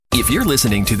If you're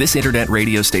listening to this internet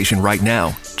radio station right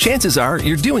now, chances are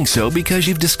you're doing so because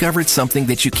you've discovered something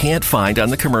that you can't find on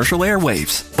the commercial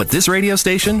airwaves. But this radio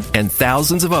station and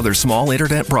thousands of other small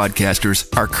internet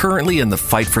broadcasters are currently in the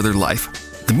fight for their life.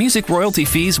 The music royalty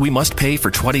fees we must pay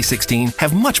for 2016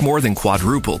 have much more than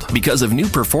quadrupled because of new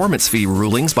performance fee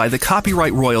rulings by the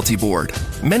Copyright Royalty Board.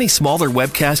 Many smaller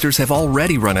webcasters have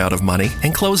already run out of money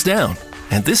and closed down,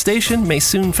 and this station may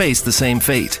soon face the same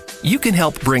fate. You can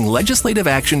help bring legislative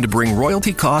action to bring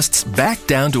royalty costs back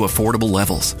down to affordable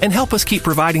levels and help us keep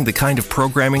providing the kind of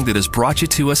programming that has brought you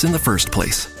to us in the first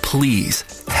place.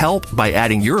 Please help by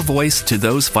adding your voice to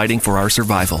those fighting for our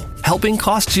survival. Helping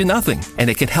costs you nothing, and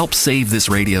it can help save this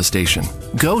radio station.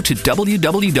 Go to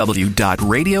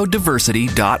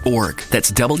www.radiodiversity.org.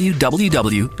 That's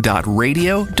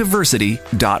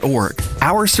www.radiodiversity.org.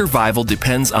 Our survival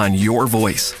depends on your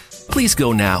voice. Please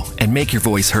go now and make your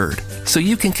voice heard so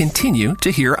you can continue to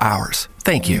hear ours.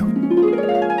 Thank you.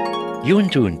 You're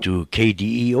tuned to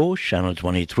KDEO Channel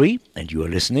 23, and you are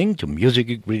listening to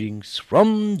Music Greetings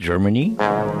from Germany.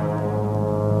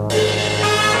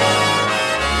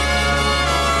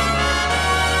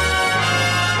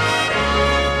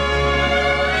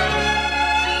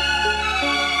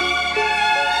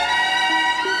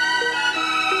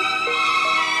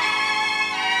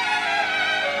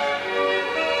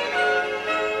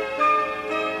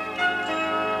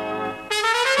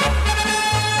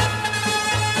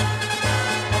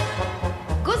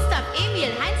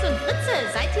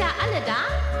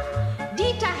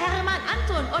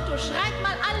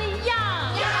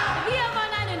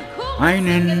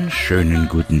 Einen schönen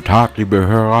guten Tag, liebe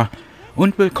Hörer,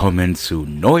 und willkommen zu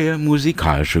neue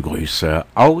musikalische Grüße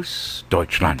aus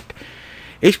Deutschland.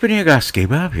 Ich bin Ihr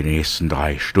Gastgeber für die nächsten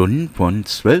 3 Stunden von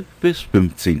 12 bis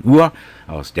 15 Uhr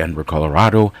aus Denver,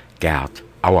 Colorado, Gerd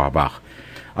Auerbach.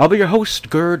 I'll be your host,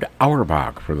 Gerd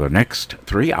Auerbach, for the next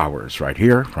 3 hours right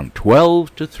here from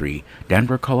 12 to 3,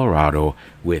 Denver, Colorado,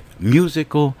 with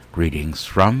musical greetings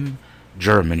from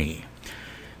Germany.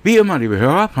 Wie immer, liebe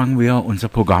Hörer, fangen wir unser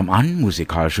Programm an,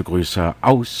 musikalische Grüße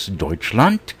aus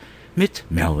Deutschland, mit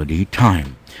Melody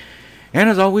Time. And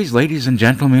as always, ladies and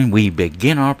gentlemen, we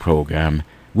begin our program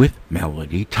with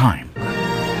Melody Time.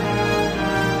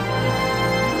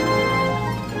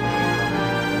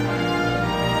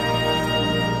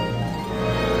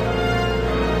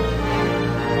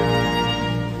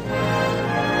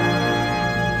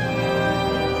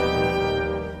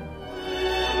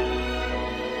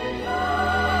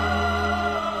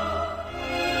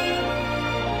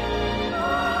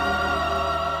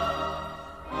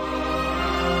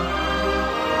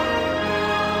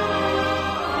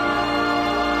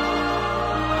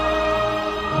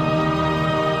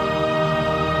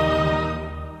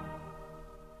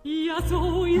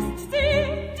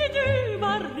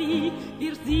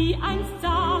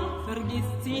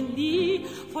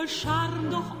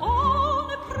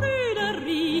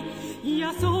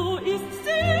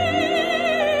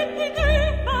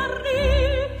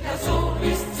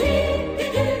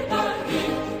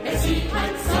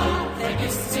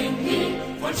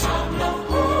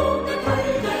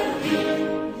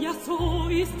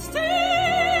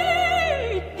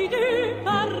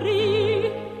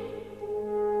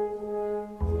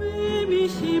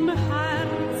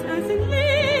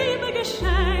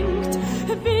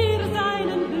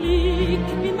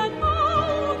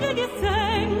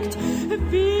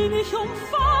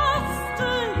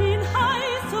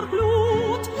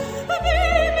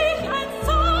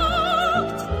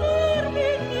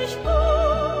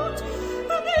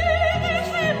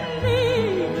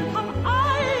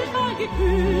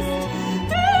 Geküsst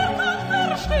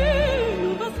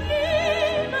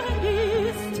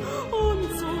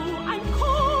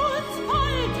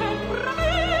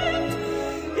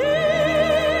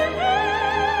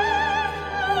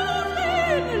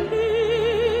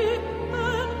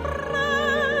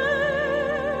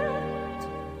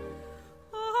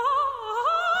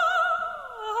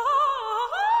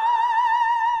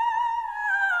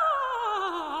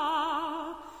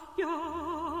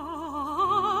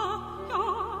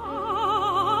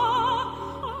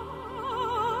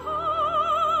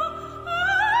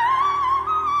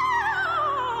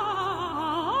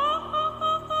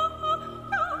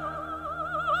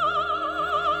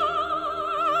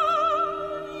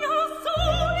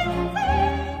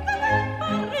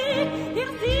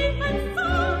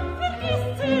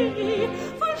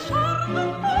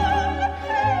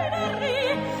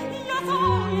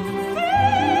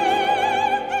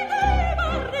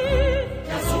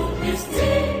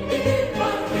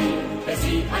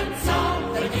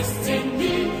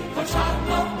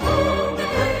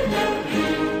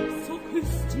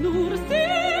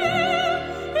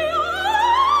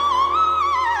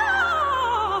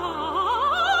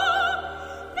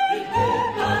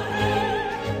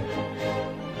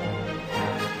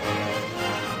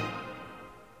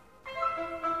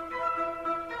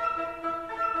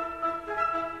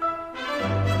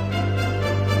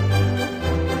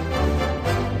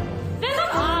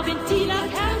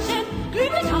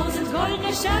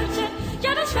Scherze,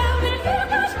 ja, das Schwärmen für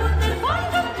das bunte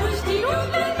Volk durch die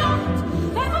dunkle Nacht.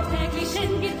 Vom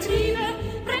täglichen Getriebe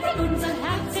brennt in unser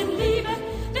Herzen Liebe,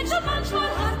 denn schon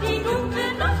manchmal hat die dunkle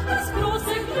Nacht das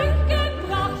große Glück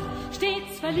gebracht.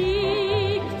 Stets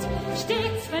verliebt,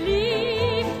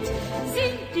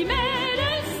 sind die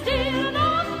Mädels der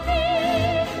Nacht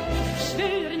wie,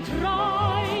 schwören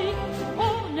treu,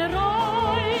 ohne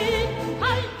Reu,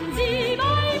 halten sie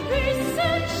bei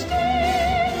Küssen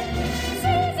still.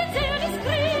 Sie sind sehr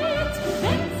diskret,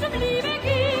 wenn's um Liebe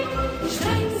geht,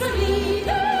 streng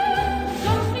solide,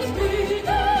 doch nicht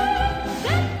müde,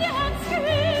 denn ihr Herz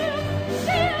gehört,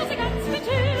 der sie ganz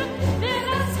betört. Wer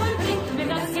das vollbringt, wenn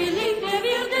das gelingt, der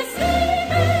wird es nie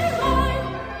bereuen.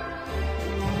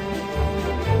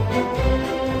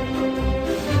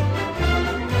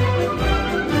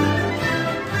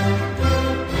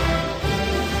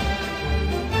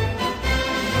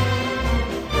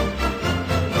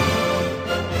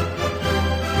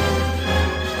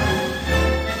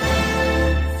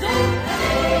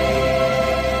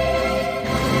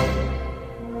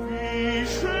 Wie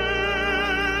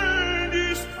schön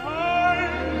ist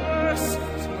alles,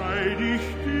 seit ich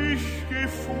dich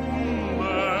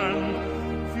gefunden.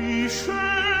 Wie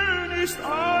schön ist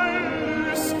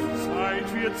alles, seit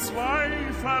wir zwei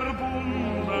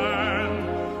verbunden.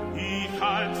 Ich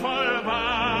halt voll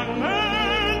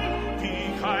Bangen,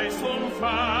 dich heiß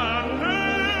umfangen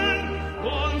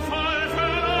und voll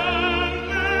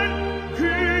Verlangen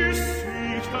küss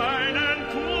ich deinen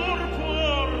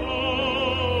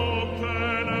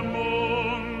purpurroten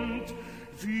Mund.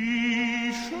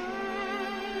 Wie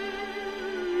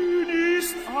schön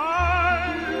ist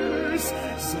alles,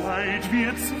 seit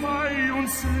wir zwei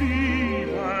uns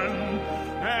lieben.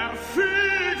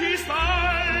 Erfüllt ist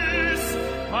alles,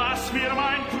 was mir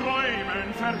mein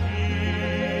Träumen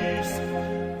verhieß.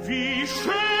 Wie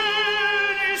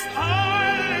schön ist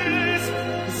alles,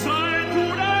 seit du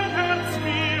dein Herz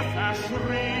mir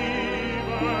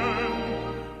verschrieben.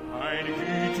 Ein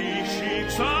gütig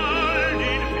Schicksal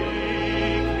den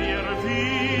Weg mir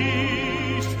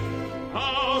wies.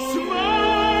 Aus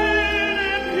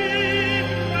meinem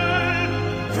Himmel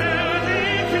werd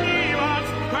ich niemals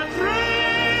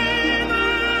vertrieben.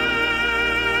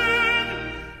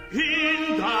 In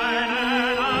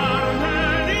deinen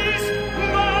Armen ist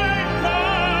mein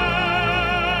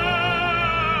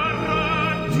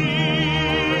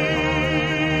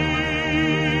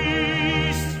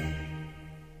Paradies.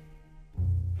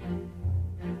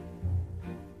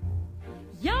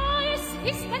 Ja, es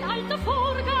ist ein alter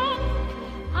Vorgang.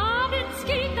 Abends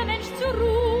geht der Mensch zur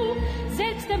Ruhe.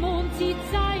 Selbst der Mond zieht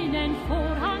seinen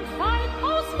Vorhang fein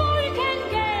aus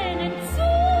Wolkengähnen zu.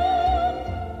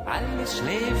 Alles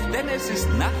schläft, denn es ist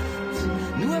Nacht,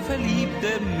 nur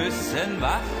Verliebte müssen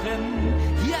wachen.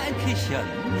 Hier ein Kichern,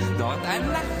 dort ein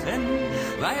Lachen,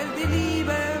 weil die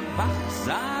Liebe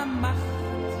wachsam macht.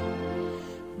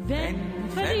 Wenn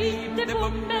Verliebte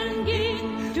bummeln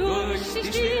gehen durch die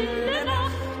stille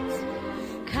Nacht,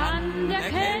 kann der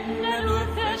Kenner nur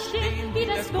verstehen, wie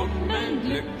das Bummeln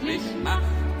glücklich macht.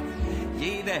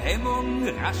 Jede Hemmung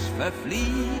rasch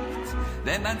verfliegt,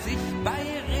 wenn man sich bei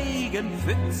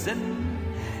Regenpfützen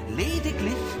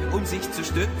lediglich, um sich zu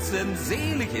stützen,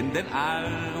 selig in den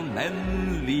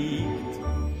Armen liegt.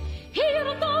 Hier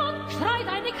und dort schreit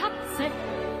eine Katze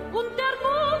und der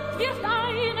Mond wirft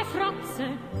eine Fratze.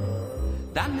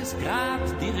 Dann ist grad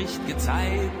die richtige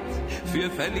Zeit für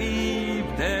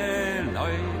verliebte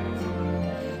Leute.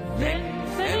 Wenn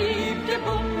Verliebte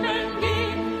bummeln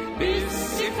gehen,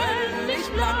 bis sie völlig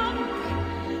blank,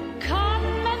 kann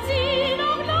man sie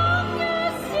noch lange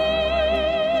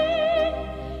sehen,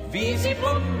 Wie sie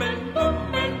bummeln,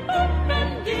 bummeln,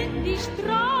 bummeln, gehen die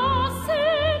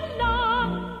Straßen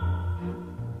lang.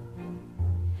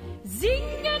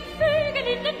 Singen Vögel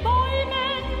in den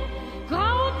Bäumen,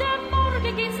 graut der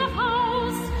Morgen geht's nach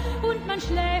Haus und man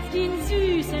schläft in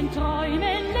süßen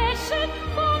Träumen, lächelnd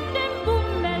von dem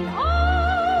Bummeln aus.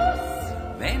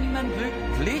 wenn man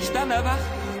glücklich dann erwacht,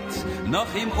 noch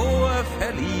im Ohr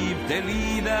verliebte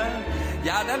Lieder,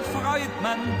 ja, dann freut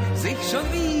man sich schon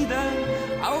wieder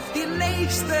auf die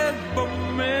nächste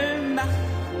Bummelnacht.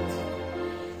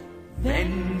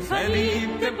 Wenn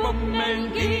Verliebte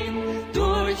bummeln gehen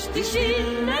durch die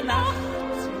stille Nacht,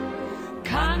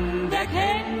 kann der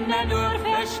Kenner nur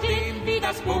verstehen, wie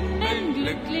das Bummeln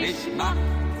glücklich macht.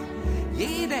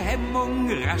 Jede Hemmung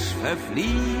rasch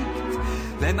verfliegt,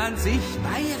 wenn man sich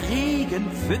bei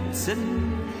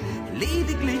Regenpfützen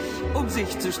lediglich, um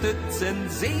sich zu stützen,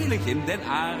 selig in den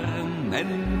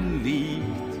Armen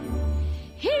liegt.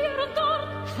 Hier und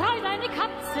dort schreit eine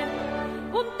Katze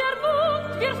und der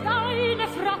Mond wirft eine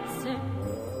Fratze.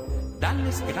 dann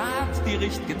ist grad die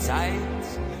richtige Zeit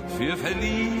für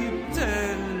verliebte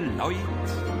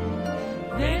Leute.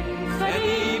 Wenn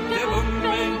verliebte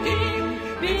Hummeln gehen,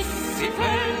 bis sie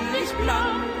völlig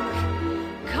blank,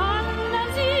 kann man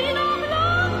sie noch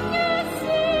lange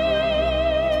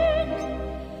sehen,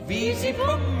 wie sie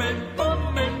bummeln,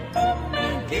 bummeln,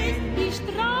 bummeln gehen. die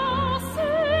Straße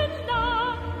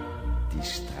lang, Die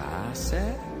Straße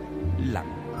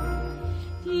lang.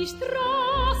 die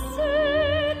Straße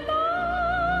lang.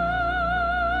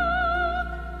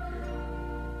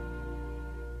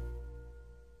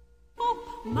 Ob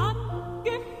man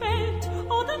gefällt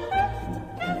oder nicht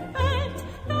gefällt,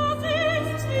 das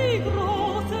ist die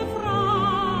große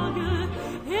Frage.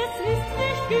 Es ist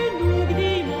nicht genug,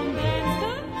 die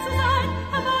Mondänste zu sein,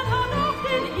 man hat auch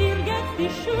den Ehrgeiz,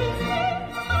 die Schönste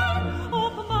zu sein.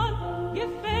 Ob man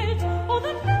gefällt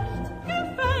oder nicht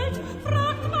gefällt,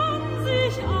 fragt man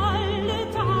sich alle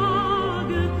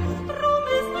Tage. Drum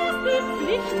ist es die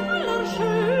Pflicht aller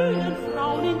schönen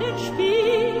Frauen in den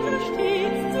Spiegel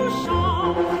stets zu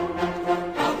schauen.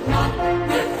 Ob man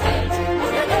gefällt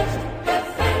oder nicht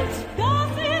gefällt,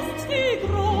 Das ist die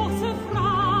große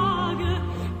Frage.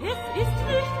 Es ist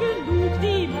nicht genug,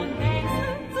 die Mondänste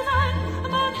zu sein,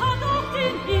 man hat auch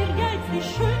den Ehrgeiz, die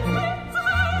Schönste zu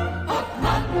sein. ob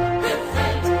man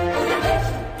gefällt oder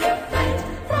nicht gefällt,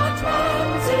 fragt man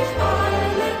sich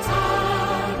alle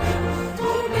Tage.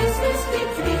 Drum ist es die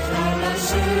Pflicht einer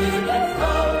schönen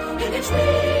Frau, in den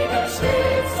Spiegel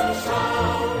stets zu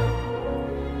schauen.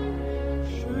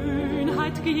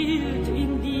 Schönheit gilt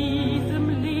in diesem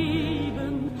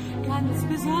Leben ganz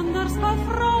besonders bei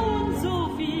Frauen so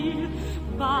viel,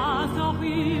 was auch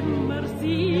immer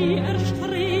sie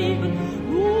erstreben,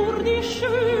 nur die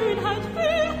Schönheit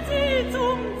führt sie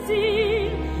zum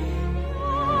Ziel.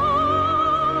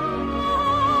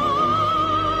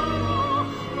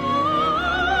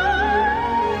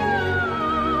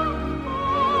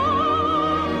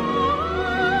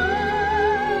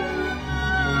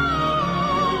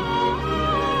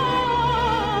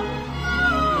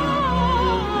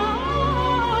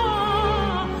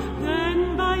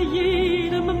 Denn bei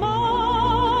jedem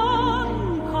Mann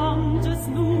kommt es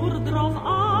nur drauf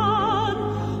an,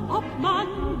 ob man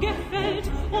gefällt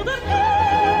oder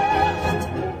nicht.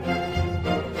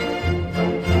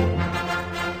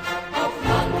 Ob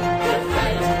man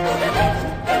gefällt oder nicht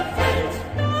gefällt,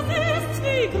 Das ist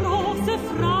die große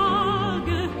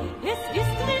Frage. Es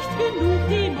ist nicht genug,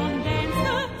 die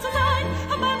Mondänste zu sein,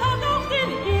 man hat auch den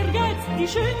Ehrgeiz, die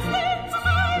Schönste zu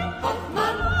sein. ob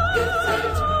man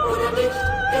gefällt oder nicht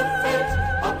gefällt,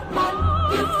 ob man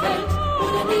gefällt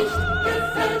oder nicht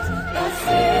gefällt, das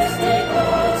ist die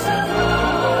große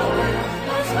Frage,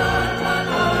 das fragt man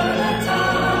alle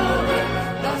Tage,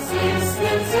 das ist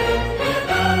der Sinn der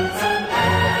ganzen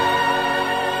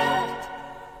Welt.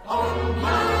 Ob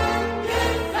man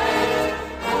gefällt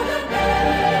oder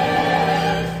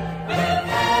nicht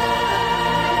gefällt.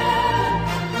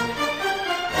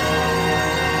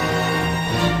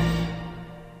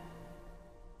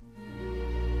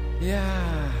 Ja,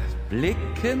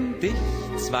 blicken dich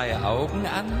zwei Augen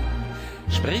an,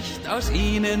 spricht aus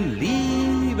ihnen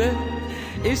Liebe,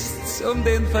 ist's um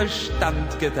den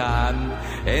Verstand getan,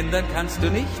 ändern kannst du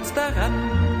nichts daran.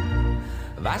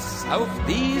 Was auf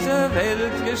dieser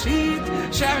Welt geschieht,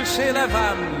 cherchez la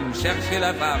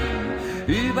femme,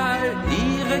 überall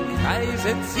ihre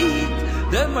Kreise zieht,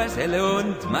 Demoiselle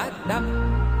und Madame.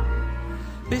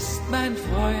 Bist mein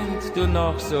Freund, du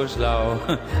noch so schlau,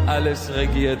 alles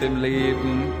regiert im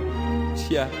Leben.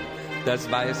 Tja,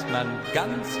 das weiß man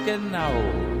ganz genau.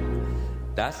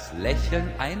 Das Lächeln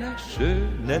einer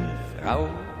schönen Frau.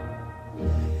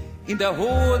 In der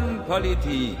hohen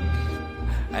Politik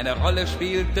eine Rolle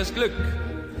spielt das Glück.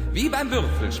 Wie beim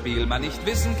Würfelspiel man nicht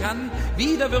wissen kann,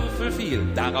 wie der Würfel fiel.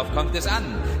 Darauf kommt es an.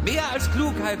 Mehr als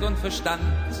Klugheit und Verstand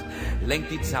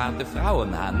lenkt die zarte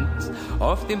Frauenhand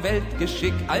oft im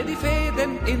Weltgeschick all die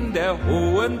Fäden in der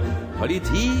hohen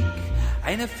Politik.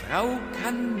 Eine Frau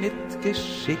kann mit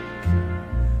Geschick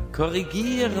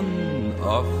korrigieren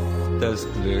oft das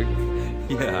Glück.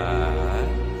 Ja,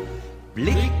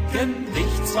 blicken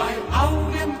dich zwei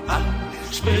Augen an,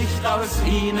 spricht aus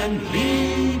ihnen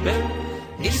Liebe,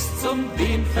 ist's um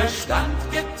den Verstand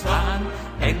getan,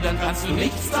 ändern kannst du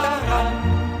nichts daran.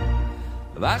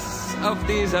 Was auf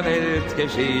dieser Welt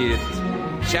geschieht,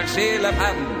 cherchez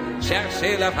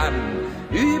la femme,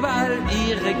 überall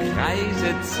ihre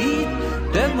Kreise zieht,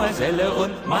 Demoiselle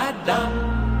und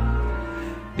Madame.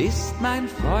 Bist mein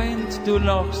Freund, du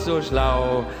noch so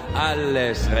schlau,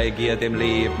 alles regiert im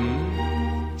Leben.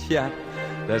 Tja,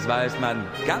 das weiß man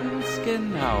ganz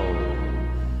genau.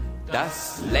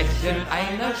 das Lächeln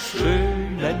einer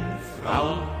schönen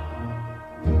Frau.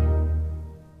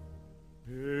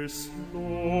 Es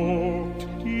lockt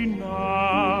die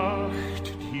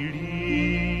Nacht, die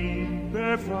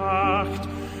Liebe wacht,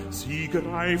 sie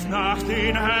greift nach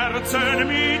den Herzen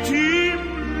mit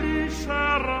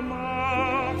himmlischer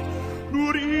Macht.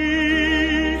 Nur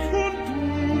ich und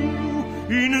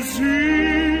du in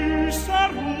süßer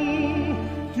Ruhe,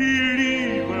 die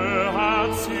Liebe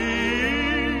hat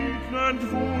segnend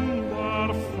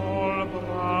Wunder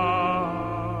vollbracht.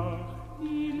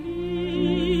 Die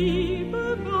Liebe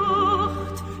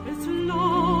wacht, es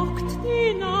lockt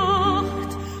die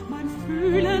Nacht, mein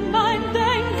Fühlen, mein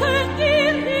Denken,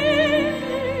 die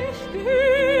mich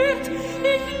spürt.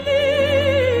 Ich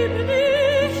liebe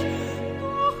dich,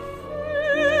 doch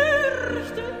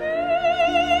fürchte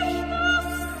ich, dass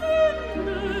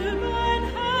Sünde mein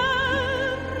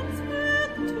Herz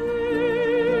betört.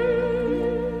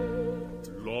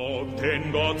 Lockt denn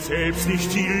Gott selbst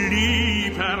nicht die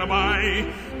Liebe herbei,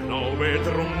 glaube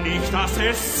drum nicht, dass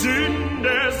es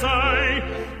Sünde sei.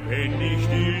 Wenn dich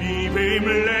die Liebe im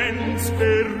Lenz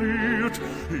berührt,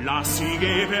 lass sie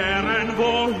gewähren,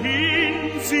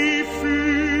 wohin sie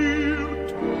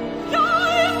führt. Ja,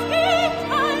 es gibt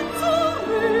kein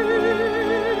Zurück.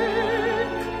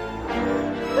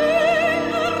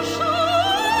 Wer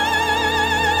schaut,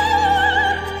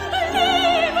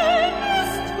 Leben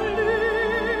ist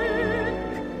Glück.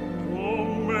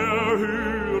 Drum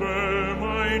erhöre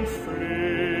mein Flehen.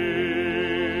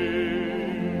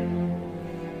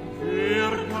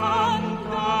 Wer kann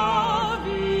da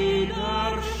widerstehen?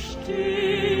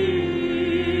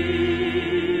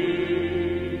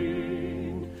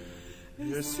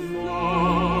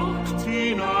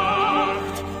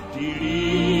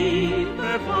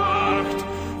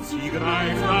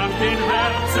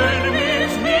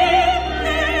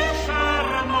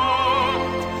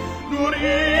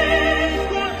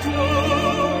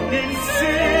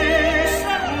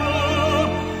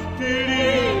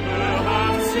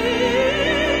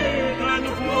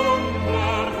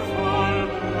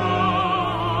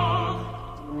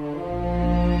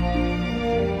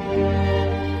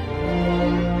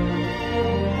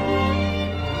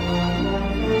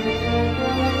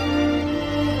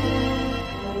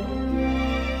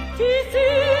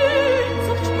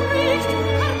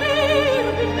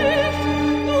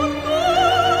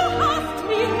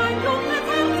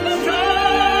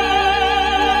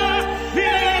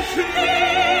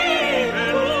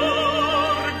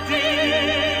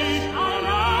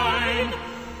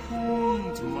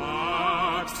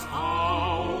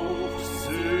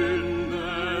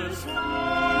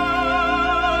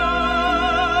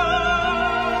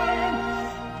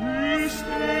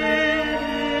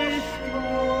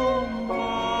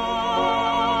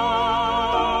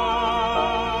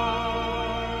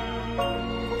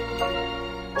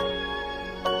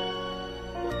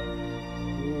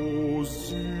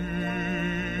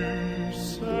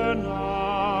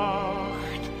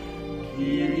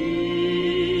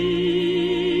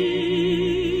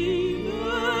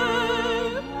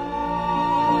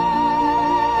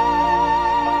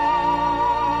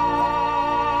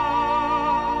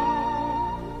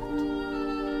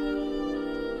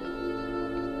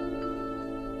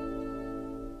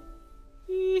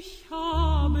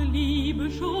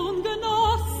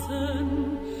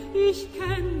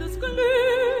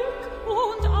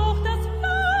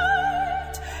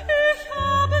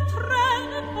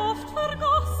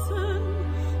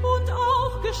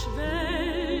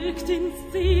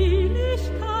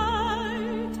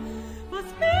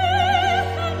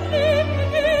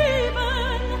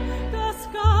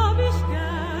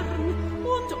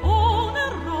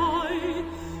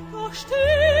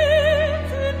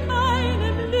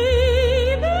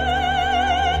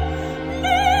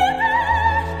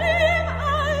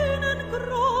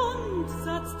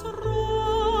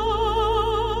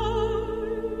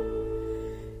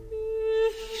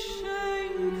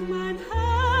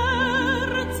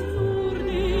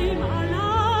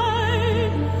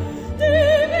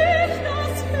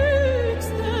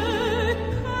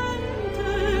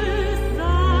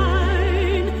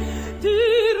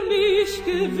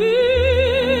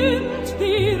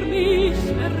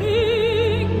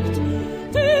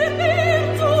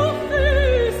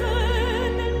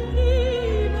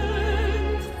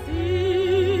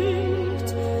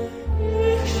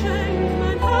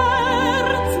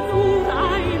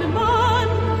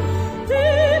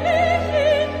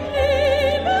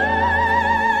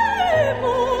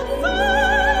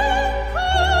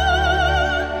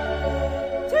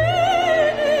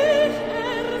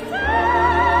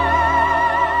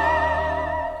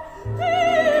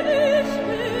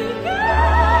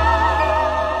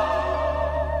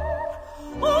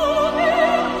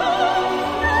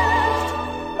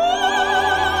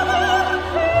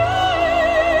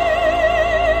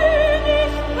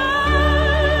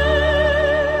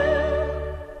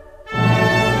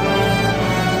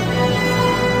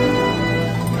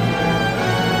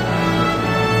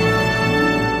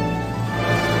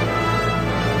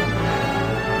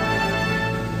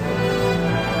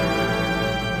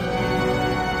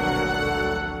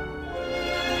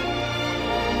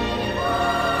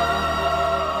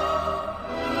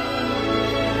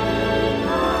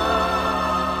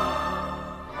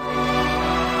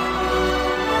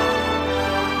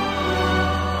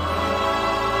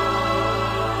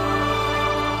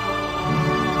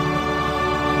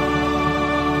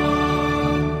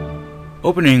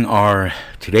 Opening our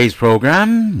today's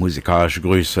program, musikalische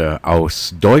Grüße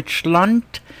aus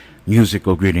Deutschland,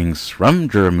 musical greetings from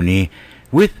Germany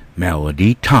with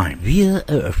Melody Time. Wir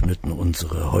eröffneten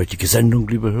unsere heutige Sendung,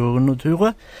 liebe Hörerinnen und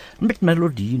Hörer, mit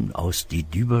Melodien aus Die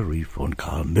Dubarry von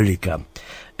Karl Mülliker.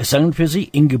 Es sangen für Sie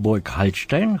Ingeborg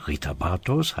Hallstein, Rita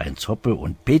Bartos, Heinz Hoppe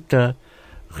und Peter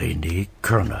René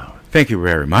Körner. Thank you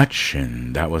very much,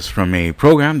 and that was from a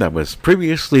program that was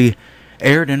previously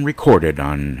aired and recorded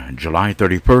on July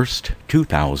 31st,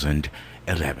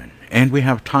 2011. And we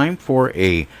have time for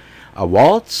a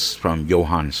waltz from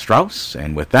Johann Strauss,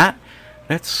 and with that,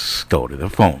 let's go to the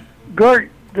phone. Gert,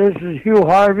 this is Hugh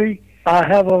Harvey. I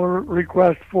have a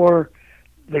request for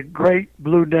the Great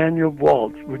Blue Danube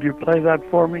Waltz. Would you play that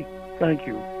for me? Thank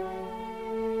you.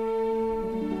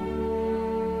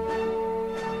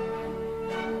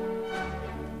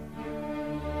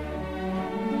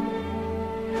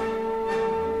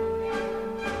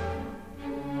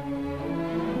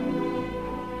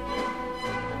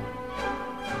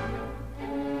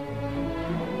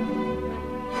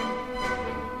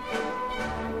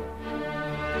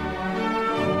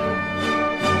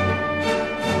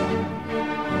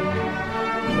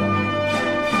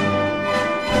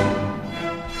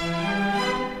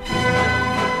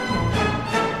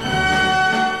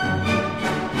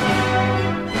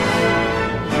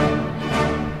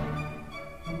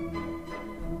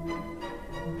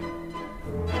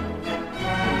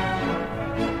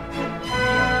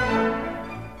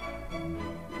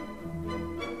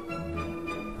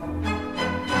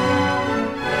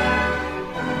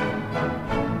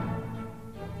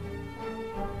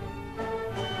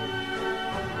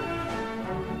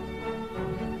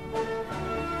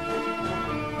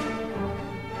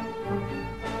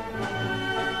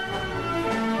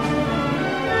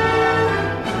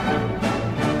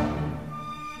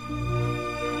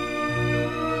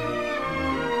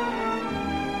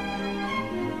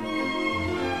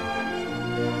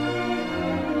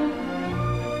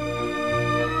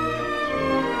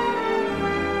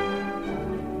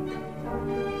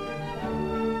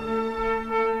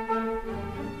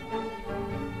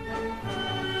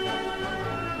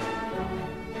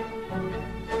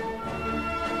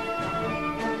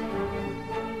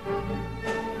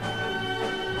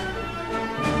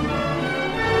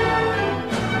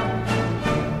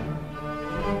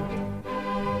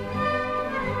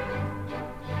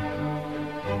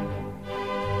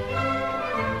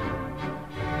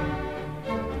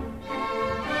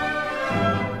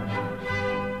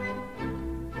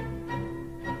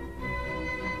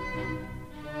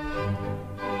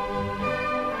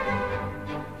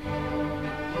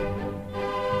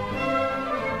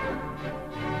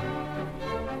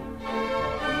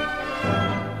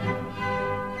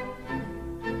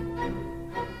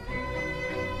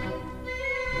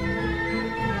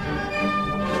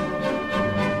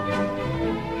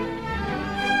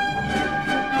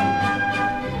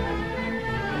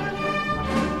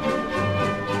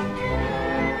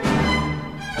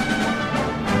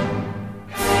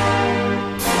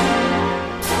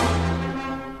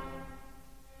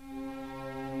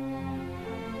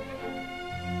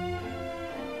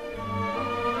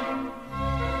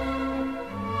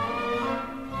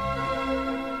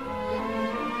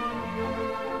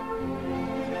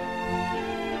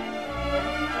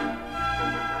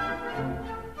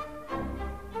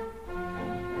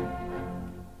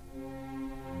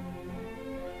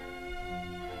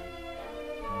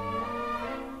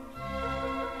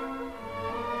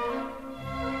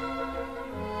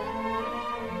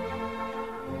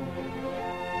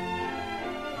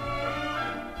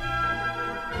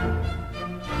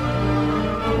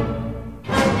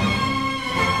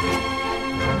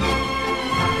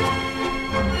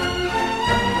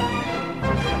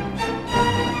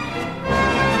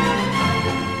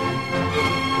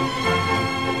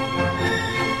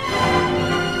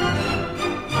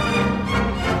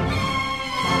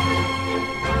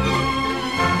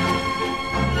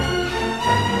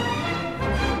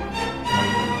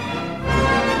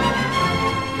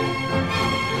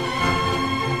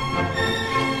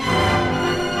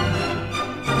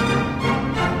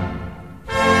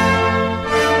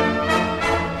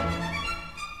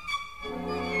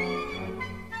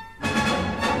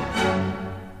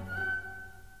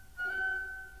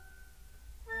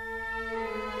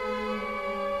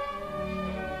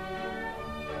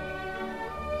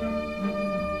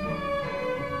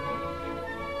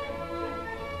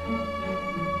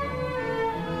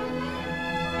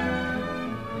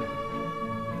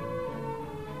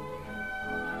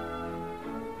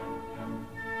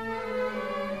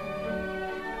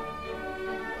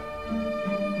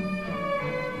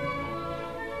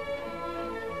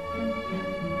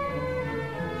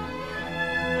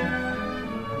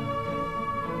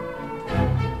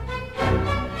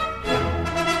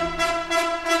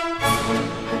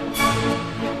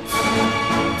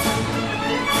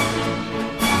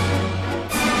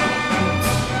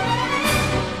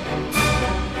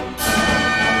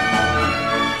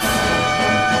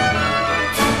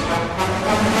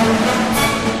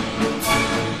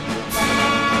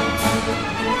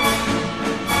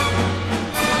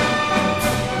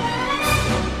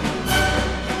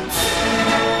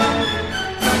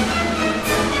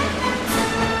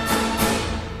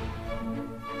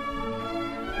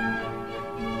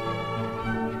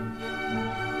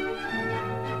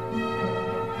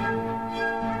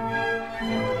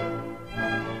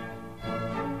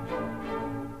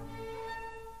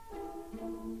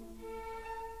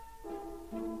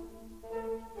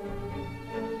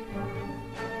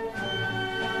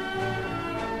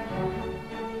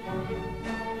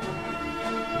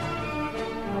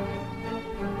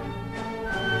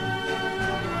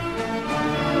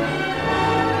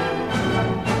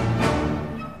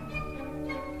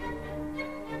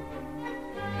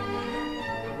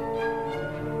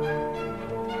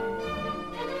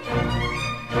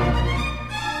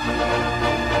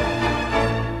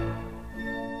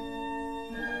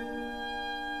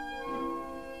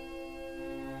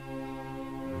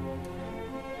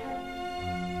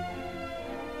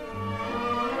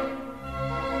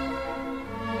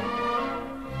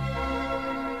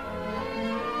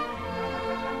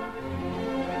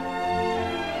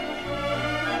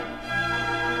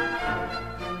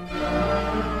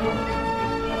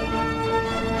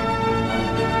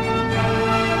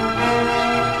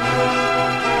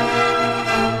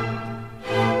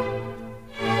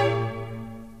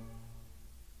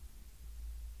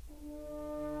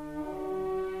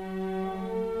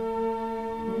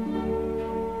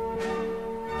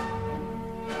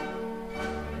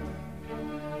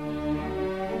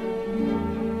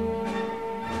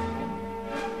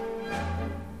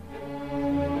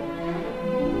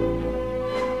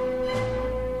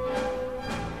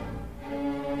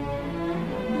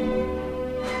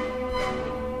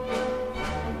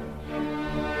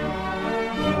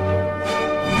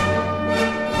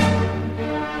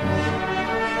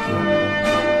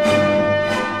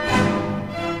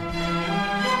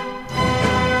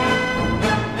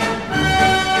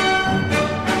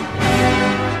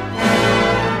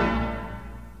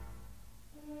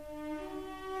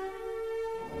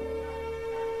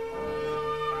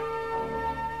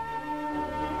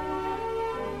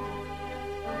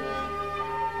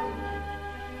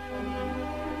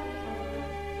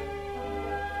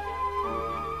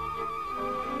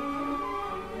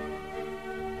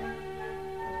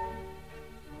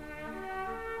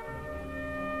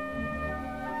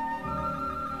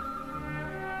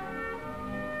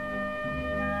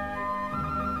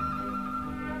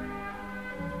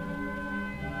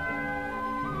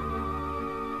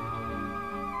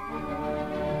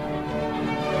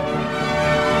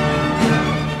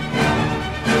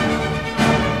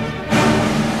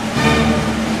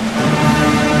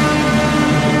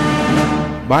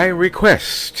 By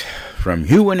request from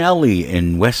Hugh and Ellie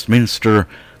in Westminster,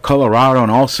 Colorado,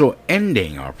 and also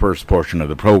ending our first portion of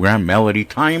the program, Melody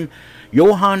Time,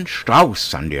 Johann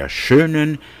Strauss an der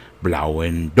schönen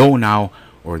blauen Donau,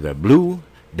 or the Blue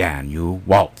Danube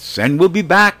Waltz. And we'll be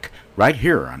back right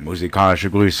here on Musikalische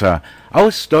Grüße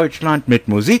aus Deutschland mit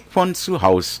Musik von zu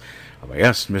Haus. Aber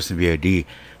erst müssen wir die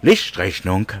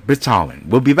Lichtrechnung bezahlen.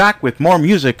 We'll be back with more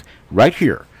music right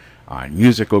here on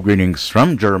Musical Greetings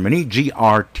from Germany,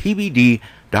 grtvd.com.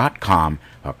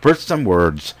 First, some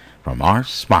words from our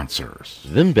sponsors.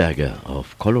 Wimberger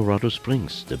of Colorado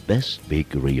Springs, the best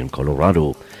bakery in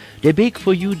Colorado. They bake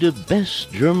for you the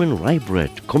best German rye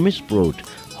bread, Kommissbrot,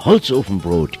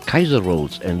 Holzofenbrot, Kaiser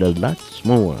rolls, and a lot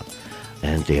more.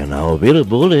 And they are now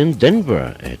available in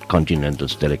Denver at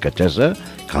Continental's Delicatessen,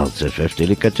 Carl's FF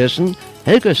Delicatessen,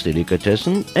 Helga's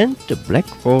Delicatessen, and the Black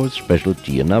Forest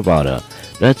Specialty in Nevada.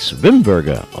 That's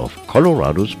Wimberger of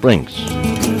Colorado Springs.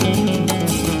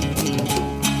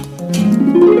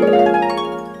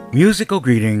 Musical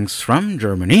Greetings from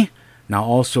Germany, now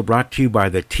also brought to you by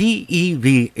the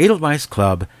TEV Edelweiss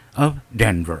Club of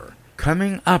Denver.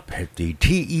 Coming up at the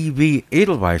TEV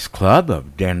Edelweiss Club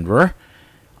of Denver,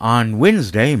 on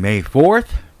Wednesday, May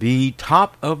 4th, the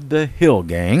Top of the Hill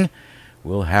Gang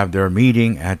will have their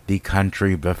meeting at the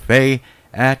Country Buffet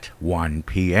at 1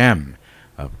 p.m.,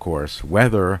 of course,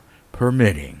 weather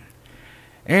permitting.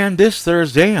 And this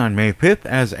Thursday, on May 5th,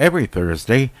 as every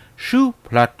Thursday,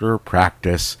 Schuhplattler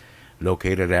Practice,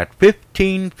 located at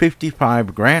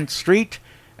 1555 Grant Street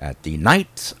at the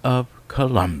Knights of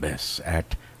Columbus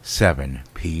at 7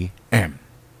 p.m.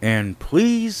 And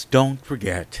please don't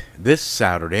forget, this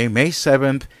Saturday, May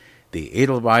 7th, the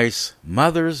Edelweiss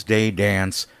Mother's Day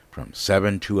Dance from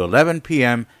 7 to 11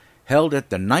 p.m. held at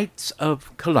the Knights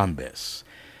of Columbus.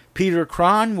 Peter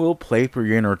Kron will play for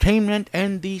your entertainment,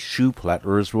 and the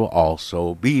Schuhplattlers will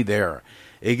also be there.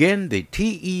 Again, the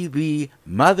TEV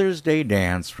Mother's Day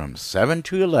Dance from 7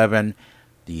 to 11,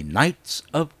 the Knights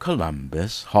of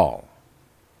Columbus Hall.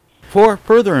 For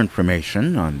further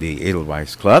information on the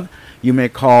Edelweiss Club, you may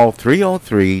call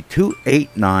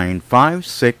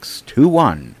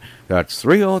 303-289-5621. That's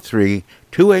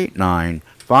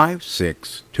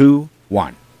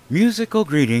 303-289-5621. Musical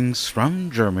Greetings from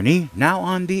Germany, now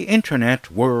on the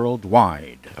Internet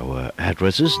worldwide. Our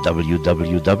address is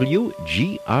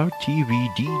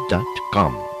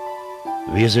www.grtvd.com.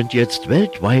 Wir sind jetzt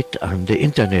weltweit an der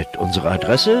Internet. Unsere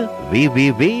Adresse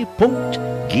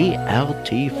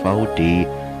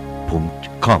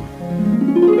www.grtvd.com.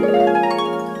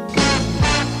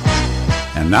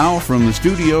 And now from the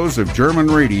studios of German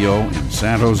Radio in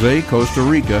San Jose, Costa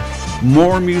Rica,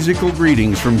 more musical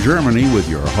greetings from Germany with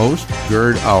your host,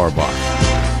 Gerd Auerbach.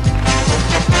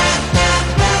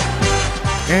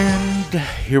 And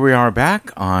here we are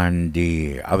back on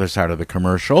the other side of the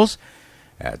commercials.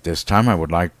 At this time, I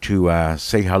would like to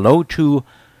say hello to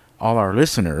all our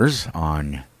listeners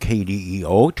on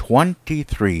KDEO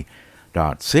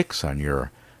 23.6 on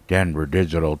your Denver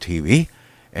Digital TV.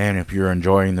 And if you're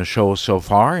enjoying the show so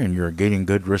far and you're getting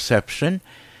good reception,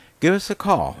 give us a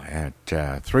call at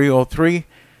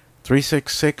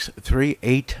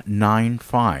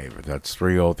 303-366-3895. That's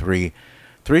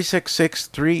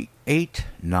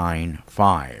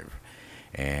 303-366-3895.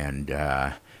 And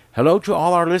hello to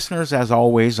all our listeners, as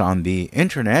always, on the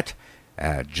internet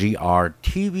at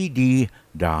grtvd.com.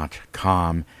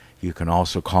 You can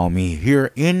also call me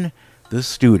here in the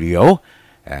studio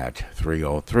at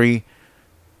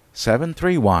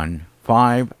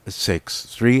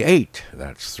 303-731-5638.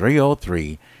 That's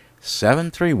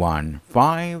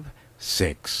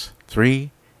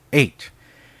 303-731-5638.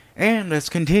 And let's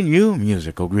continue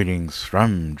Musical Greetings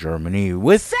from Germany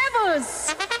with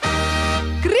Servus!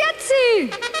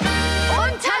 Grüezi!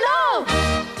 Und hallo!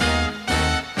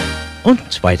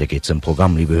 Und weiter geht's im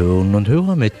Programm, liebe Hörerinnen und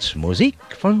Hörer, mit Musik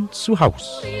von zu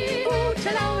Haus. Gute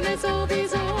Laune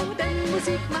sowieso, denn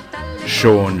Musik macht alles.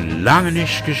 Schon lange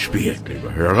nicht gespielt,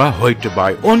 liebe Hörer. Heute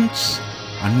bei uns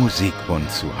an Musik von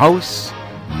zu Haus,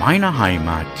 meiner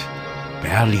Heimat,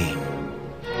 Berlin.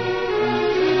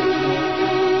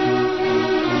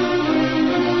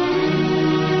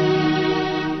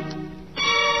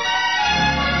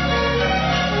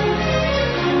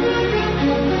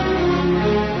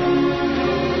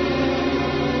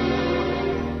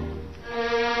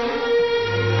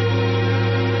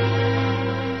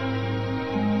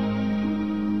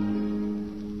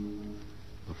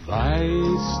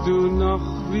 Weißt du noch,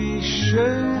 wie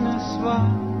schön es war,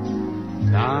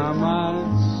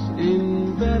 damals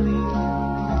in Berlin,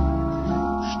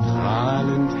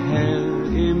 strahlend hell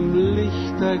im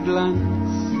Lichterglanz,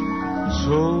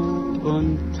 so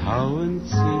und Tauen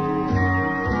zieht.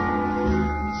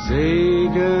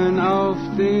 Segeln auf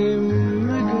dem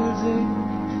Müggelsee,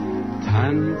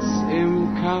 Tanz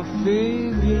im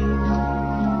Café Wien,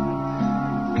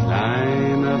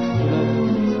 kleiner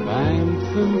Flirt beim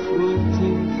 5 Uhr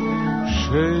Tee,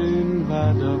 schön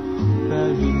war doch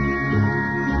Berlin.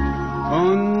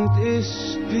 Und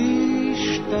ist die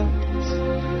Stadt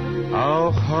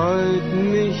auch heut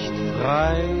nicht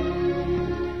frei?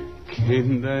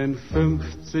 Kinder, in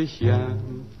 50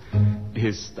 Jahren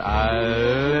ist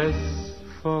alles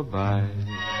vorbei.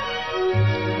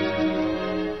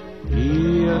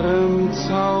 Ihrem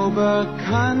Zauber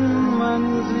kann man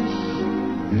sich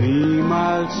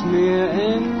niemals mehr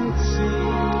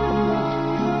entziehen.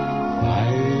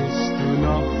 Weißt du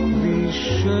noch, wie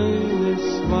schön es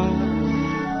war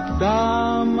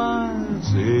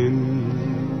damals in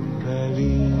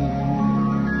Berlin?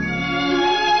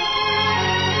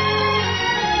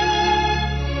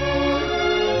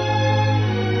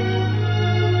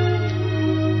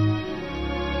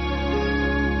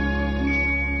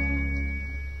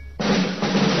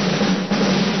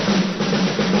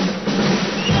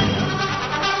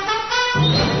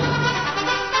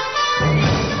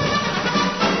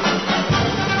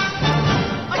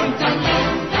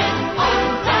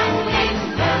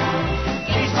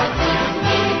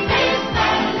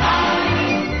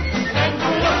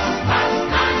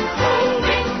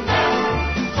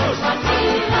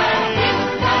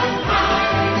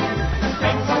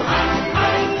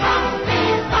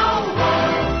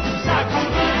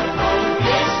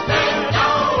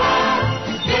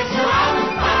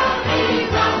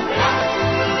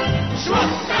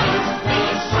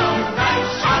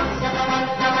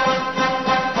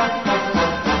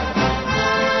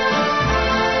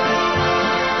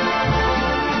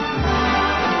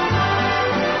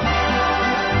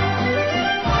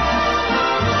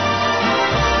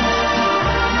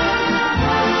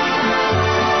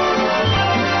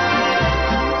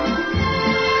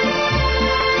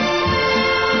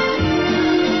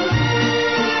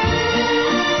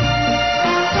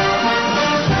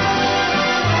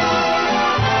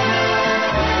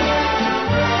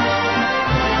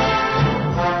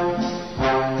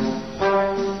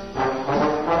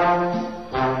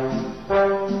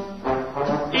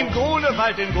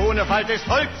 In Grunewald ist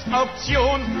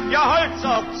Holzauktion, ja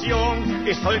Holzauktion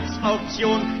ist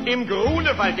Holzauktion. Im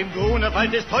Grunewald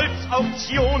ist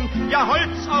Holzauktion, ja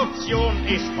Holzauktion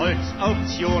ist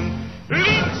Holzauktion.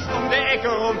 Links um der Ecke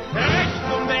rum, rechts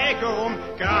um der Ecke rum,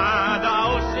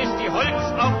 geradeaus ist die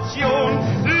Holzauktion.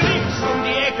 Links um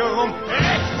die Ecke rum,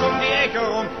 rechts um die Ecke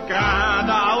rum,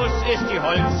 geradeaus ist die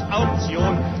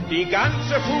Holzauktion. Die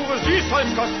ganze Fuhre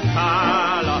Süßholz kostet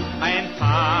Taler, ein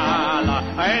Taler,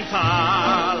 ein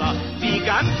Taler. Die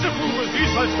ganze Fuhre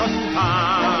Süßholz kostet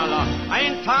Taler,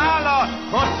 ein Taler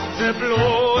kostet sie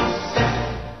bloß.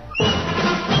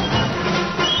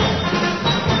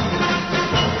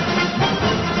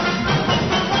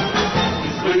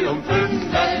 Früh um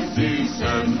 5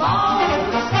 süße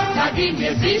Maus, da gehen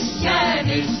wir sicher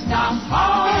nicht nach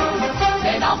Haus.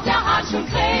 Wenn auf der Hahn schon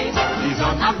kräht, die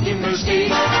Sonne am Himmel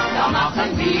steht, da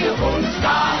machen wir uns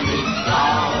gar nicht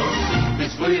raus.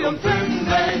 Bis früh um 5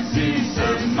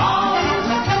 süße Maus,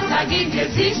 da gehen wir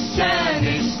sicher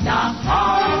nicht nach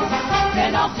Haus.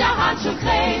 Wenn auf der Hahn schon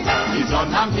kräht, die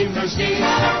Sonne am Himmel steht,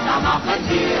 da machen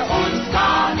wir uns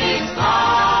gar nicht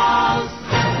raus.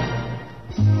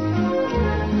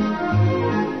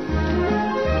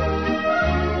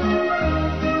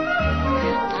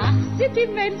 Sind die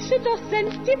Menschen doch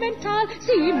sentimental,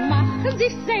 sie machen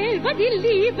sich selber die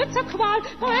Liebe zur Qual.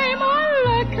 Beim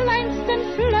allerkleinsten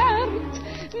Flirt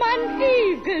man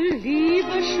ewige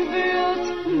Liebe schwört.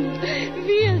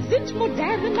 Wir sind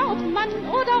modern, ob Mann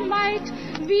oder Maid,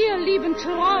 wir lieben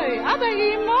treu, aber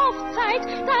immer auf Zeit,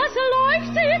 das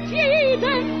leuchtet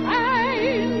jedem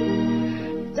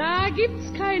ein. Da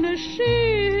gibt's keine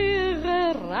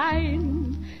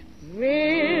Scherereien.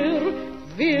 Wer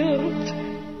wird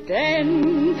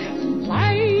denn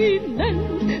leiden,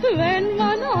 wenn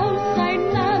man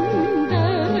auseinander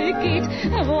geht,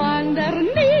 wo an der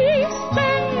nächsten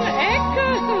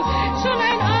Ecke schon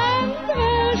ein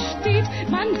anderer steht?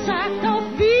 Man sagt auf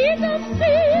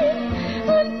Wiedersehen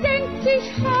und denkt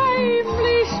sich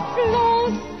heimlich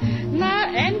bloß, na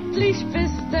endlich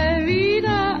bist du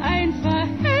wieder ein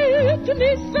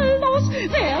Verhältnislos.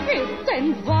 Wer wird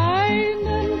denn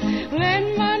weinen,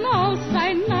 wenn man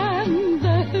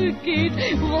auseinander geht,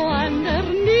 wo an der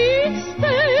nächsten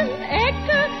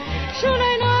Ecke schon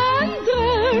ein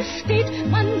anderer steht?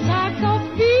 Man sagt auf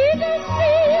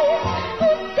Wiedersehen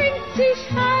und denkt sich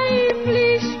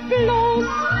heimlich bloß,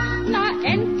 na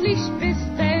endlich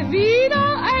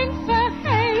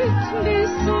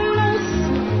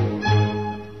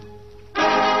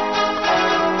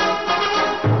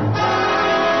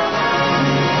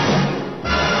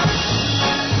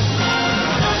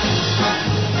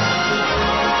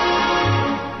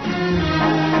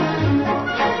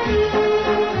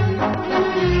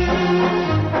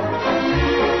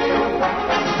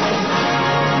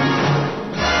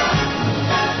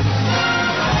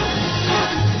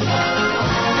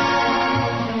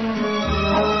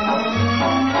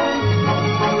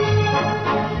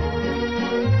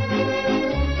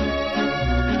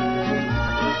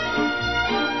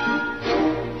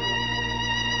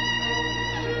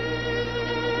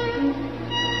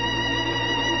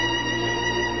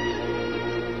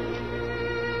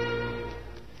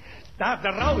Da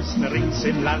draußen rings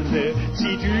im Lande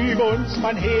zieht über uns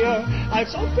man her,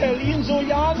 als ob Berlin so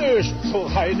ja nicht, so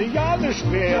reine ja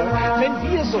nicht wär.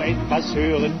 Wenn wir so etwas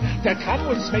hören, da kann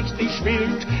uns mächtig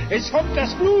wild, es kommt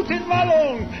das Blut in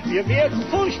Wallung, wir werden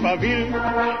furchtbar wild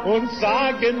und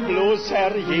sagen bloß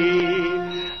herrje,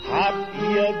 habt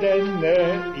ihr denn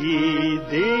ne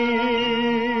Idee?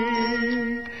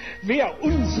 Wer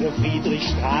unsere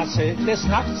Friedrichstraße des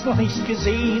Nachts noch nicht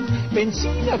gesehen,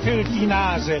 Benzin erfüllt die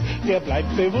Nase, der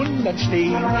bleibt bewundernd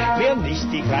stehen. Wer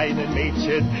nicht die kleinen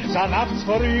Mädchen sah nachts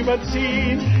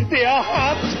vorüberziehen, der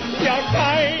hat ja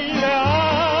keine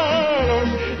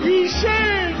Ahnung, wie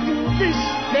schön du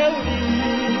bist,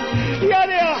 Berlin. Ja,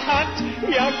 der hat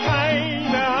ja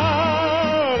keine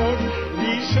Ahnung,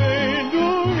 wie schön du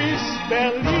bist,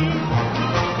 Berlin.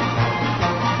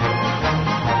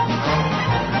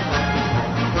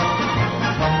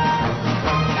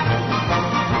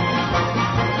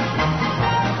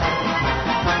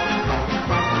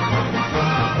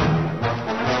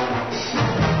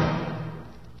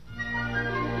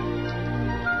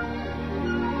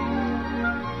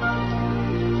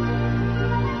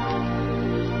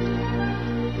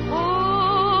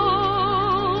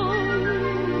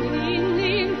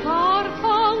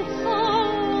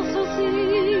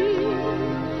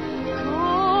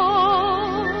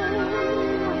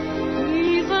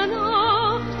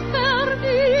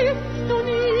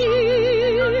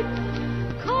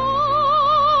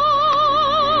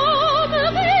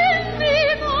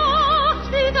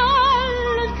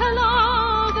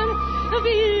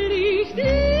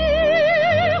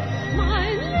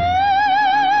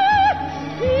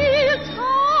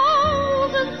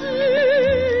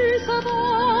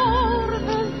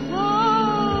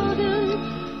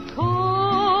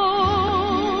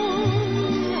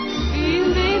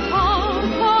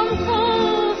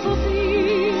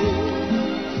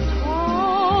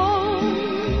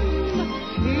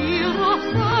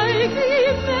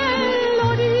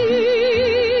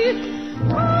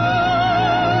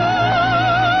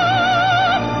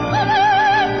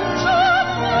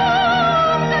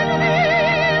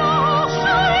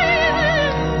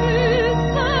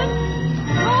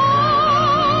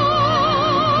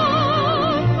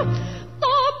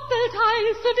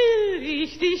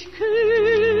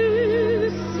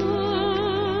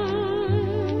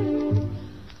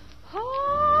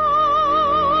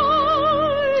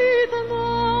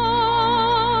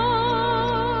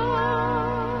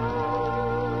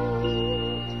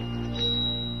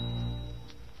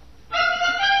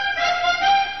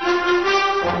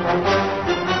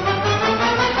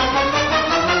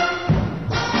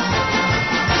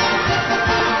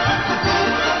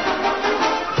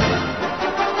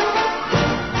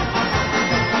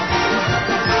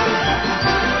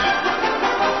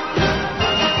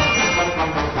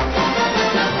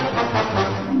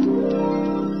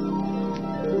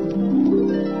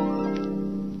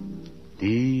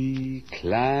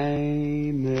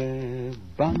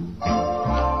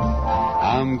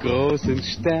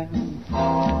 Stern,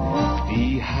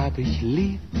 die hab ich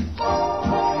lieb,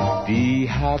 die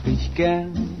hab ich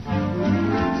gern.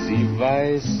 Sie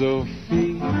weiß so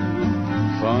viel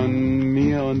von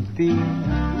mir und dir,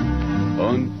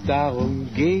 und darum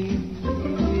geh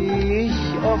ich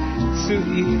oft zu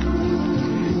ihr.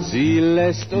 Sie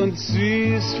lässt uns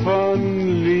süß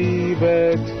von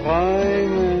Liebe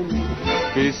träumen,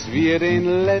 bis wir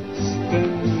den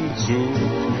letzten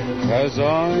Zug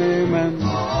versäumen.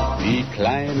 Die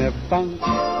kleine Bank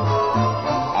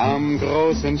am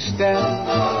großen Stern,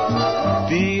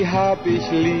 die hab ich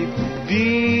lieb,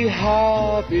 die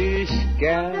hab ich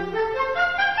gern.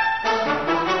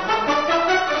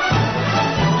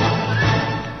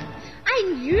 Ein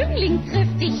Jüngling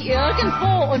trifft dich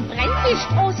irgendwo und brennt wie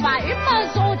Stroh, es war immer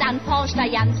so, dann forscht er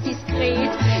ganz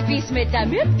diskret, wie's mit der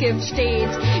Mgfg steht.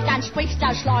 Dann spricht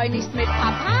er schleunigst mit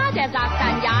Papa, der sagt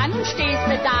dann, ja, nun stehst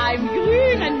du da im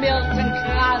grünen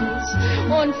Myrtenkranz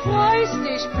und freust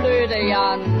dich, blöde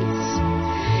Jans.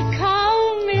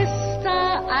 Kaum ist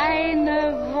da eine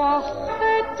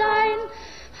Woche dein,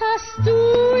 hast du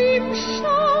ihm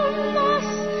schon was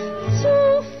zu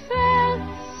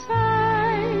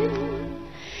verzeihen.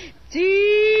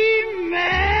 Die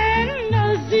Männer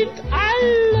sind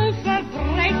alle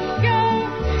Verbrecher,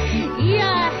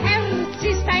 ihr Herz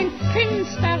ist ein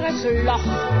finsteres Loch,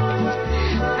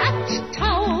 hat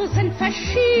 1000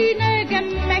 verschiedene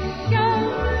Gemächer,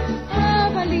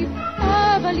 aber lieb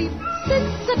sind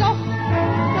sie doch.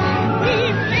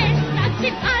 Die Männer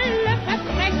sind alle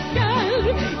Verbrecher,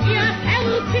 ihr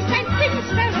Herz ist ein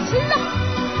finsteres Loch,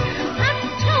 hat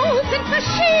 1000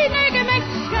 verschiedene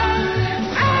Gemächer,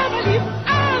 aber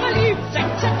lieb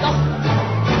sind sie doch.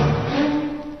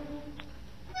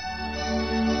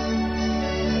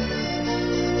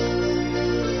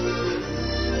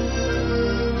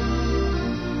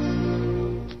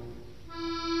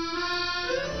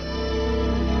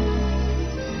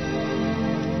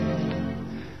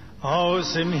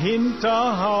 Aus dem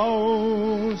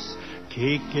Hinterhaus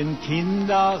kicken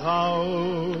Kinder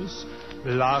raus,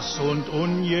 blass und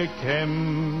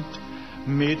ungekämmt,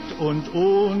 mit und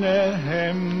ohne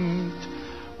Hemd.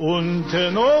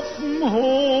 Unten auf dem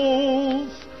Hof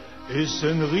ist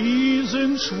ein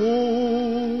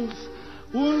Riesenschwof,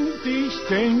 und ich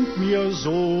denk mir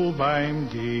so beim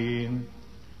Gehen,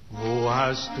 wo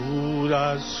hast du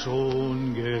das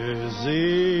schon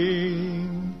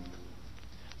gesehen?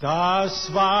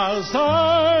 Das war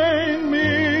sein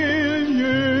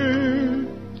Milieu,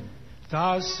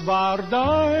 das war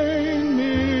dein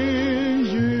Milieu.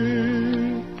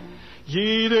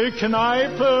 Jede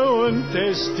Kneipe und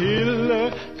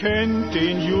Destille kennt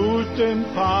den guten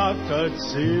Vater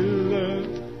Zille.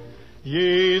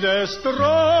 Jedes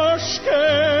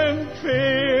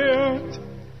Droschkenpferd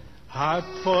hat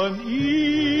von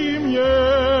ihm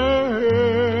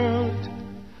gehört.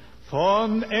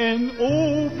 Von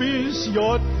NO bis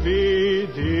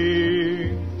JWD,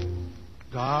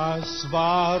 das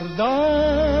war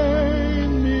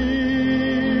dein Milieu.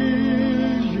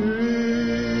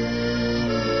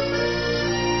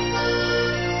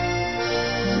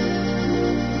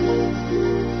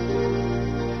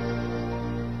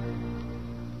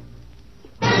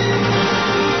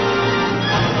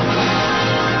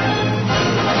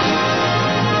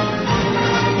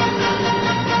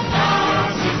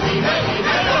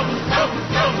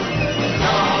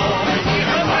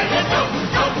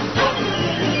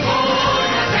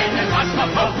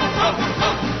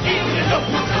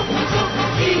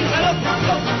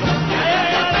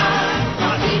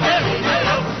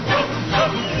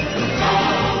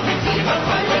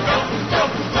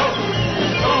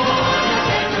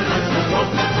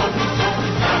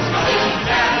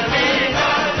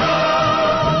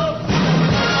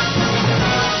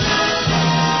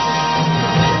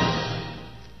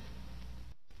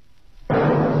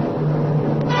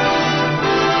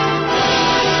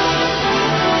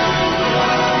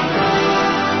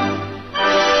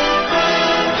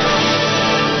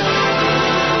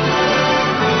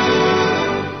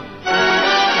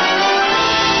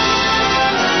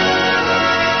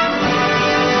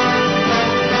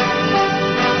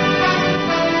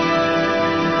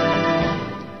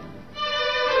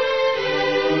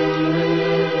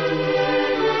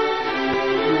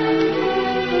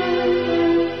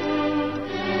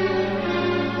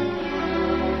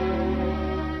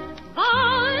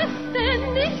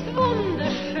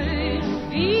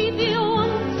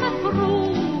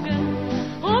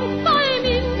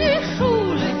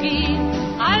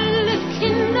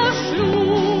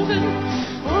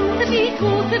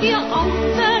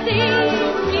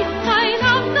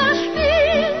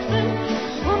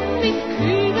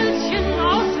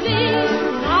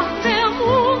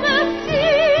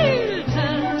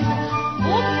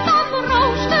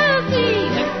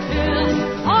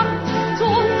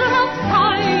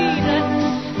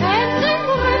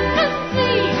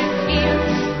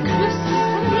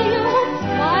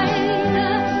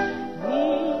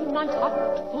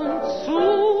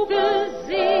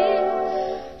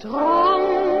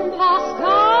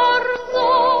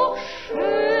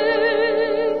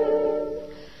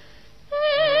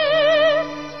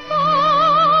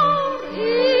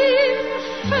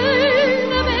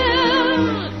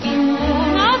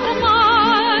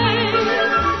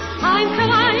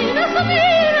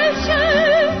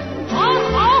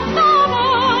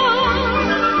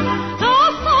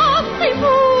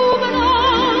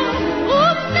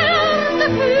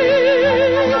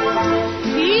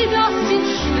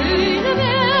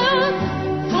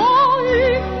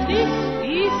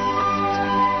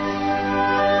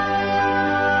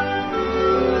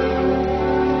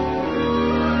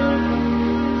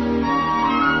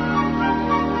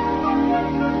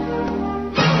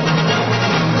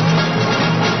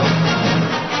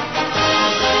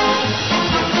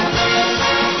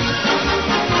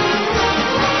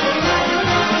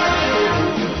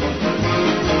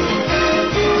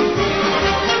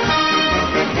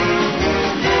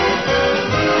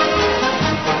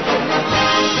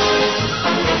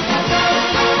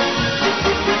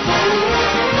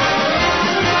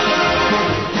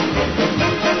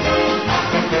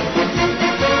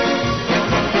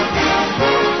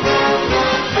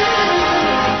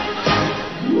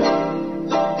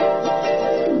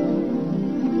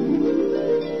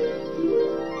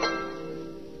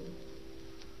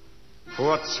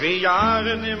 Vor 2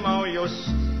 Jahren im August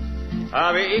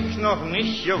habe ich noch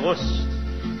nicht gewusst,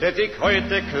 dass ich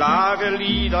heute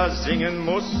Klagelieder singen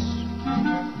muss.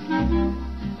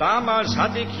 Damals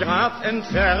hatte ich grad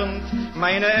entfernt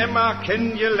meine Emma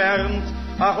kennengelernt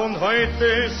Ach, und heute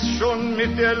ist schon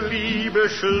mit der Liebe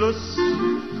Schluss.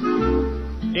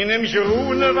 In dem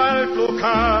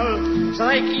Grunewaldlokal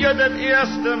sah ich ihr das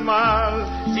erste Mal.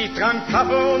 Sie trank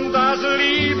Kaffee und das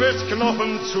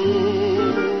Liebesknochen zu.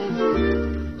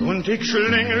 Und ich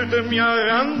schlängelte mir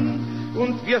ran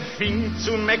und wir fingen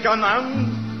zu meckern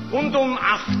an. Und um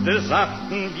 8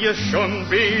 sagten wir schon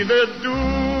beide du.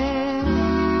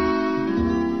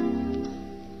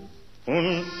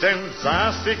 Und dann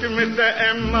saß ich mit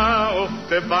der Emma auf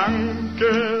der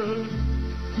Banke.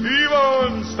 Über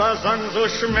uns, da sang so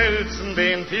schmelzend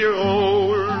den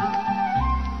Tirol.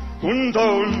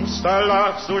 Unter uns, da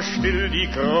lag so still die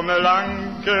krumme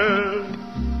Lanke.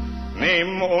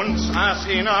 Neben uns aß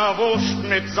einer Wurst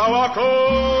mit Sauerkohl.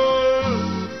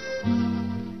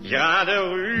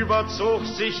 Gerade rüber zog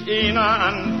sich einer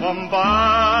an vom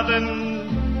Baden.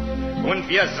 Und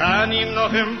wir sahen ihn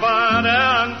noch im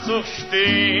Badeanzug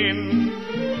stehen.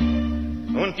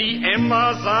 Und die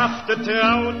Emma sagte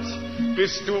traut,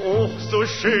 bist du auch so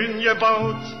schön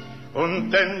gebaut? Und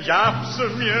dann gab sie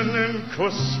mir einen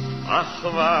Kuss, ach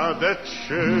war das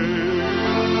schön.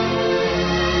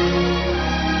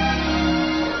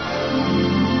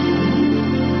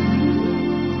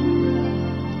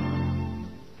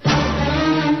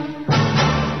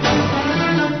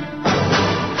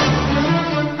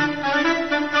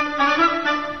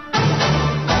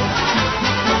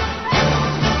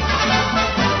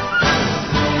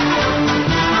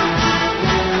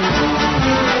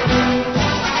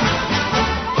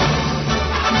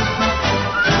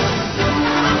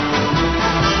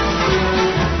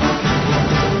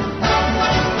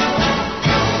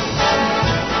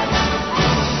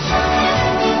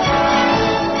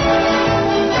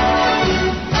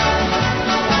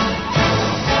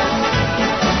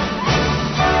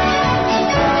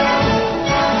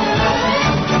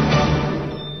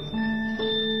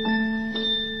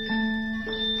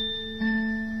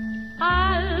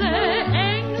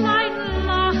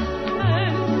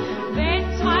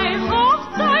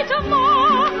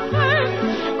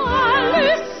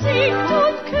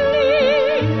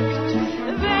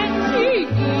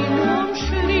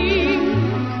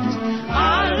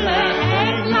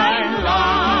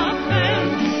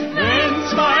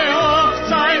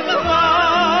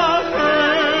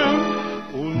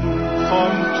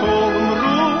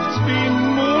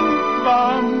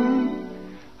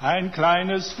 Ein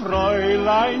kleines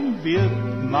Fräulein wird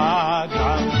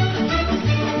Madame.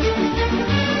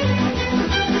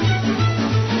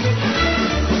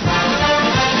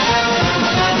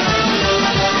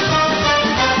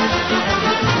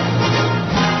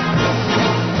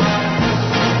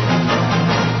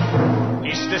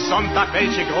 Ist es Sonntag,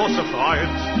 welche große Freud,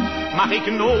 mach ich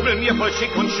nobel mir voll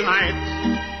Schick und Schneid.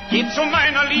 Geht zu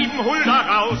meiner lieben Hulda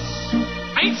raus,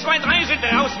 1, 2, 3 sind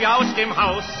raus wie aus dem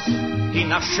Haus. Geh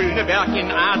nach Schöneberg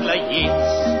in Adlerjez,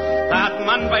 da hat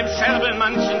man beim Scherbeln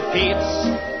manchen Fetz.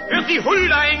 Wird die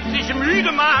Hulda endlich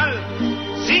müde mal,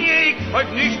 singe ich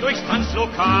heut nicht durchs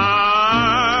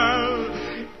Tanzlokal.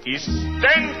 Ist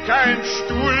denn kein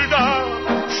Stuhl da,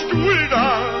 Stuhl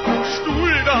da,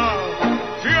 Stuhl da,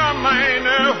 für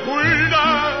meine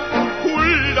Hulda,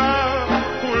 Hulda,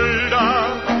 Hulda.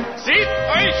 Seht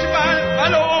euch mal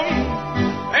alle um,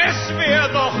 es wär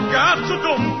doch gar zu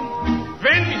dumm,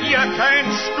 wenn hier kein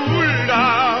Stuhl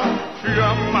da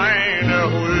für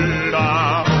meine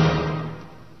Hulda.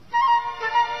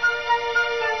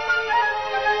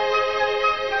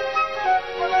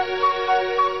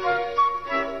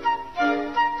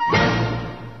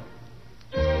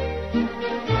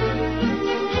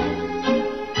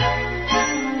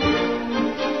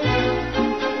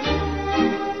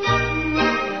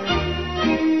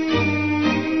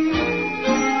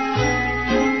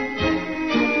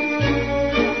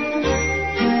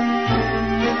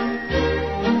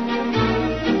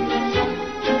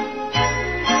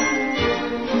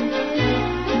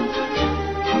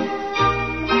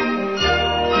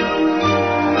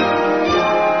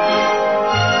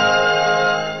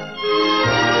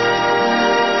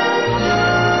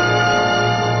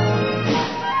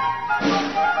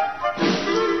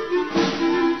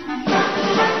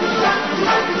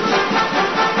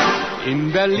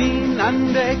 In Berlin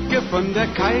an der Ecke von der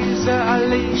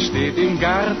Kaiserallee steht im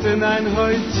Garten ein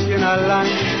Häuschen allein.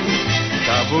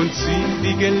 Da wohnt sie,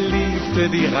 die Geliebte,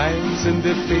 die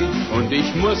reisende Fee, und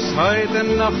ich muss heute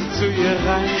noch zu ihr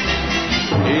rein.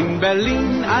 In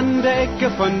Berlin an der Ecke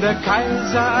von der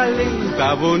Kaiserallee,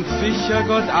 da wohnt sicher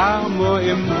Gott Amor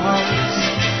im Haus.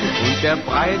 Und er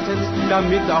breitet,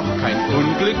 damit auch kein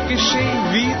Unglück geschehe,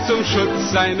 wie zum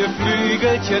Schutz seine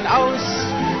Flügelchen aus.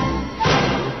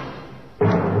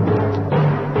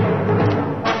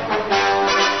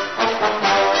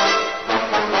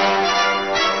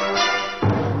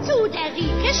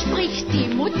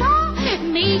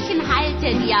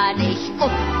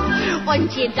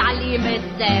 Freundchen Dalli mit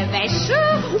der Wäsche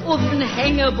auf den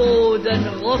Hängeboden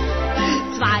rupft.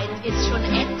 Zweit ist schon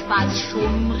etwas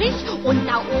schummrig und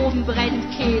da oben brennt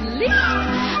kein Licht.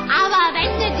 Aber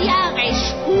wenn du dir recht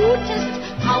sputest,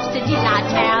 brauchst du die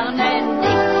Laterne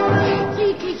nicht.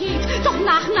 Rieke geht, doch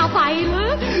nach einer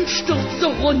Weile stürzt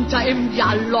sie runter im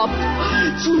Galopp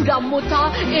zu der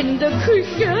Mutter in der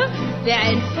Küche, der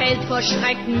entfällt vor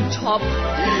Schrecken top.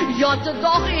 Jotte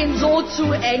doch ihn so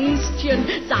zu Ängstchen,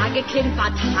 sage Kind,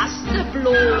 was hast du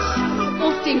bloß?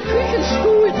 Auf den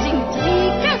Küchenstuhl singt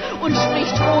Rieke und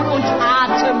spricht hohl und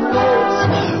atemlos.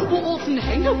 Auf den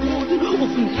Hängeboden,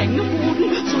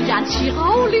 so ganz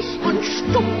chiraulich und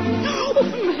stumm. Auf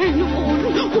dem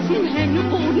Hängeboden,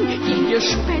 gehen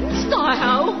Gespenster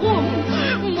herum.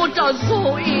 Mutter,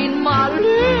 so ihn mal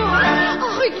hören,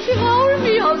 ach, ich kraul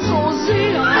mir so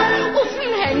sehr. Auf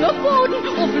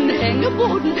den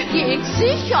Hängeboden, geh ich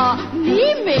sicher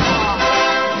nie mehr.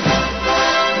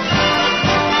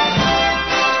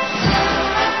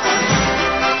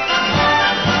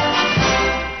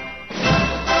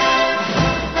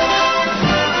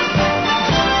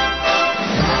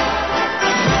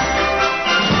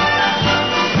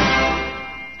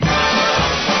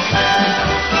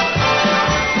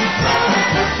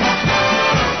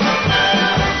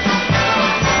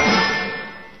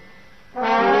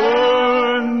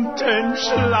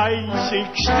 Schleich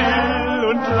ich still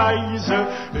und leise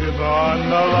über an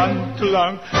der Wand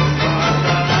lang,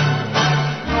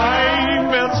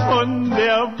 heimwärts von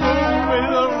der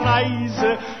Bummelsreise,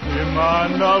 immer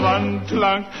an der Wand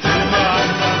lang, immer an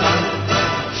der Wand.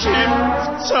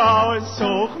 Schimpft's aus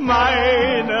hoch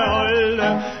meine Olle,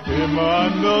 immer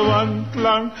an der Wand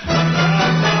lang,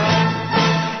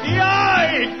 ja,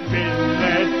 ich bin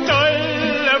ne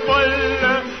tolle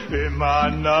Bolle, immer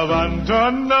an der Wand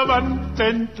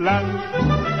entlang.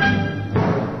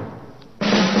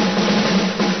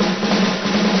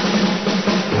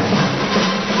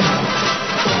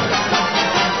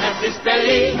 Es ist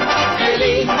Berlin,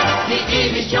 Berlin, die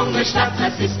ewig junge Stadt.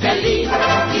 Es ist Berlin,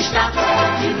 die Stadt,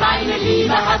 die meine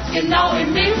Liebe hat. Genau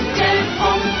im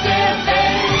Mittelpunkt der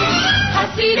Welt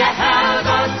hat sie der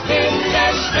Herrgott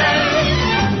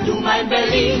hingestellt. Du mein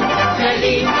Berlin,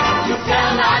 Berlin, du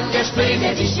Ferne an der Spree,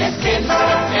 der dich jetzt kennt,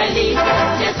 Berlin,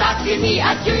 der sagt dir nie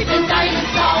Adieu, denn deinen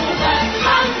Zauber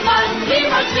kann man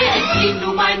niemals mehr entziehen.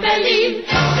 Du mein Berlin,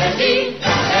 Berlin,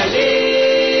 Berlin.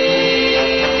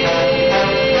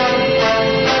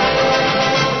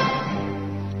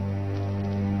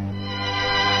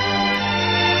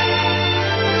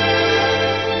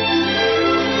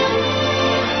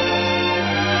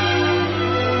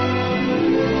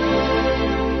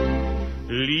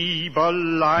 Lieber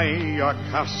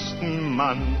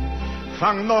Leierkastenmann,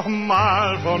 fang noch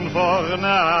mal von vorne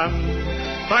an.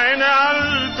 Deine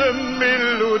alten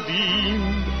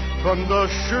Melodien von der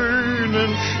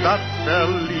schönen Stadt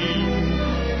Berlin.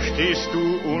 Stehst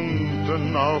du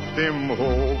unten auf dem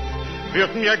Hof,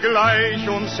 wird mir gleich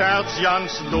ums Herz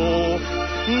ganz doof.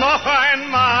 Noch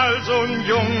einmal so'n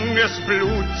junges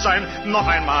Blut sein, noch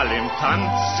einmal im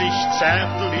Tanz sich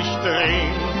zärtlich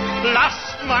drehen.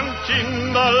 Lasst man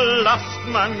Kinder, lasst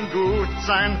man gut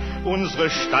sein, unsere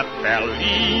Stadt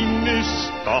Berlin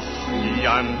ist doch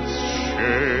ganz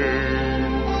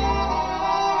schön.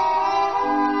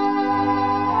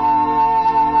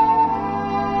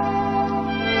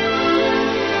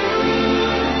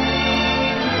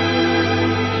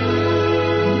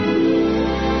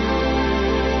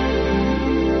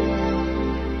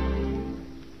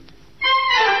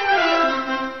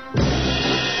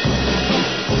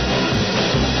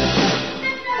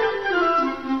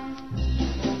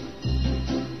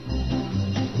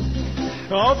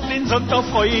 Auf den Sonntag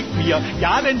freu ich mir,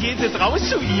 ja, denn geht raus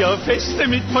zu ihr, Feste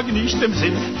mit vergnügtem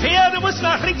Sinn. Pferde muss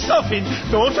nach Rixdorf hin,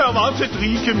 dort erwartet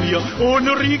Rieke mir,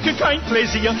 ohne Rieke kein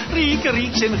Pläsier. Rieke,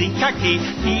 Riekchen, Riekake,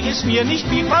 die ist mir nicht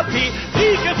wie Papier.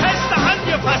 Rieke feste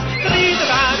angepasst,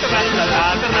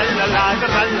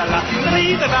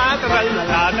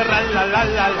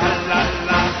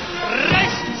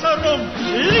 rechts herum,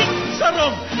 links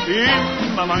herum,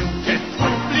 immer manches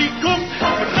Publikum,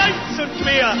 kreuz und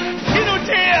quer, hin und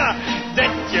her,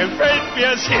 das gefällt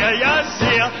mir sehr, ja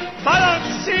sehr.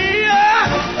 Balancier,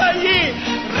 je,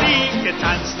 Rieke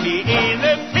tanzt wie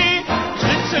eine Fee,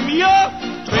 tritt sie mir,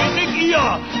 tritt ich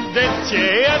ihr, das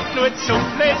gehört nur zum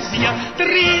Pläsier.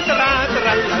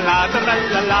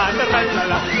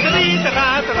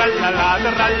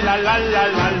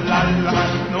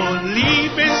 Nun,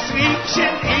 liebes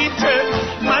Riekchen, ete,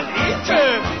 man ete,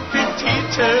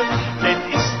 Petite, denn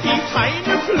ist die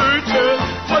feine Flöte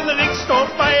von Rixdorf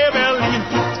bei Berlin.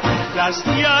 Lass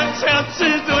dir ans Herz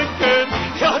drücken,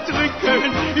 ja drücken.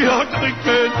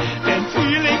 entzücken, denn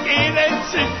fühl ich in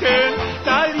Entzücken,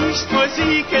 da liegt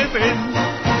Musik drin.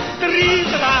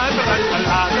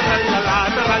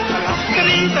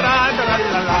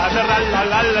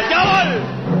 Jawohl!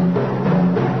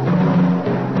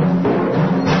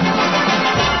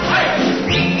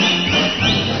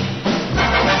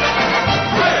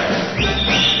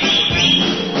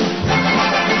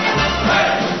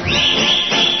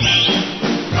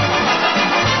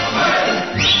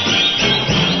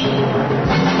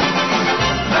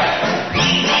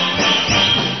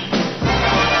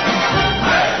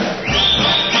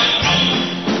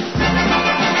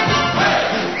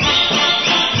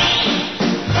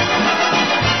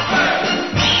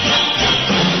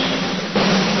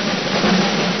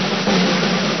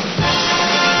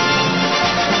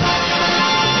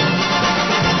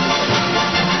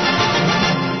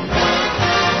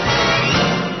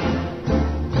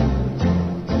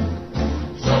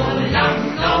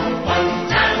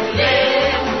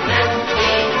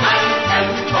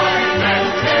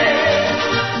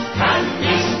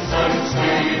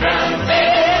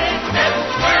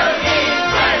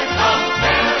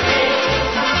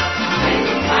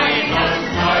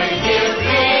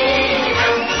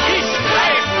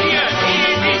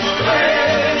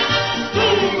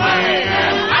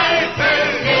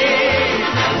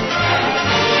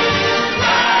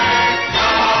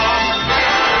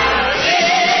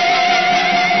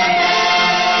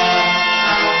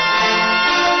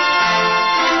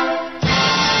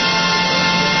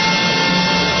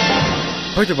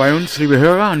 Heute bei uns, liebe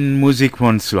Hörer, Musik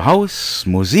von zu Haus,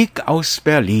 Musik aus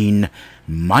Berlin,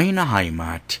 meine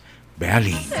Heimat,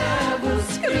 Berlin.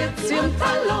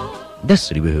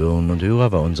 Das, liebe Hörerinnen und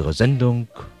Hörer, war unsere Sendung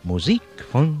Musik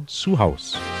von zu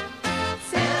Haus.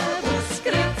 Servus,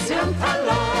 grüezi und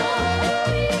hallo.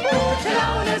 Gute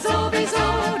Laune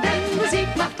sowieso, denn Musik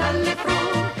macht alle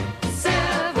froh.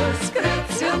 Servus,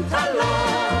 grüezi und hallo.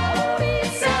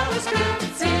 Servus,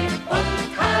 grüezi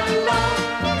und hallo.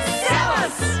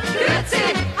 Servus, grüezi,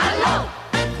 hallo.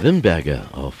 Wimberger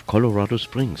of Colorado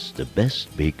Springs, the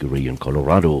best bakery in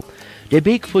Colorado. They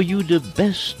bake for you the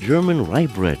best German rye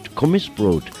bread,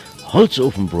 Kommissbrot,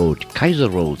 Holzofenbrot, Kaiser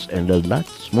rolls, and a lot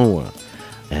more.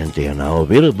 And they are now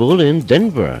available in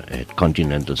Denver at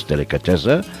Continental's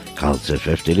Delicatessen, Carl's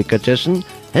FF Delicatessen,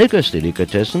 Helga's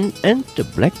Delicatessen, and the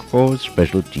Black Forest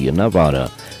Specialty in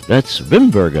Nevada. That's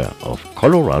Wimberger of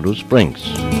Colorado Springs.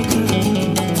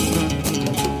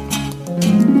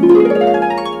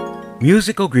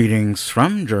 Musical greetings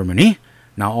from Germany,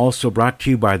 now also brought to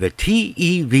you by the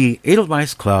TEV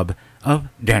Edelweiss Club of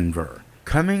Denver.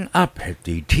 Coming up at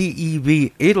the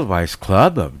TEV Edelweiss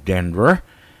Club of Denver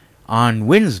on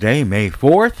Wednesday, May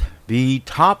 4th, the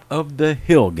Top of the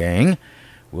Hill Gang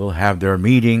will have their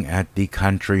meeting at the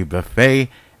Country Buffet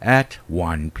at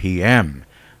 1 p.m.,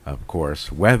 of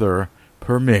course, weather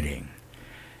permitting.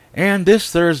 And this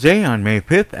Thursday on May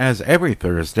 5th, as every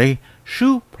Thursday,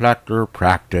 Schuhplattler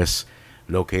Practice,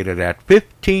 located at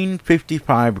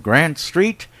 1555 Grant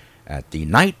Street at the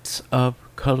Knights of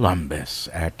Columbus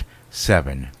at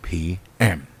 7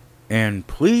 p.m. And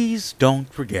please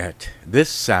don't forget, this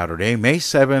Saturday, May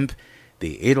 7th,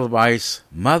 the Edelweiss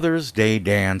Mother's Day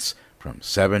Dance from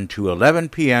 7 to 11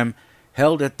 p.m.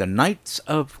 held at the Knights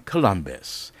of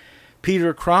Columbus.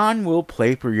 Peter Cron will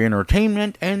play for your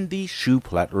entertainment, and the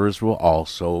Schuhplattlers will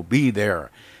also be there.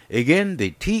 Again,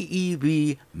 the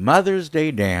TEV Mother's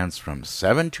Day Dance from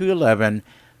 7 to 11,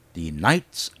 the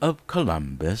Knights of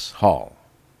Columbus Hall.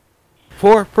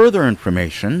 For further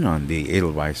information on the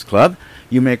Edelweiss Club,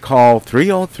 you may call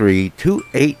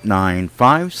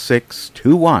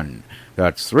 303-289-5621.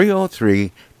 That's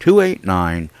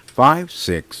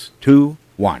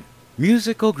 303-289-5621.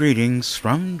 Musical greetings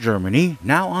from Germany,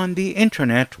 now on the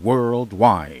internet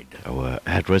worldwide. Our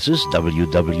address is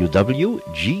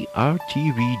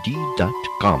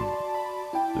www.grtvd.com.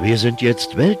 Wir sind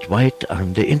jetzt weltweit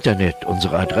an der Internet.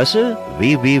 Unsere Adresse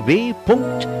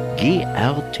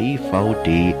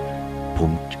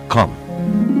www.grtvd.com.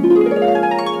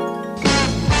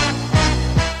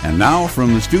 And now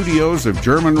from the studios of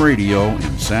German Radio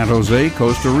in San Jose,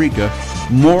 Costa Rica,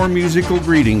 more musical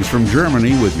greetings from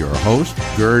Germany with your host,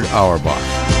 Gerd Auerbach.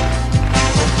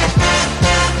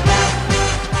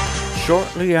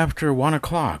 Shortly after 1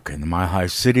 o'clock in the Mile High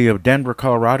City of Denver,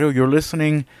 Colorado, you're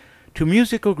listening to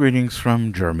Musical Greetings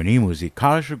from Germany,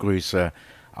 Musikalische Grüße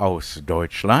aus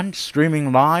Deutschland,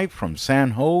 streaming live from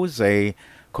San Jose,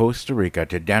 Costa Rica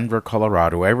to Denver,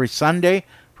 Colorado, every Sunday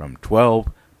from 12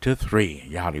 to 3.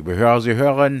 Ja, liebe Hörer, Sie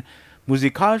hören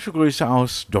Musikalische Grüße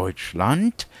aus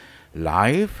Deutschland,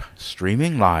 live,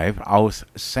 streaming live aus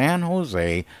San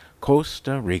Jose,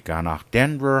 Costa Rica nach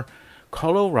Denver,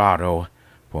 Colorado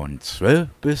von 12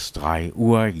 bis 3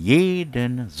 Uhr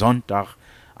jeden Sonntag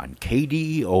an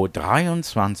KDEO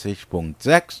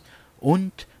 23.6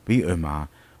 und wie immer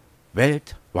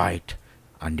weltweit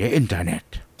an der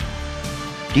Internet.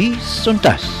 Dies und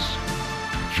das.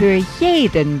 Für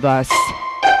jeden was.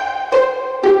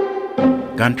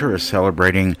 Gunter is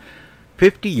celebrating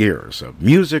 50 years of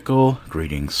musical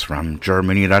greetings from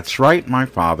Germany. That's right, my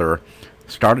father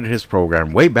started his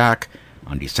program way back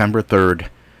on December 3rd,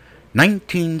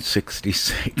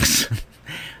 1966.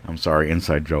 I'm sorry,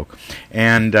 inside joke.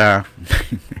 And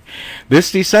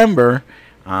this December,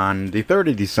 on the 3rd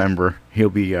of December, he'll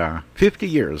be 50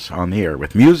 years on the air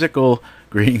with musical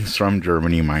greetings from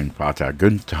Germany, mein Vater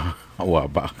Günther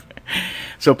Auerbach.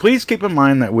 So please keep in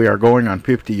mind that we are going on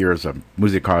 50 years of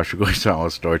Musikalische Grüße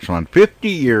aus Deutschland, 50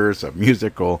 years of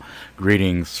musical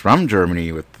greetings from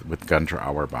Germany with Günther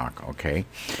Auerbach, okay?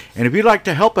 And if you'd like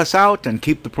to help us out and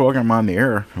keep the program on the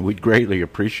air, we'd greatly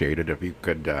appreciate it if you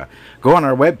could go on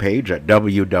our webpage at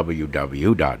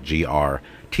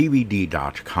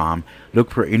www.grtvd.com. Look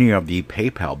for any of the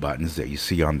PayPal buttons that you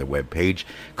see on the webpage.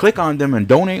 Click on them and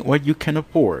donate what you can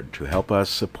afford to help us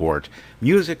support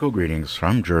musical greetings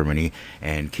from Germany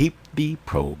and keep the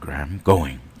program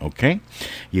going, okay?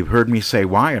 You've heard me say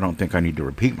why. I don't think I need to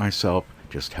repeat myself.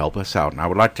 Just help us out. And I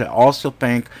would like to also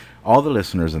thank all the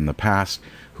listeners in the past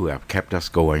who have kept us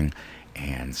going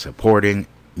and supporting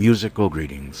musical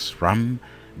greetings from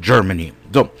Germany.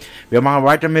 So, wir machen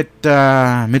weiter mit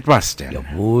was denn?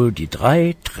 Jawohl, die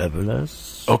 3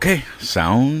 Travelers. Okay,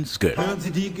 sounds good. Hören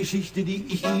Sie die Geschichte, die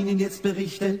ich Ihnen jetzt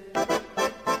berichte.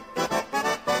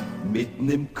 Mitten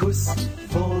im Kuss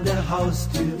vor der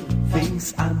Haustür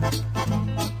fing's an.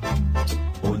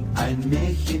 Und ein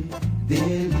Märchen der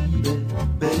Liebe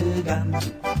begann.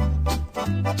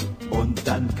 Und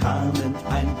dann kamen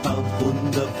ein paar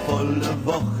wundervolle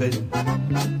Wochen.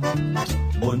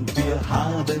 Und wir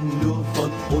haben nur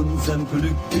von unserem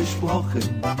Glück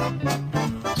gesprochen.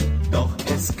 Doch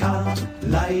es kam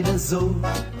leider so,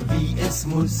 wie es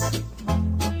muss.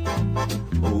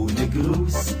 Ohne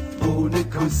Gruß, ohne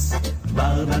Kuss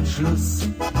war dann Schluss.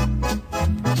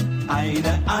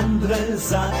 Eine andere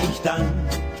sah ich dann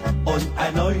und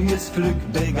ein neues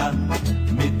Glück begann.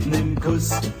 Mit nem Kuss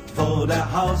vor der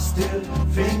Haustür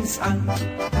fing's an.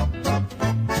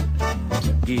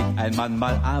 Geht ein Mann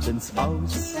mal abends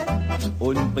aus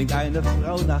und bringt eine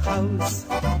Frau nach Haus,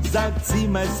 sagt sie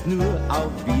meist nur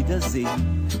auf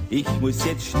Wiedersehen. Ich muss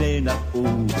jetzt schnell nach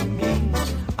oben gehen,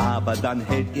 aber dann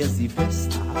hält er sie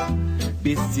fest,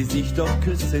 bis sie sich doch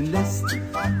küssen lässt.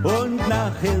 Und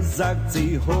nachher sagt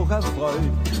sie hocherfreut,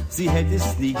 sie hätte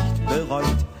es nicht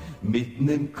bereut. Mit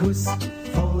nem Kuss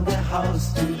vor der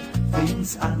Haustür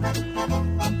fing's an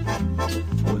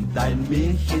und ein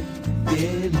Märchen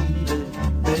der Liebe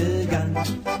begann.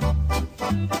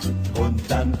 Und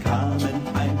dann kamen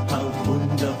ein paar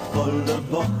wundervolle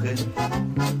Wochen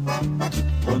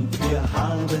und wir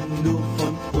haben nur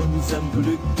von unserem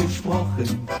Glück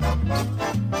gesprochen.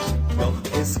 Doch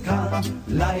es kam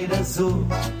leider so,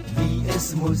 wie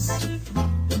es muss.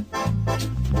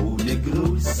 Ohne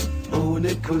Gruß,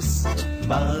 ohne Kuss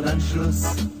war dann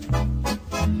Schluss.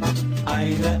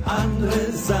 Eine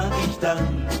andere sah ich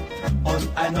dann und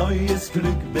ein neues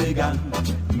Glück begann.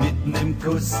 Mit nem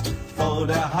Kuss vor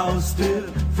der Haustür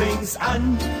fing's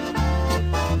an.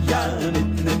 Ja,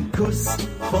 mit nem Kuss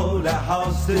vor der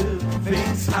Haustür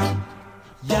fing's an.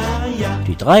 Ja, ja.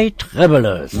 Die 3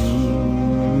 Travelers.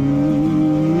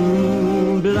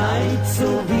 Bleib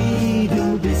so wie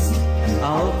du bist,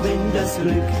 auch wenn das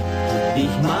Glück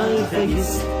dich mal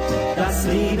vergisst. Das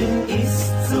Leben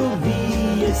ist so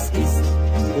wie es ist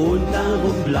und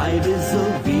darum bleibe so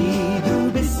wie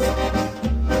du bist.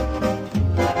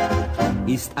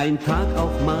 Ist ein Tag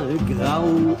auch mal grau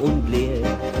und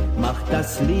leer, macht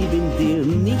das Leben dir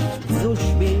nicht so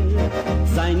schwer.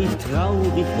 Sei nicht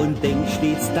traurig und denk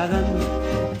stets daran,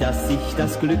 dass sich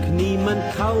das Glück niemand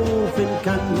kaufen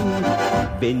kann.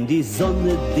 Wenn die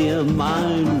Sonne dir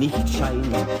mal nicht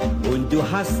scheint und du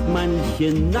hast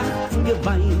manche Nacht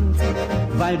geweint,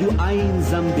 weil du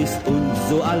einsam bist und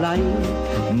so allein,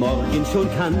 morgen schon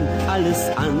kann alles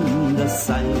anders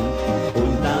sein.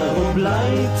 Und darum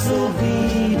bleib so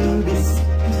wie du bist,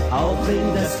 auch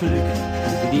wenn das Glück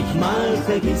dich mal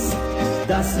vergisst.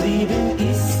 Das Leben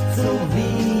ist so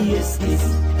wie es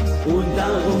ist und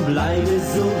darum bleibe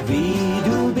so wie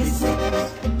du bist.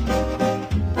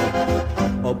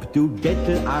 Ob du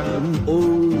bettelarm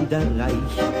oder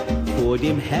reich, vor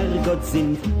dem Herrgott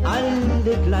sind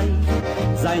alle gleich.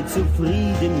 Sei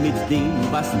zufrieden mit dem,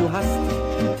 was du hast,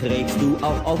 trägst du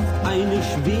auch oft eine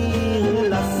schwere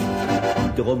Last.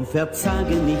 drum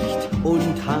verzage nicht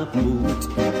und hab Mut.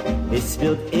 Es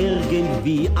wird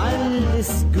irgendwie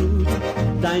alles gut.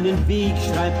 Deinen Weg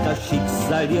schreibt das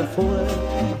Schicksal dir vor.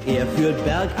 Er führt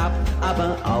bergab,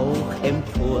 aber auch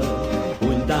empor.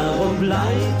 Und darum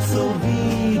bleib so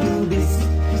wie du bist,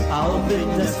 auch wenn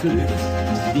das Glück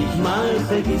dich mal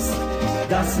vergisst.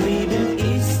 Das Leben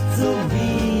ist so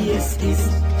wie es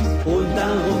ist. Und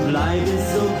darum bleibe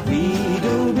so wie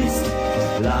du bist.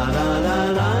 La la la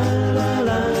la la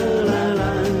la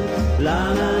la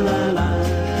la la la la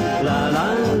la la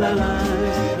la la la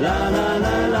la la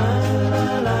la la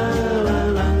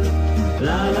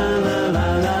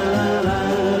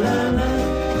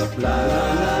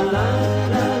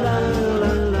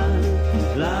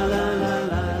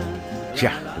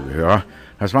Tja, liebe Hörer,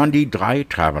 das waren die 3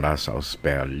 Travelers aus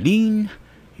Berlin.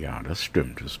 Ja, das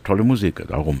stimmt, das ist tolle Musik,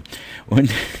 darum.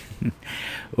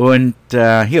 Und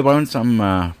hier bei uns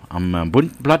am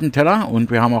bunten Plattenteller, und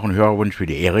wir haben auch einen Hörerwunsch für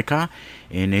die Erika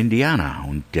in Indiana.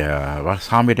 Und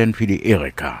was haben wir denn für die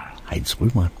Erika? Heinz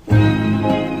Rühmann.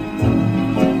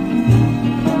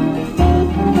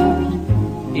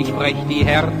 Ich brech die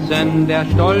Herzen der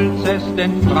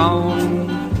stolzesten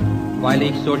Frauen, weil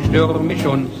ich so stürmisch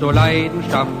und so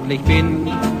leidenschaftlich bin.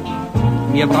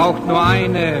 Mir braucht nur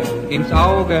eine ins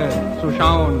Auge zu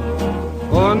schauen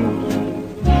und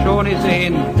schon ist sie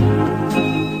hin.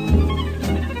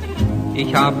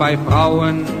 Ich hab bei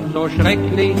Frauen so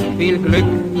schrecklich viel Glück.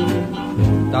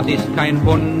 Das ist kein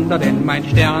Wunder, denn mein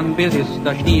Sternbild ist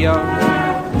der Stier.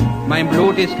 Mein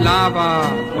Blut ist Lava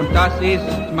und das ist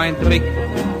mein Trick.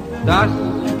 Das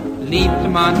liebt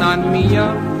man an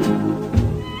mir.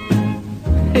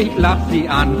 Ich lach sie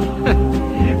an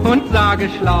und sage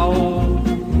schlau,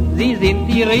 Sie sind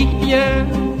die richtige,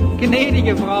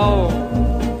 gnädige Frau.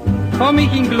 Komm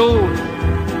ich in Glut,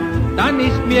 dann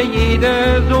ist mir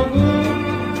jede so gut.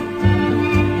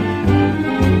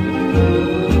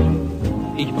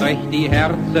 Ich brech die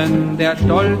Herzen der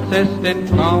stolzesten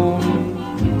Frauen,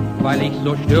 weil ich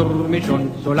so stürmisch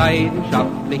und so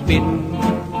leidenschaftlich bin.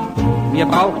 Mir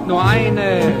braucht nur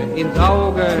eine ins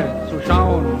Auge zu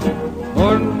schauen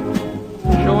und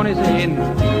schon ist sie hin.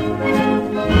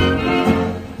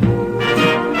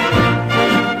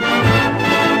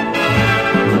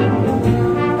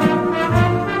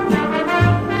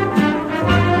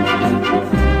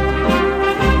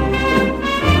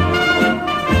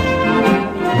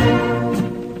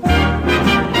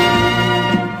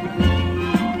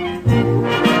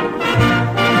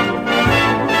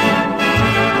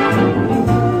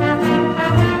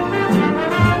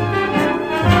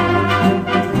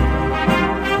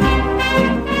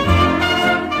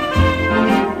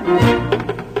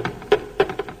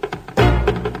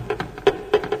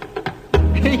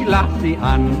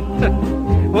 An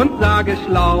und sage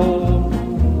schlau,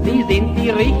 Sie sind die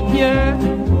richtige,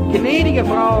 gnädige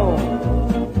Frau.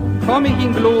 Komm ich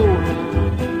in Glut,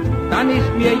 dann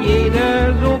ist mir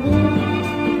jede so gut.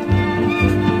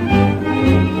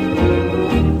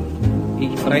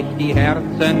 Ich brech die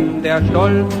Herzen der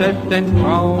stolzesten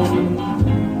Frauen,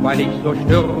 weil ich so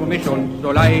stürmisch und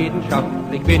so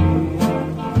leidenschaftlich bin.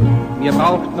 Mir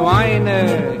braucht nur eine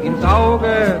ins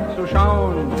Auge zu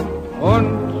schauen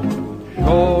und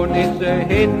schon ist sie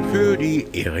hin. Für die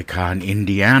Erika in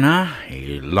Indiana,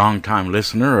 a long-time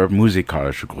listener of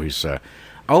musikalische Grüße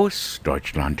aus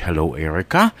Deutschland. Hello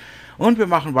Erika. Und wir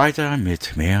machen weiter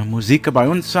mit mehr Musik bei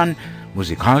uns an.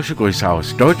 Musikalische Grüße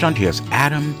aus Deutschland. Hier ist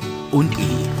Adam und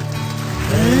Eve.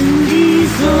 Wenn die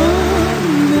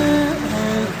Sonne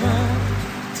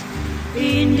erwacht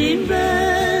in den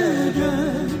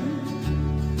Bergen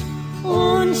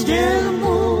und der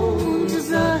Mond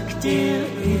sagt der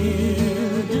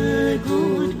Erde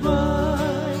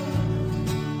goodbye,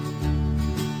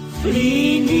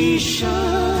 fliehen die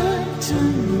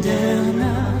Schatten der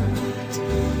Nacht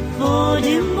vor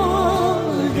dem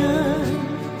Morgen.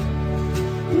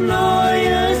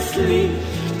 Neues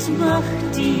Licht macht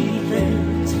die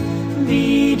Welt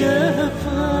wieder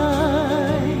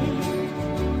frei.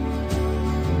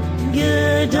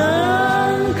 Gedanken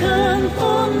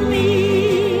von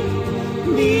mir,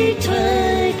 die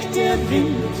trägt der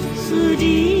Wind zu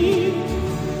dir.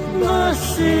 Was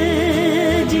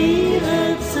er dir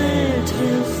erzählt,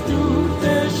 wirst du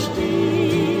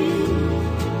verstehen.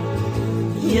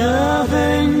 Ja,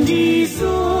 wenn die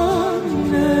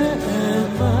Sonne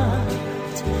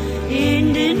erwacht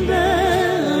in den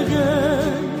Bergen,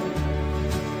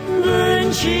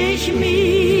 wünsch ich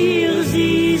mir,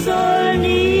 sie soll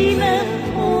nie mehr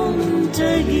untergehen.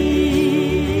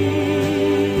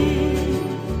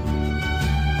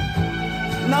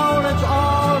 Now let's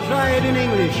all try it in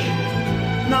English.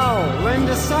 Now when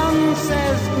the sun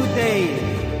says good day.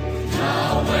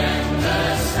 Now when the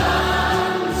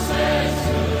sun says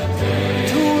good day.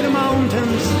 To the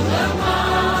mountains. To the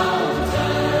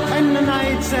mountains. And the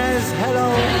night says hello.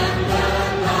 And the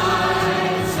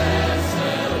night says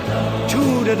hello. To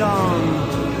the dawn.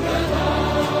 To the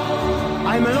dawn.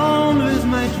 I'm alone with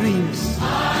my dreams.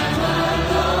 I'm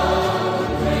alone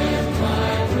with my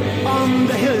dreams. On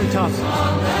the hilltop.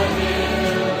 On the hilltop.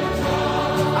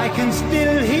 I can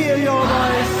still hear your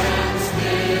voice. I can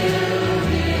still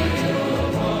hear your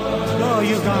voice. Though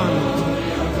you're gone.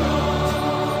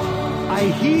 I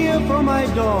hear from my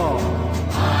door.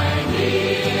 I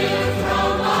hear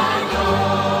from my door.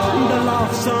 The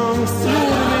love songs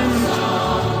through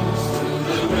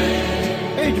the wind.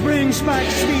 It brings back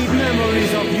sweet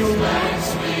memories of you.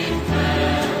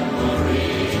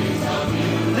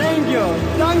 Thank you.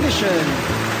 Dankeschön.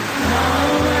 Now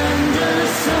when the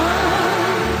sun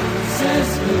says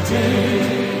good day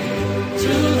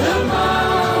to the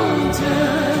mountains,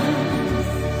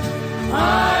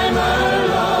 I'm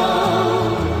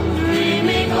alone,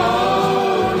 dreaming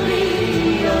only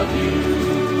of you.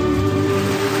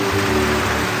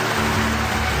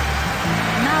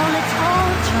 Now let's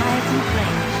all try it in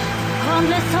French. Quand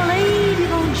le soleil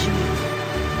devant jour.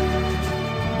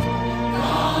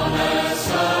 Quand le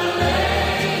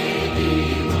soleil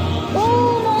divant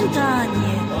aux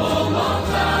montagnes,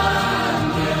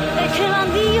 et que la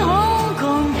vie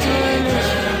rencontre le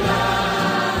jour.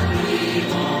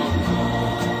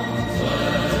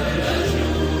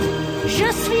 Je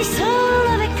suis seul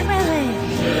avec mes rêves.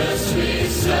 Je suis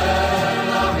seul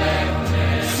avec mes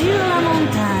rêves. Sur la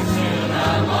montagne.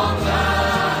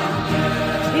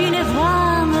 Une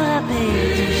voix me rappelle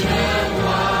toujours.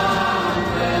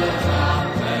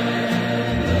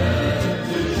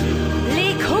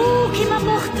 L'écho qui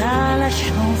m'apporta la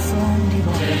chanson du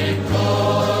vent. L'écho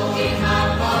qui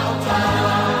m'apporta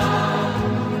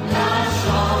la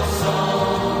chanson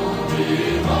du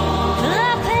vent.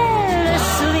 Rappelle le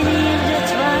souvenir de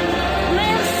toi.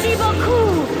 Merci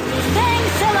beaucoup.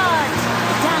 Thanks a lot.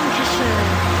 Dankeschön.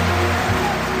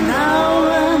 Now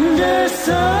when the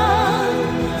sun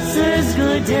says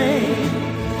good day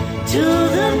to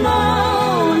the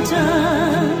mountains,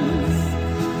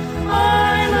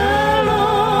 I'm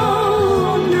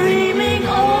alone, dreaming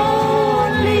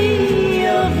only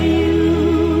of you.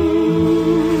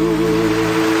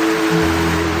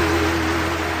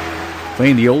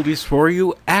 Playing the oldies for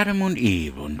you, Adam und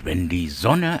Eve und wenn die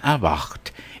Sonne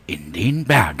erwacht in den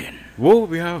Bergen.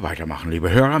 Wo wir weitermachen, liebe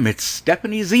Hörer, mit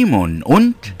Stephanie Simon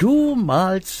und Du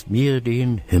malst mir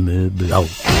den Himmel blau.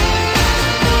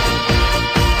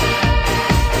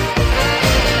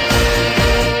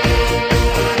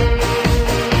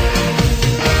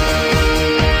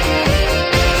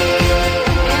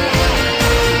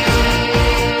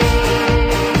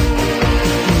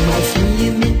 Du malst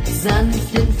mir mit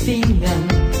sanften Fingern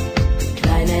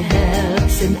kleine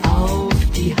Herzen auf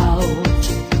die Haut.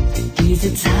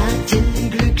 Diese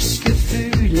zarten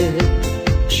Glücksgefühle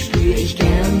spür ich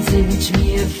gern, sind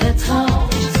mir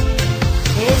vertraut.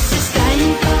 Es ist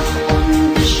einfach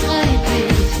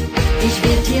unbeschreiblich, ich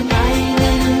werd dir meine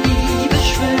Liebe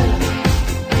schwören.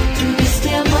 Du bist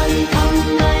der Mann an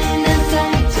meiner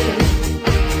Seite,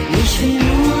 ich will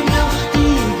nur noch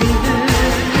dir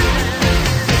gehören.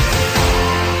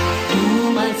 Du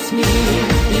malst mir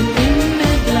den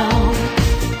Himmel blau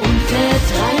und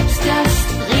vertreibst das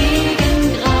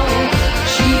Regengrau,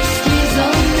 schiebst die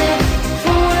Sonne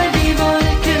vor die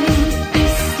Wolken,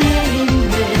 bis der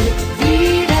Himmel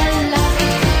wieder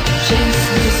lacht. Schenkst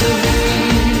mir so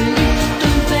viel Licht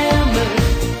und Wärme,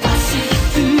 was ich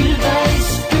fühl,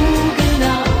 weißt du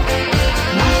genau.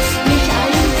 Machst mich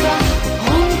einfach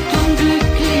rundum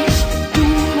glücklich, du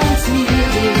malst mir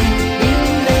den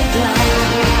Himmel blau.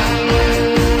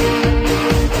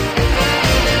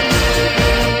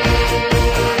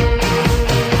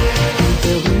 Du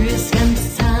berührst ganz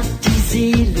zart die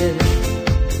Seele,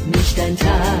 nicht ein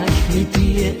Tag mit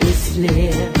dir ist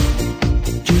leer.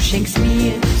 Du schenkst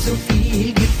mir so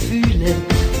viel Gefühle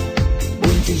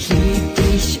und ich lieb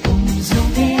dich umso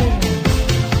mehr.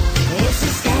 Es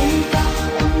ist einfach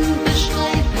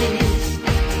unbeschreiblich,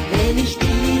 wenn ich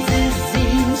diese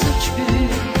Sehnsucht spür.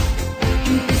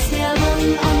 Du bist der Mann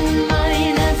an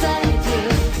meiner Seite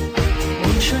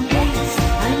und schon längst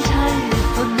ein Teil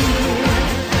von mir.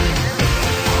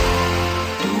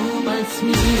 Du malst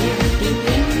mir den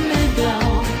Himmel blau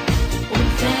und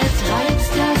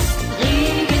vertreibst das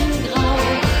Regengrau,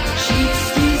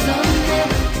 schiebst die Sonne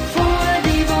vor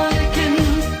die Wolken,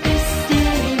 bis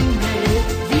der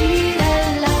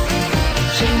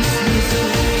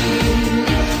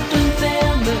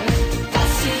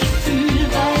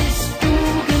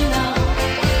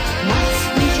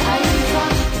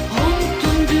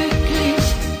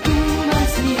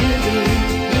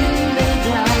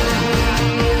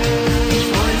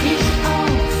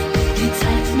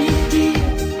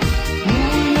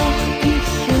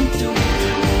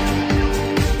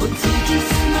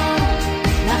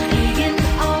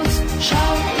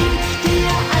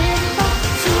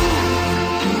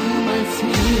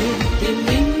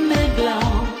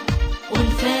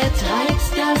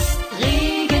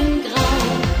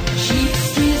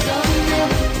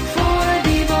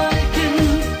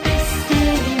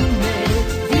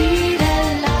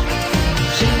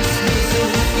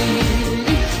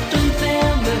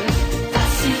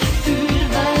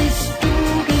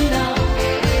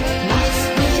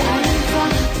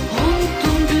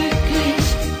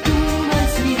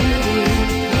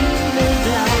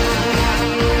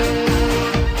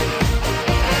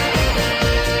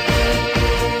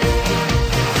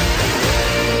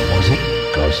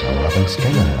Travis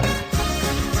Gallagher.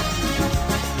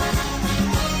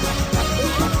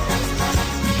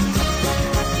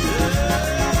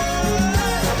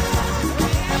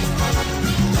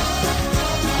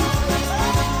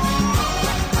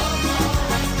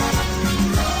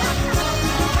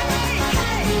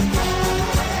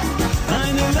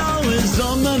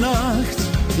 Sommernacht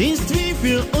ist wie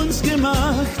für uns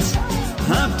gemacht.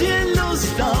 Habt ihr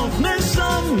Lust auf ne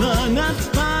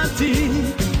Sommernachtparty?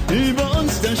 Über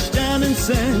uns das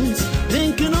Sternenzelt,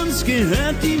 denken uns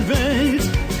gehört die Welt.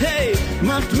 Hey,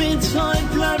 macht mit, heute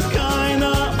bleibt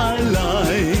keiner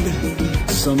allein.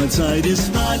 Sommerzeit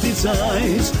ist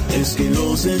Partyzeit, es geht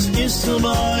los, es ist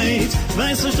soweit.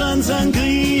 Weißer Strand,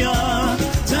 Sangria,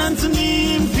 tanzen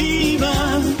die im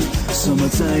Fieber.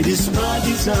 Sommerzeit ist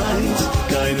Partyzeit,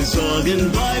 keine Sorgen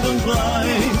weit und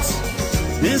breit.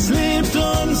 Es lebt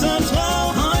unser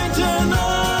Traum heute Nacht.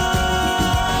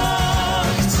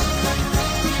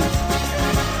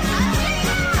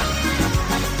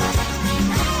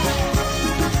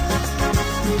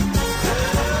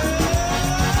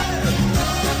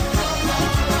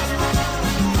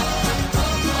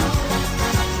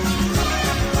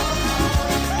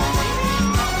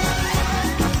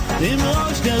 Im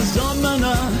Rausch der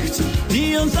Sommernacht,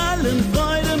 die uns allen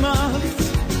Freude macht,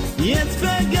 jetzt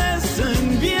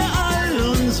vergessen wir all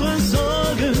unsere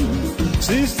Sorgen. Es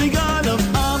ist egal, ob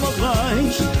arm, ob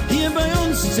reich, hier bei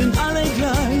uns sind alle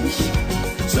gleich.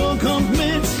 So kommt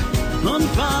mit und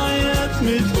feiert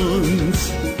mit uns.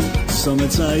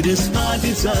 Sommerzeit ist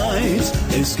Partyzeit,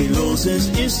 es geht los, es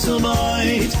ist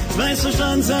soweit. Weißer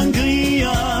Strand,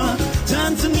 Sangria,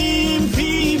 tanzen wie im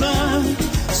Fieber.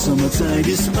 Sommerzeit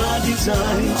ist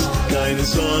Partyzeit, keine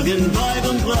Sorgen weit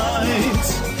und breit.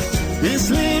 Es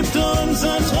lebt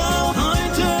unser Traum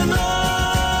heute Nacht.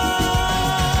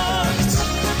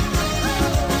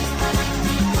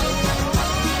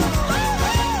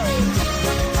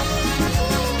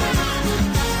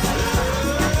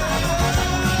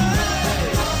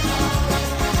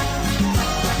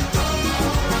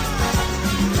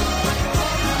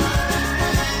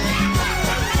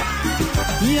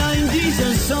 Ja, in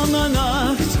dieser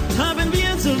Sommernacht haben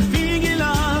wir so viel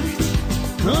gelacht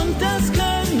und das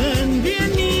können wir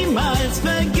niemals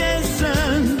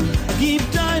vergessen. Gib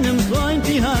deinem Freund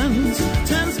die Hand,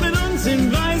 tanz mit uns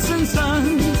im weißen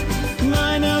Sand,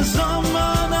 meiner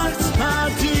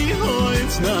Sommernachtsparty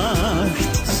heute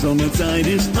Nacht. Sommerzeit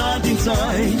ist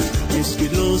Partyzeit, es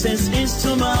geht los, es ist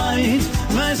soweit.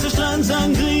 Weißer Strand,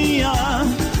 Sangria,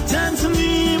 tanzen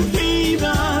wie im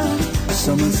Fieber.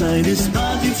 Sommerzeit ist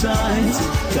Partyzeit,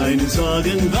 keine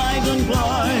Sorgen weit und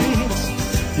breit.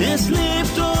 Es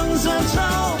lebt unser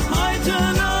Traum heute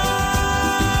Nacht.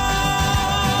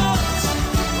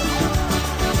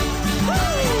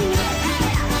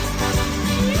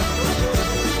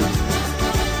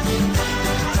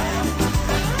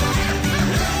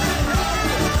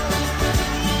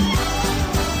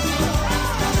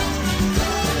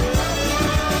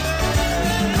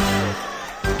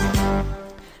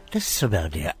 Das war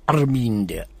der Armin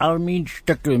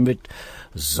Stöckel mit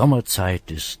Sommerzeit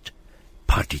ist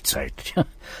Partyzeit. Ja,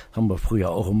 haben wir früher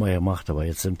auch immer gemacht, aber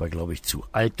jetzt sind wir, glaube ich, zu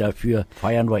alt dafür.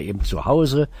 Feiern wir eben zu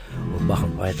Hause und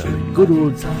machen weiter mit Good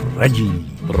Old Freddy.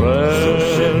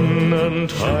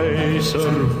 Brennend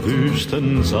heißer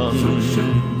Wüstensand.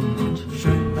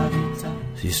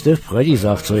 Siehst du, Freddy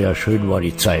sagt so, ja, schön war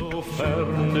die Zeit. So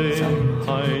fern dem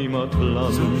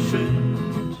Heimatland.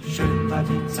 Schön war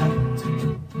die Zeit.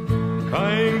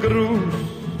 Kein Gruß,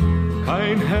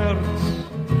 kein Herz,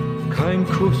 kein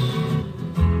Kuss,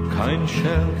 kein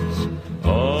Scherz.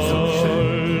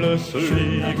 Alles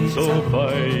liegt so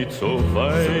weit, so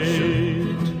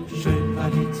weit. Schön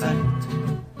war die Zeit.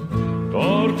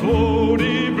 Dort, wo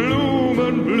die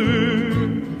Blumen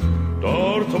blühen,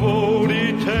 dort, wo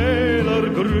die Täler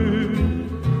grün,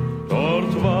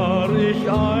 dort war ich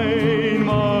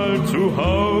einmal zu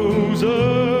Hause.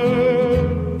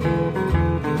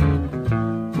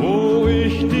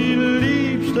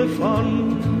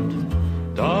 Fand,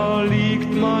 da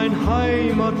liegt mein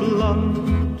Heimatland.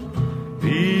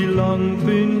 Wie lang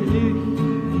bin ich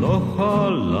noch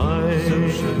allein? So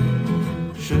schön,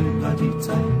 schön war die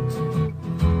Zeit.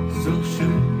 So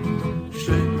schön,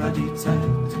 schön war die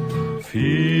Zeit.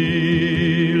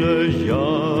 Viele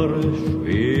Jahre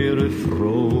schwere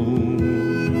Froh.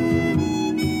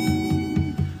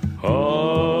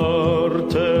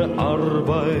 Harte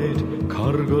Arbeit,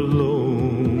 karger Lohn.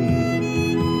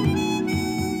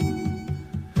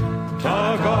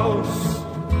 Tag aus,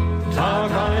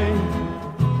 Tag ein,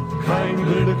 kein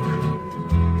Glück,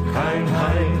 kein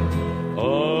Heim.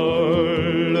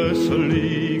 Alles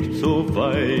liegt so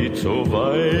weit, so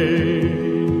weit.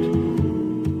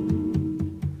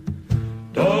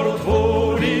 Dort,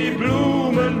 wo die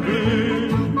Blumen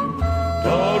blühen,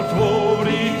 dort, wo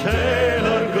die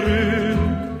Täler grün,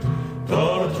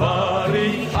 dort war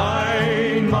ich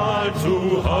einmal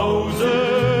zu Hause.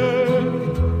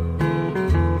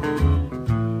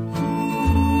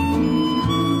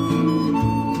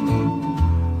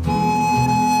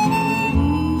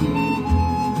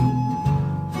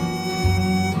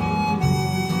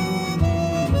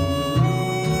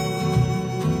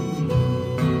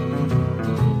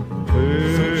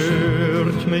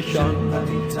 Mich an,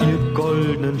 ihr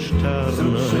goldenen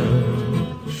Sterne,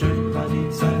 schön war die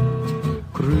Zeit,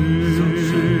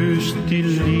 grüßt die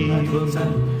Liebe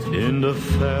in der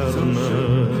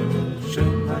Ferne,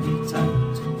 schön war die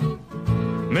Zeit,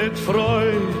 mit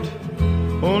Freud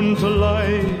und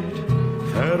Leid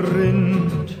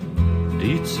verrinnt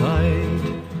die Zeit,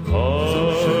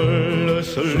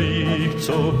 alles liegt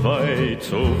so weit,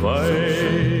 so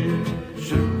weit,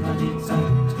 schön war die Zeit.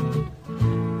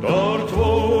 Dort,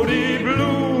 wo die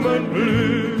Blumen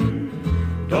blühen,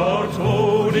 dort,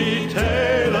 wo die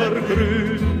Täler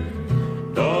grün,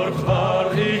 dort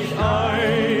war ich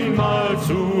einmal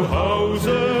zu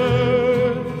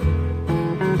Hause.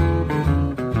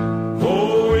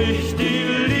 Wo ich die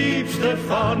Liebste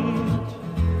fand,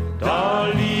 da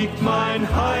liegt mein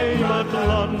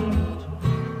Heimatland.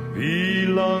 Wie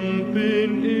lang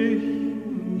bin ich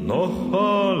noch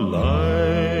allein?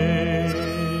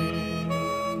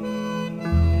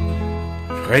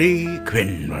 Freddie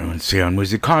Quinn bei uns hier an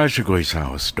Musikalische Grüße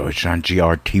aus Deutschland,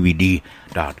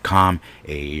 grtvd.com,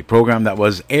 a program that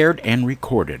was aired and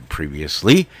recorded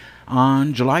previously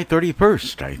on July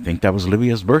 31st. I think that was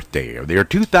Olivia's birthday of the year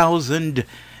 2011.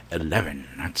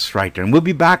 That's right. And we'll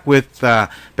be back with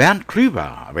Bernd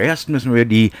Klüver. Aber erst müssen wir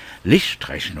die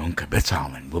Lichtrechnung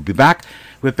bezahlen. We'll be back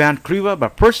with Bernd Klüver,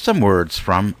 but first some words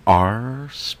from our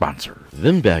sponsor.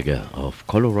 Wimberger of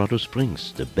Colorado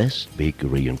Springs, the best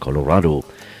bakery in Colorado.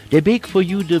 They bake for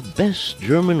you the best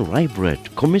German rye bread,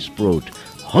 Kommissbrot,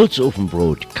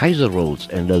 Holzofenbrot, Kaiser rolls,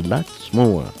 and a lot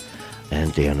more.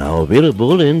 And they are now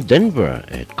available in Denver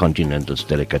at Continental's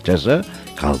Delicatessen,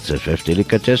 Carl's FF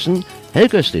Delicatessen,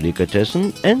 Helga's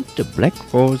Delicatessen, and the Black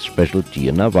Forest Specialty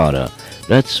in Nevada.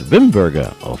 That's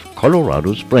Wimberger of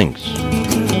Colorado Springs.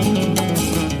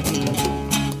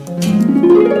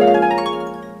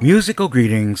 Musical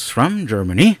greetings from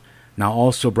Germany, now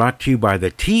also brought to you by the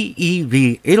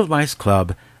TEV Edelweiss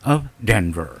Club of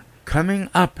Denver. Coming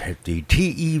up at the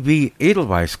TEV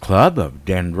Edelweiss Club of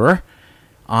Denver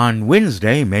on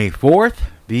Wednesday, May 4th,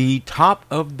 the Top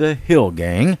of the Hill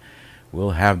Gang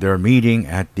will have their meeting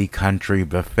at the Country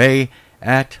Buffet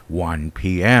at 1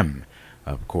 p.m.,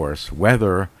 of course,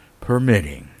 weather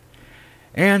permitting.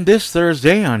 And this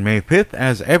Thursday on May 5th,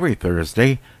 as every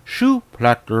Thursday,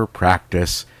 Schuhplattler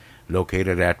Practice,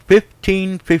 located at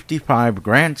 1555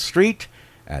 Grant Street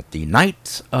at the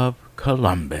Knights of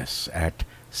Columbus at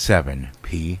 7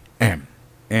 p.m.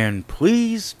 And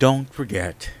please don't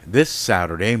forget, this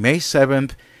Saturday, May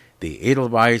 7th, the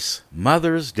Edelweiss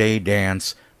Mother's Day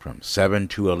Dance from 7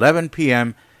 to 11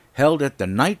 p.m. held at the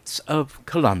Knights of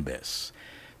Columbus.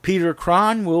 Peter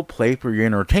Cron will play for your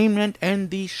entertainment, and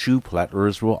the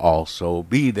Schuhplattlers will also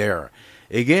be there.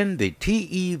 Again, the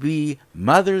TEV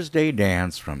Mother's Day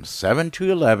Dance from 7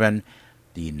 to 11,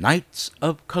 the Knights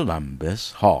of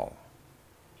Columbus Hall.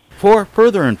 For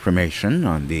further information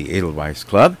on the Edelweiss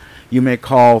Club, you may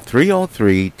call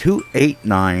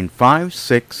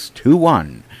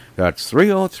 303-289-5621. That's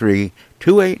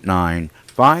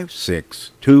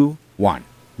 303-289-5621.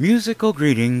 Musical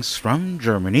greetings from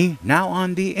Germany, now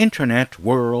on the internet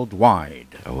worldwide.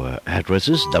 Our address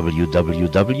is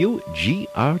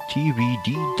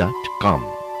www.grtvd.com.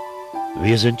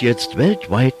 Wir sind jetzt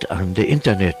weltweit an der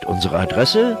Internet. Unsere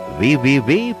Adresse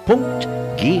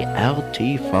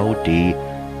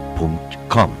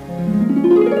www.grtvd.com.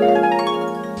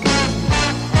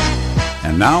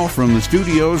 And now from the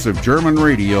studios of German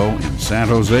Radio in San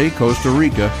Jose, Costa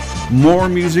Rica, more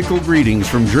musical greetings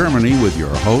from Germany with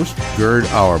your host, Gerd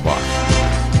Auerbach.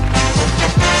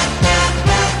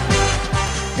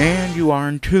 And you are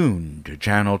in tune to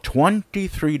channel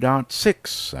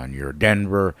 23.6 on your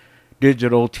Denver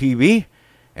digital TV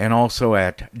and also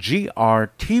at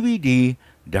grtvd.com.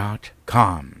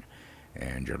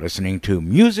 And you're listening to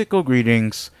Musical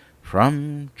Greetings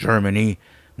from Germany.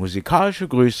 Musikalische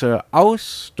Grüße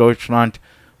aus Deutschland,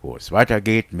 wo es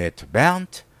weitergeht mit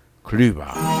Bernd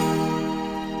Klüver.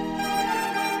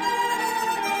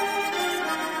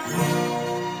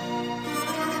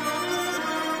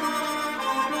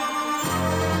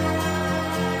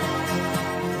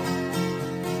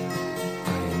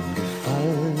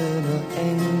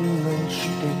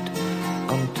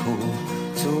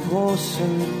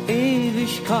 draußen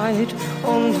Ewigkeit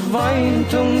und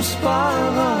weint ums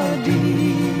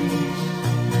Paradies.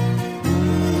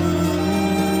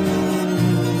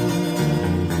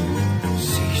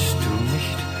 Siehst du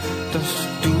nicht, dass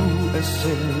du es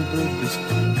selber bist,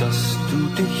 dass du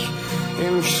dich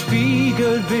im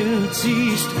Spiegelbild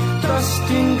siehst, das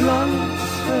den Glanz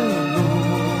verlor?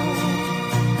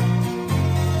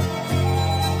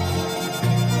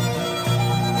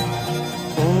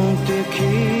 Und der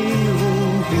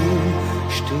Cherubim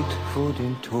steht vor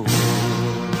dem Tor.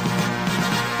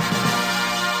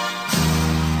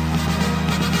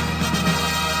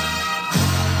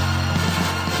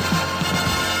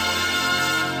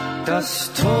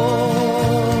 Das Tor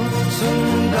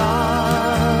zum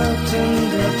Garten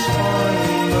der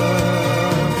Träume,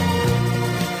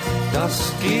 das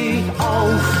geht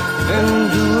auf, wenn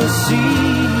du es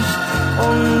siehst,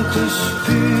 und es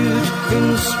führt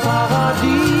ins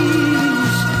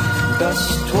Paradies. Das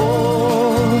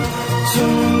Tor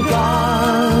zum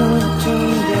Garten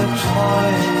der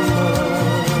Träume,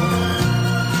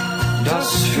 das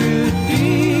führt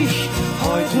dich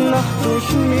heute Nacht durch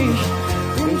mich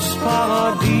ins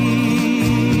Paradies.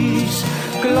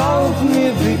 Glaub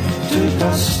mir bitte,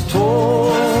 das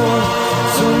Tor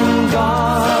zum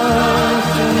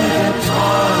Garten der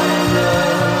Träume,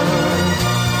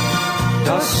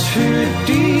 das führt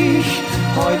dich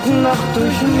heute Nacht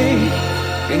durch mich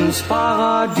ins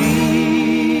Paradies.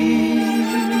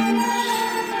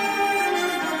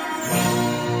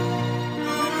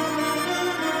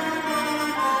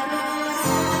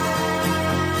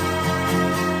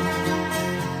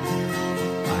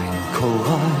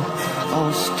 Choral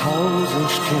aus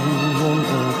 1000 Stimmen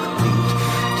erklingt,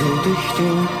 der dich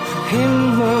den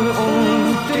Himmel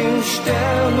und den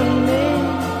Sternen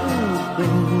näher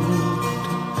bringt.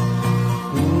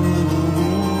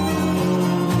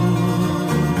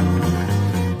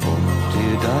 Und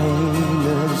der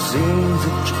deine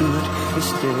Sehnsucht spürt,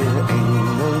 ist der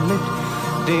Engel mit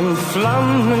dem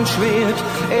Flammenschwert,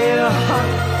 er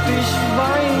hat dich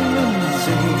weinen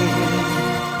sehen.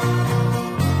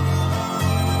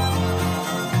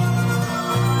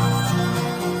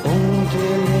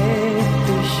 Er lädt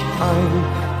dich ein,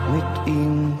 mit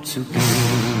ihm zu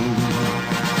gehen.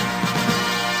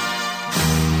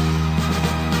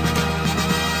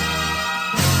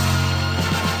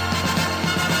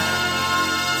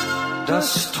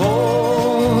 Das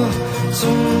Tor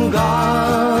zum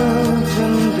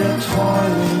Garten der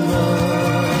Träume,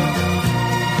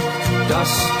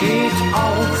 das geht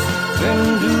auf, wenn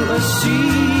du es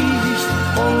siehst,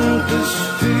 und es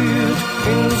führt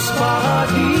ins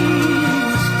Paradies.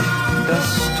 Das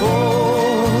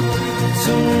Tor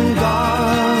zum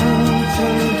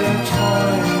Garten der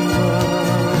Träume,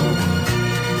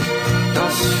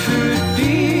 das führt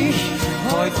dich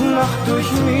heute Nacht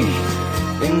durch mich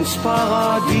ins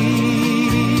Paradies.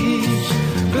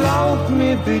 Glaub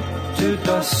mir bitte,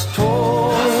 das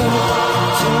Tor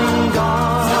zum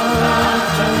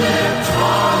Garten der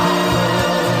Träume,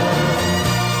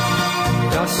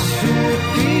 das führt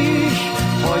dich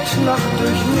heute Nacht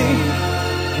durch mich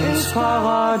ins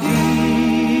Paradies.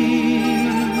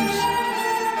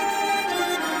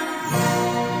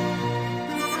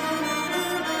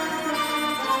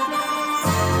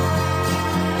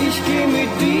 Ich geh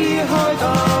mit dir heute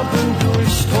Abend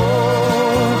durchs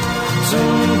Tor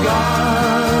zum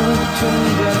Garten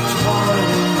der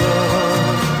Träume,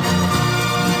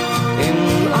 in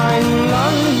ein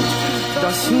Land,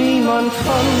 das niemand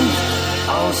fand,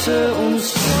 außer uns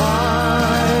zwei.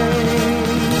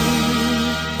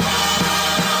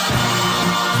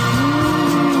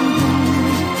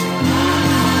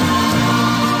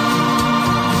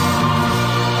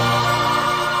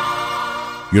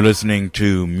 You're listening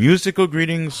to Musical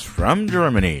Greetings from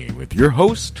Germany with your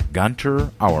host,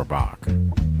 Gunter Auerbach.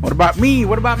 What about me?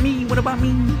 What about me? What about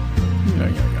me?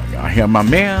 Ja, hier mal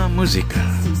mehr Musik.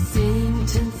 Sie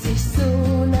sehnten sich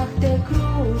so nach der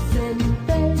großen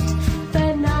Welt,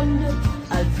 Fernando,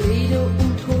 Alfredo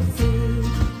und José.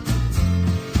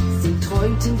 Sie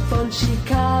träumten von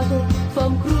Chicago,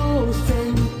 vom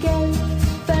großen Geld,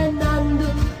 Fernando,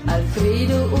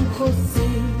 Alfredo und José.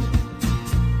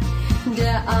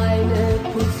 Der eine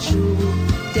putzt Schuh,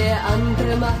 der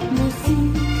andere macht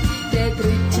Musik, der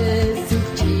dritte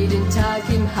sucht jeden Tag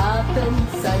im Hafen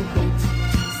sein Glück.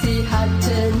 Sie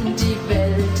hatten die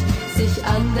Welt sich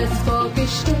anders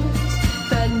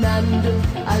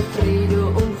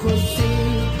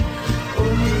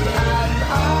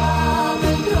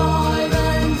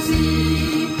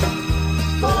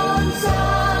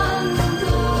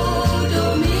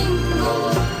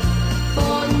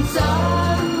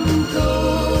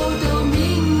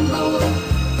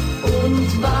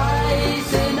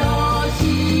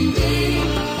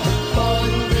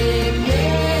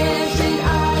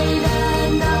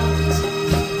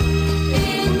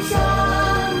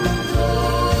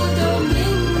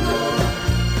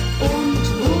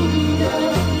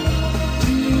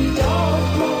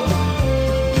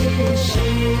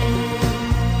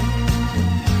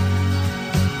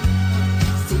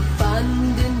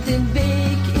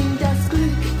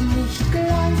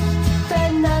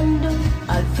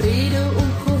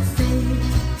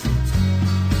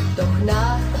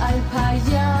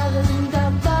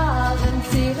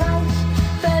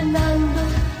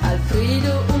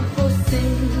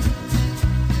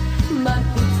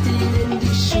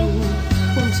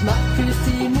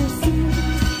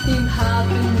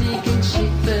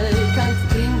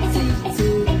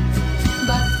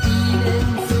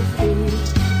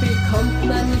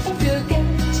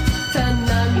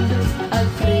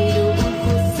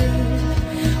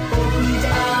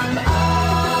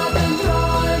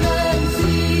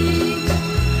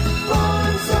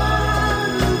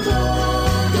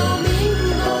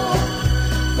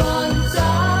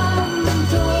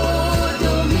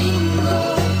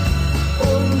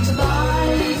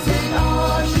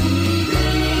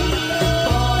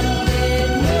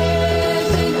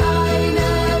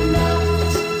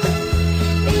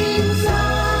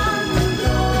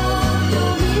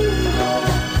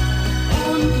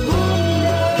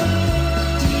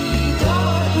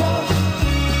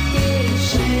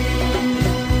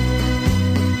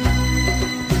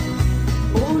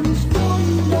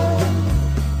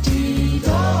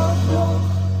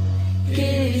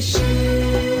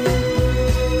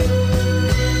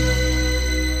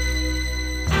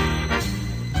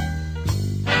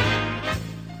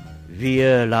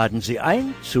laden Sie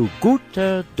ein zu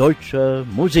guter deutscher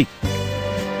Musik.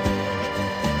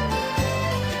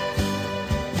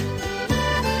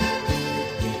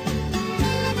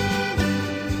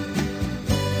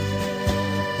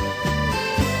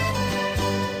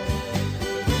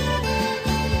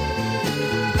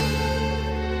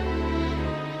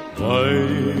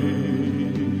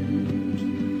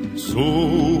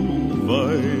 So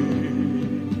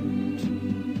weit,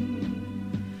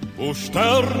 wo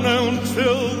Sterne und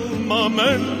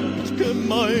Firmament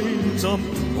gemeinsam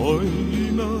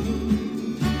träumen,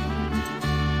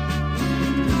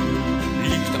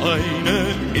 liegt eine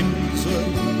Insel,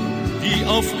 die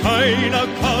auf keiner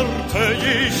Karte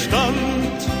je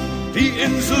stand, die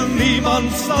Insel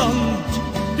Niemandsland,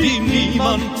 die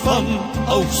niemand fand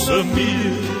außer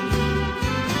mir.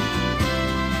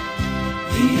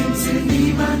 Die Insel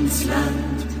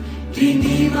Niemandsland, die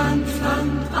niemand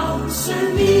fand außer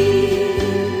mir.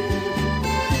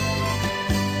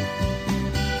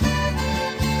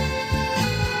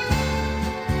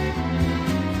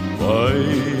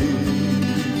 Weit,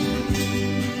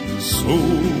 so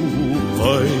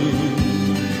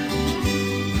weit,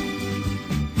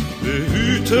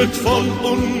 behütet von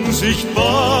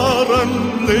unsichtbaren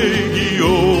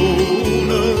Legionen.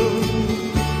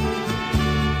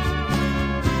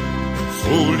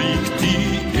 So liegt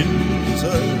die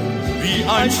Insel wie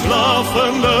ein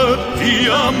schlafender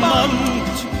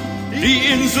Diamant, die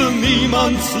Insel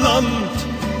Niemandsland,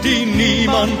 die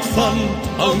niemand fand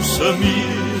außer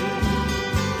mir.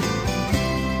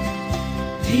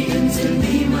 Die Insel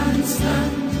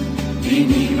Niemandsland, die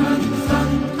niemand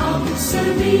fand außer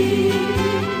mir.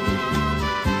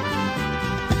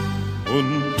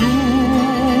 Und du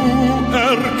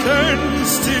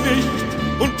erkennst sie nicht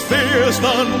und fährst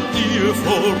an ihr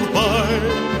vorbei.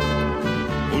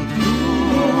 Und du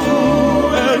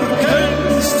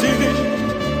erkennst sie nicht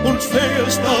und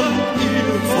fährst an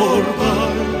ihr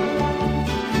vorbei.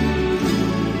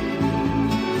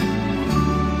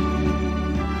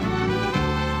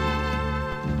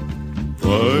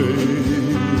 Weit,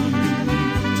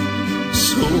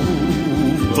 so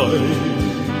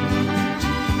weit,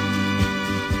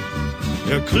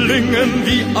 erklingen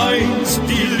wie einst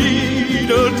die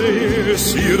Lieder der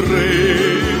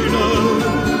Sirene.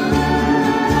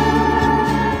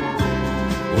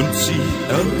 Und sie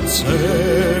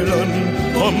erzählen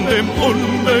von dem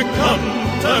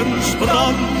unbekannten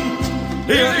Strand,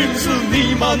 der Insel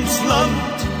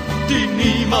Niemandsland, die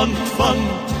niemand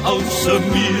fand außer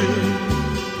mir.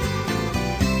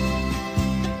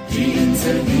 Die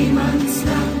Insel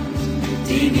Niemandsland,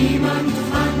 die niemand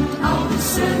fand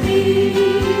außer mir.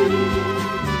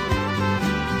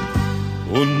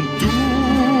 Und du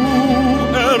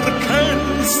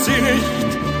erkennst sie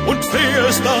nicht und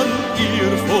fährst an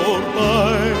ihr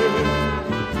vorbei.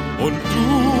 Und du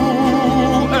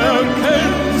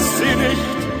erkennst sie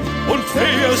nicht und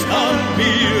fährst an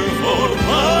mir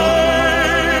vorbei.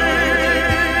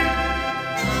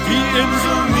 Die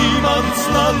Insel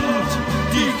Niemandsland,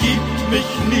 die gibt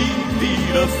mich nie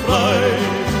wieder frei.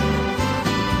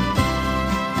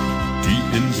 Die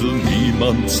Insel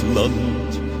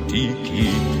Niemandsland, die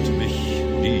gibt mich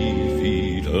nie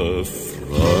wieder frei.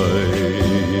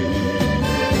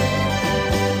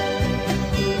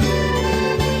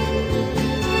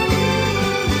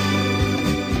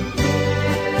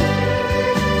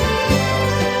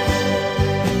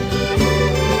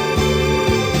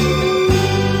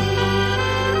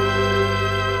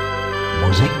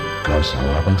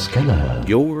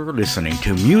 You're listening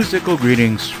to Musical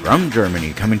Greetings from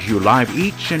Germany, coming to you live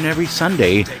each and every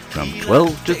Sunday from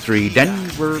 12 to 3,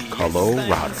 Denver,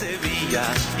 Colorado.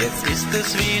 Jetzt ist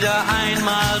es wieder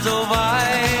einmal so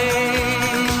weit.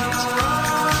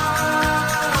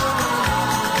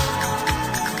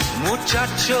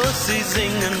 Muchachos, sie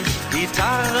singen,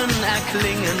 Gitarren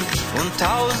erklingen und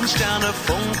 1000 Sterne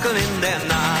funkeln in der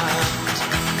Nacht.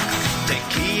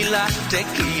 Tequila,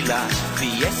 Tequila,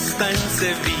 Fiesta in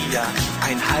Sevilla,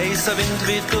 ein heißer Wind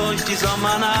weht durch die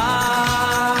Sommernacht.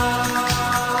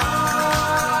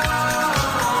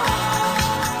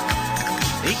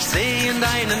 Ich seh in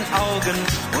deinen Augen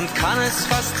und kann es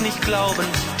fast nicht glauben,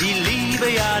 die Liebe,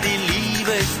 ja die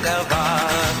Liebe ist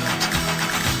erwacht.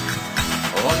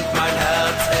 Und mein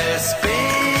Herz, es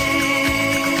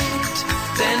bebt,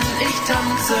 denn ich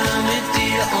tanze mit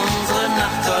dir, unsere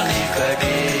Nacht soll nie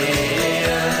vergehen.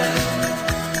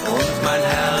 Und mein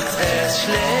Herz, es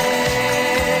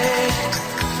schlägt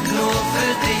nur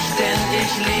für dich, denn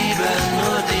ich liebe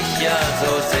nur dich ja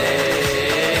so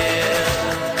sehr.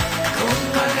 Und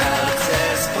mein Herz,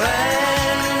 es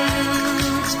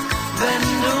brennt, wenn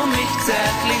du mich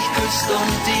zärtlich küsst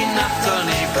und die Nacht soll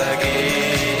nie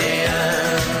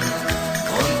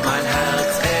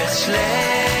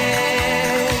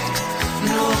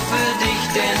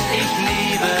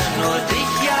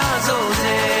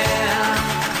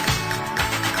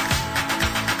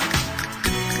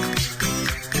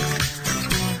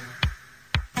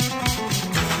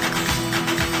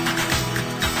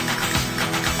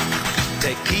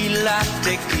Tequila,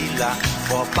 Tequila,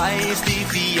 vorbei ist die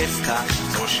Fiesta,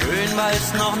 so schön war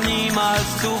es noch niemals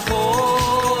zuvor.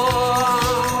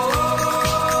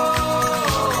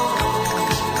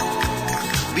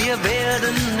 Wir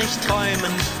werden nicht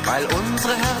träumen, weil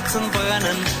unsere Herzen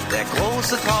brennen, der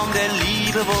große Traum der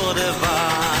Liebe wurde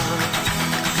wahr.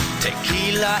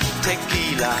 Tequila,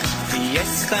 Tequila,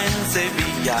 Fiesta in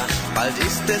Sevilla, bald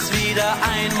ist es wieder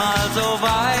einmal so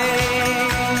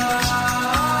weit.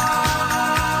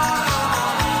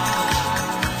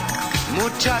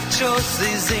 Muchachos,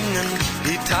 sie singen,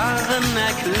 Gitarren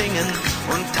erklingen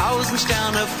und 1000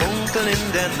 Sterne funkeln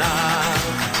in der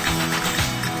Nacht.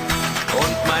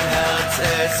 Und mein Herz,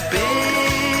 es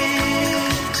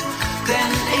bebt,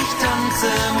 denn ich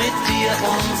tanze mit dir,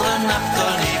 unsere Nacht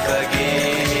soll nie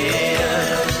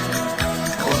vergehen.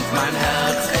 Und mein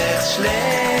Herz, es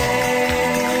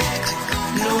schlägt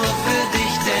nur für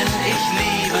dich, denn ich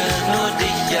liebe nur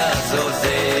dich ja so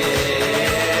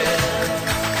sehr.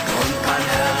 Und mein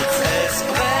Herz, es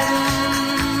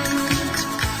brennt,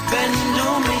 wenn du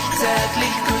mich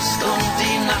zärtlich küsst und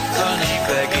die Nacht soll nie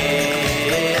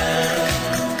vergehen.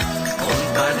 Und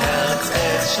mein Herz,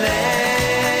 es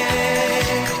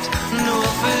schlägt nur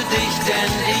für dich,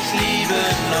 denn ich liebe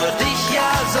nur dich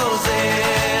ja so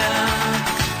sehr.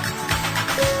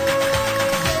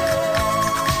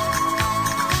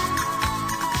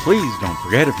 Please don't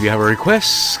forget, if you have a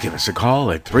request, give us a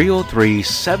call at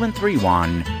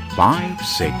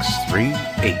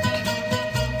 303-731-5638.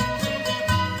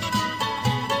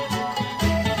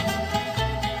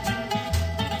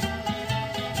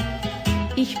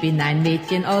 Ich bin ein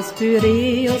Mädchen aus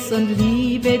Pyräus und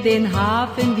liebe den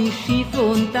Hafen, die Schiffe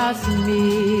und das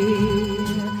Meer.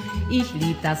 Ich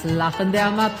lieb das Lachen der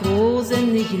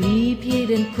Matrosen, ich lieb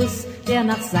jeden Kuss, der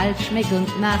nach Salz schmeckt und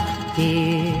nach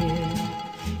Teer.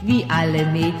 Wie alle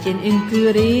Mädchen in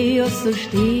Pyräus, so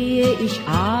stehe ich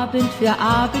Abend für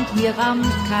Abend hier am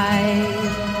Kai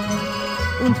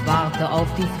und warte auf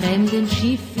die fremden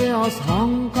Schiffe aus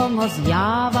Hongkong, aus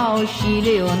Java, aus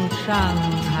Chile und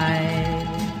Shanghai.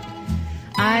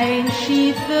 Ein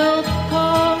Schiff wird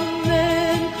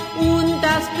kommen und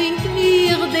das bringt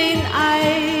mir den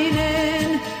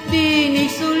einen, den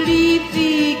ich so lieb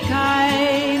wie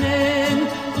keinen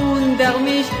und der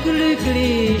mich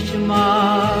glücklich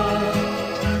macht.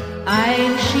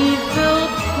 Ein Schiff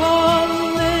wird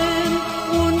kommen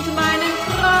und meinen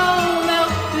Traum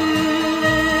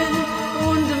erfüllen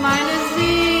und meine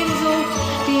Sehnsucht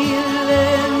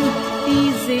stillen, die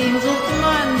Sehnsucht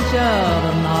mancher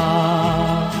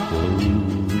Nacht.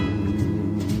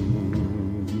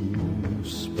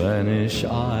 Spanish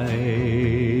eyes,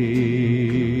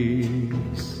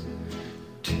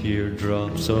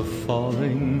 teardrops are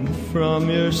falling from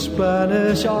your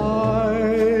Spanish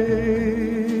eyes.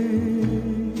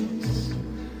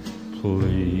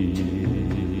 Please,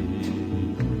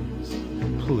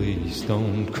 please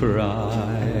don't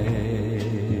cry.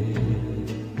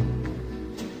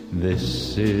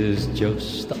 This is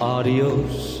just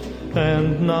adios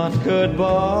and not goodbye.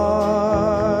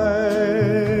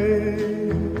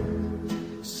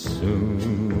 Soon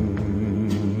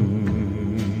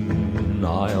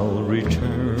I'll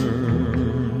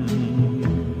return,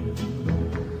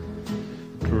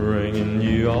 bringing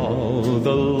you all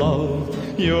the love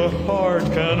your heart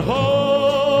can hold.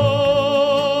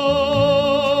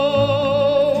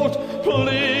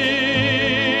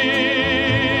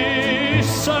 Please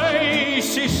say,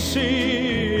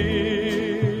 Cecile,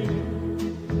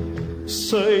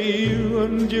 say you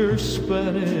and your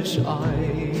Spanish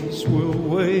eyes will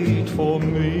wait for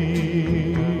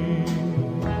me.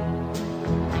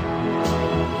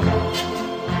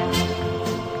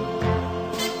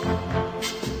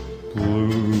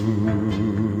 Blue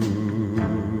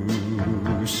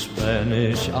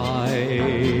Spanish eyes,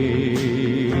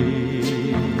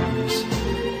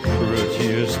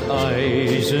 prettiest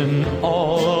eyes in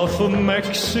all of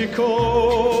Mexico.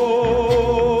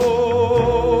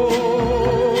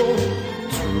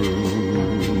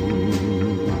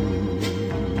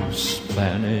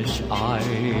 Spanish eyes,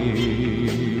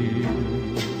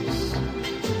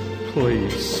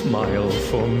 please smile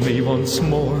for me once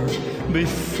more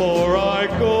before I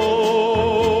go.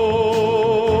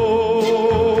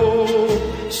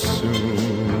 Soon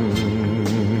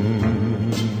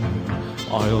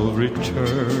I'll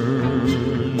return,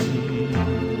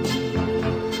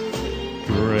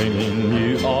 bringing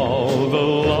you all the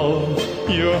love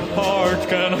your heart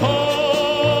can hold.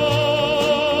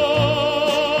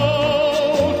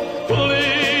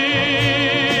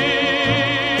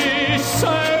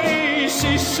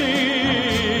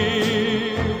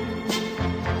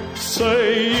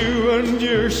 Say you and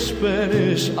your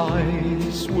Spanish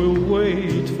eyes will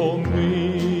wait for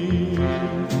me.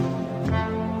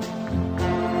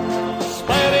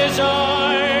 Spanish eyes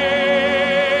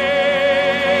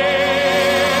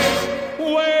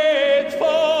wait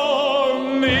for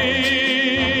me.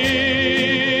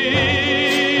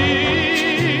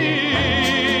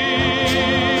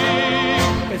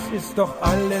 Es ist doch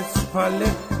alles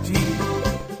Paletti,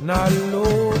 na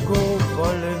Logo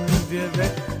wollen wir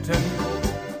wetten.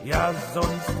 Ja,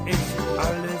 sonst ist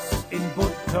alles in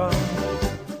Butter,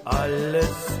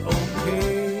 alles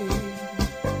okay.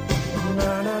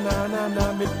 Na, na, na, na,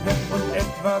 na, mit Pep und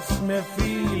etwas mehr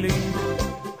Feeling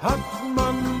hat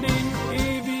man den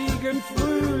ewigen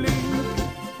Frühling.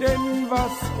 Denn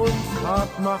was uns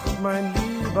hart macht, mein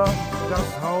Lieber, das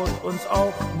haut uns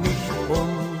auch nicht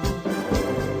um.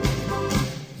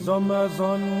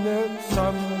 Sommersonne,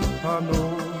 Zampano,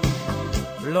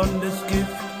 blondes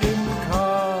Gift im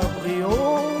Cabrio,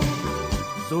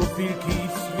 so viel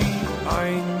Kies wie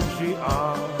ein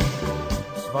GA,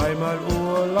 zweimal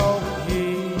Urlaub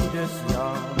jedes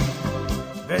Jahr.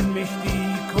 Wenn mich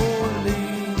die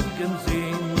Kollegen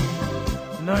sehen,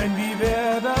 nein, wie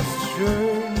wär das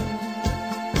schön.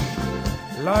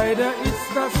 Leider ist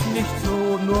das nicht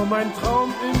so, nur mein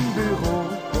Traum im Büro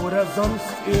oder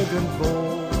sonst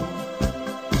irgendwo.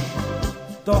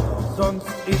 Doch sonst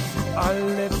ist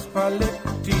alles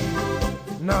Paletti,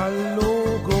 na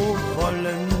Logo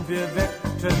wollen wir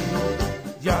wetten.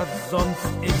 Ja, sonst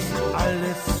ist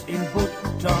alles in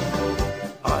Butter,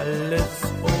 alles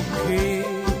okay.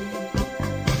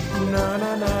 Na,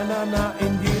 na, na, na, na,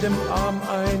 in jedem Arm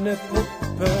eine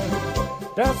Puppe,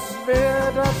 das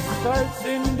wär das Salz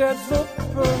in der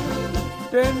Suppe.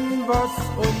 Denn was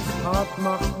uns hart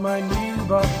macht, mein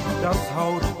Lieber, das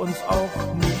haut uns auch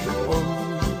nicht um.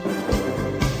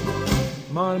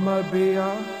 Mal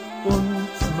Bea und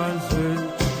mal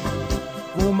Sylt,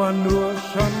 wo man nur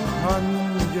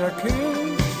Champagner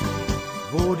killt,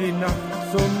 wo die Nacht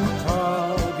zum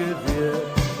Tage wird,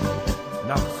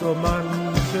 nach so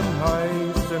manchem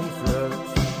heißen Flirt,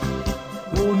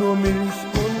 wo nur Milch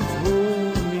und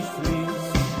Honig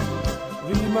fließt,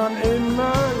 wie man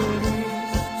immer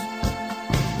liest.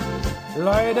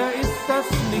 Leider ist das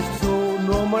nicht so,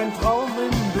 nur mein Traum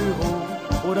im Büro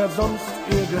oder sonst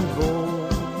irgendwo.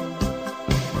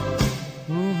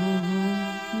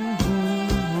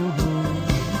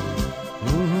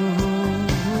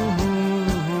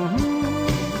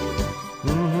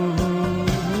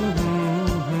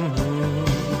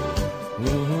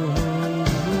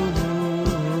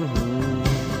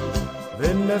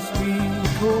 Wenn das die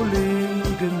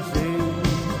Kollegen sehen,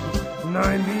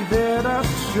 nein, wie wär das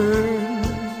schön.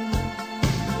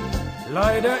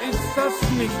 Leider ist das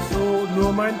nicht so,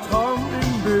 nur mein Traum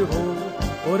im Büro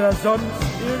oder sonst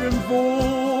irgendwo.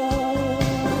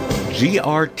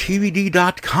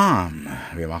 grtvd.com.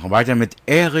 Wir machen weiter mit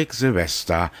Erik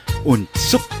Silvester und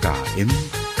Zucker im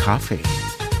Kaffee.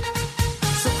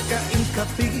 Zucker im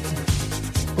Kaffee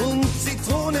und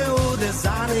Zitrone oder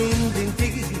Sahne in den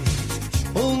Tee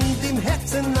und im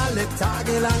Herzen alle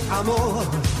Tage lang Amor.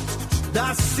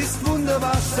 Das ist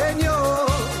wunderbar, Senor.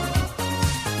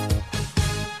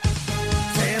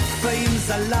 Pfeffer im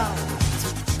Salat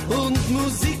und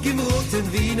Musik im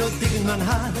roten Vino, den man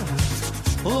hat.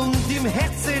 Und im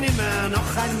Herzen immer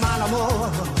noch einmal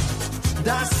Amor.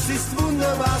 Das ist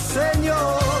wunderbar,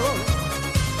 Senor.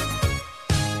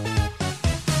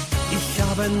 Ich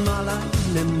habe einmal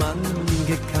einen Mann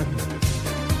gekannt,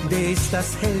 der ist das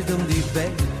Held um die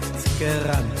Welt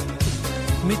gerannt.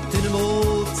 Mitten im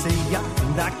Ozean,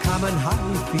 da kam ein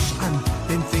Haifisch an,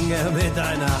 den fing er mit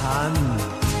einer Hand.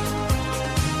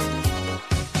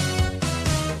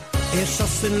 Er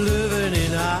schoss den Löwen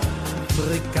in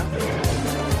Afrika,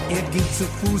 er ging zu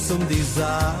Fuß um die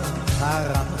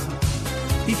Sahara.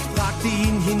 Ich fragte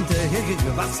ihn hinterher,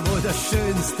 was wohl das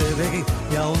Schönste wäre,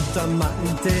 ja, und da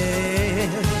meinte er,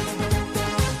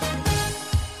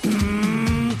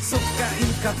 Zucker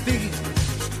im Kaffee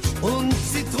und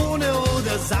Zitrone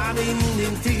oder Sahne in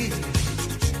den Tee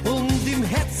und im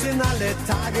Herzen alle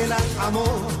Tage lang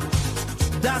Amor.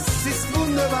 Das ist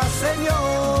wunderbar,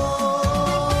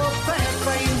 Senor.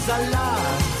 Pfeffer im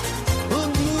Salat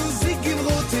und Musik im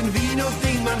roten Vino,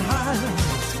 den man hat.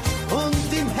 Und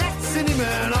im Herzen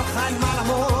immer noch einmal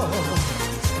Amor.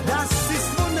 Das ist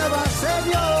wunderbar,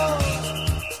 Senor.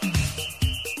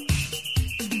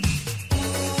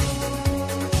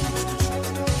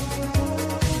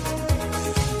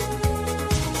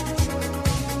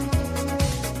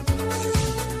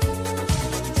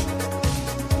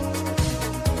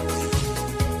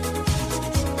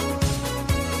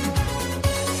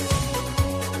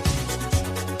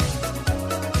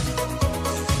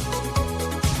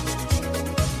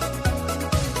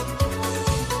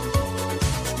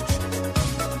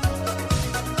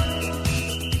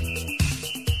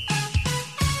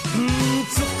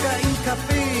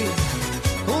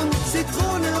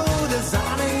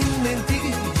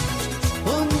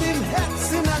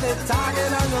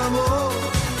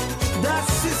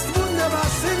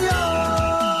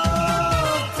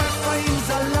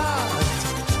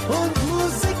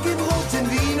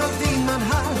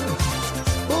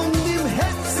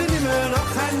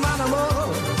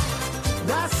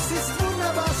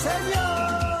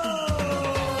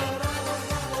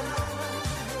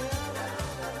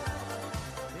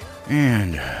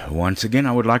 And once again,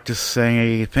 I would like to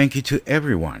say thank you to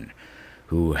everyone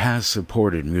who has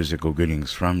supported Musical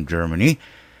Greetings from Germany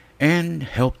and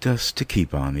helped us to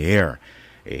keep on the air.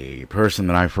 A person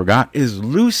that I forgot is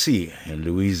Lucy in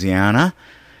Louisiana,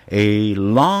 a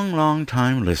long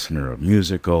time listener of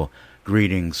Musical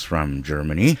Greetings from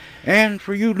Germany. And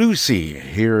for you, Lucy,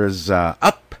 here is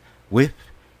Up with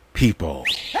People.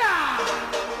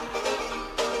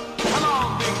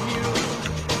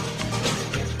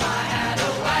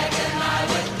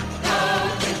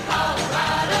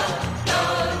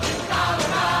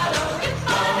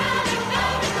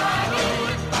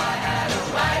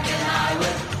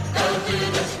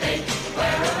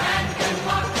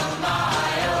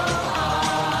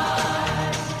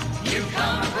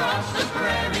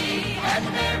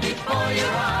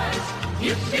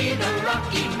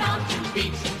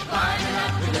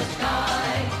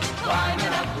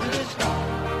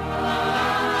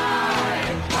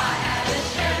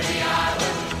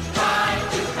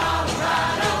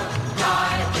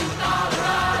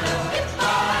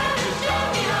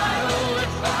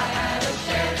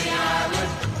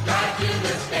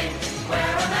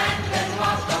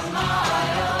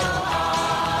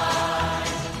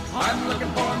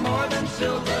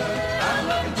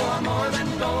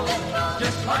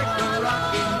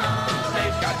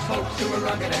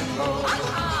 Rugged and bold,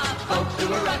 folks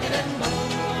who are rugged and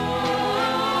bold.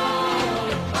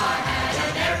 If I had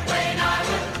an airplane, I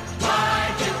would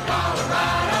fly to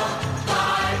Colorado,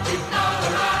 fly to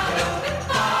Colorado,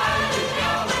 fly to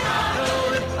Colorado.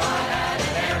 If I had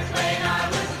an airplane, I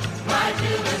would fly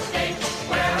to the States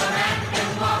where a man can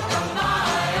walk a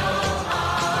mile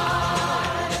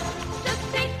high. Just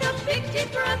take a big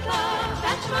deep breath of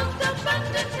that smoke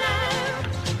abundant air.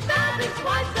 That is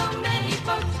why so many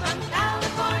folks from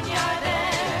California are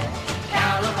there.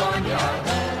 California are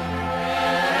there.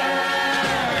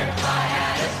 If I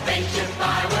had a spaceship,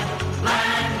 I would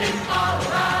land in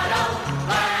Colorado,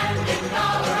 land in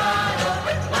Colorado,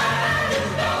 land in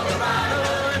Colorado.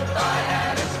 If I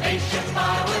had a spaceship, I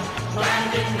would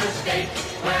land in the States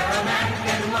where a man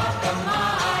can walk a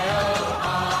mile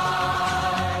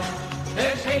high.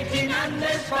 There's hating and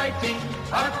there's fighting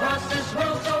across this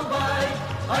world so wide.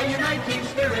 A uniting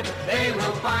spirit they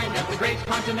will find at the great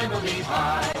continental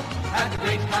divide, at the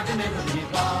great continental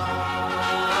divide.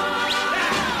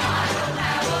 I don't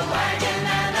have a wagon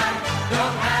and I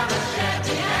don't have a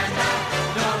Chevy and I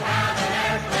don't have an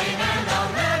airplane and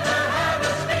I'll never have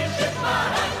a spaceship,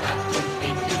 but I've got 2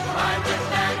 feet to fly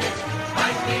with and it's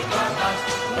right because us,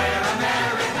 where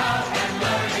America can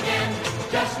learn again,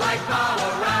 just like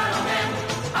Colorado men,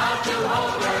 how to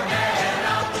hold her head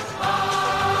up high.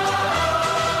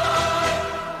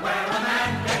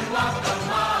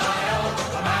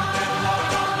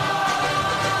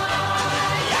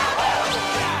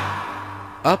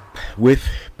 Up with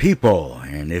People.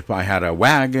 And if I had a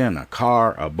wagon, a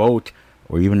car, a boat,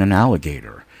 or even an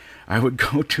alligator, I would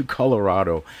go to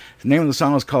Colorado. The name of the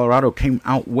song is Colorado. Came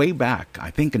out way back, I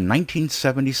think in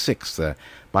 1976, the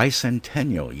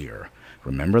bicentennial year.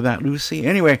 Remember that, Lucy?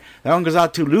 Anyway, that one goes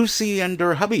out to Lucy and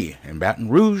her hubby in Baton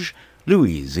Rouge,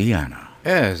 Louisiana.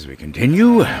 As we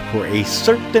continue, for a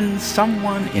certain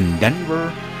someone in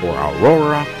Denver or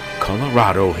Aurora,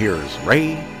 Colorado, here's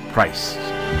Ray Price.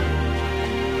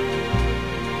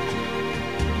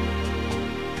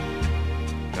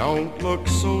 Don't look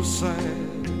so sad.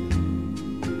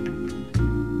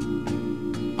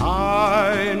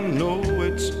 I know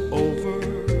it's over,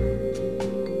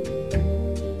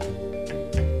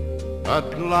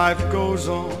 but life goes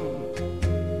on,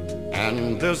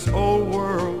 and this old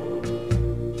world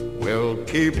will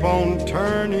keep on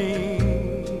turning.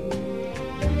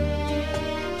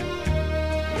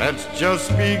 Let's just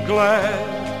be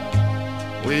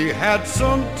glad we had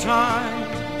some time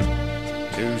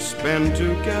to spend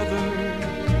together.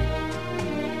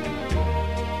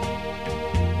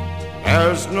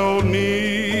 There's no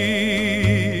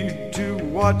need to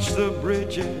watch the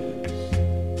bridges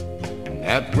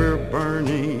that we're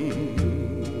burning.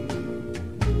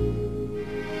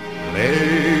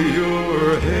 Lay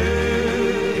your head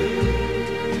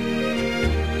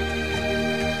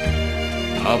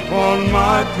upon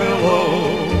my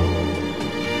pillow,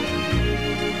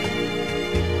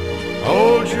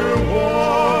 hold your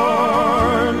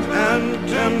warm and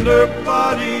tender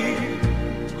body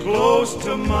close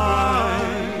to mine.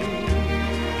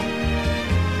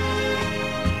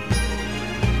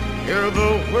 Hear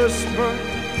the whisper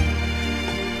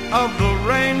of the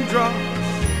raindrops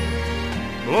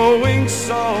blowing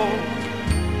soft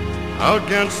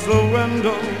against the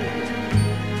window,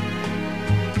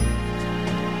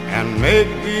 and make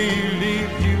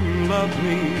believe you love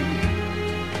me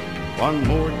one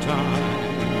more time.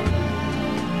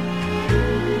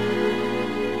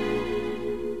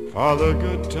 For the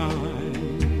good time.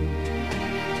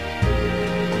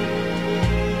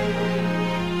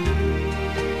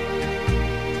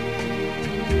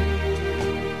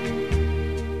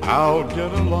 I'll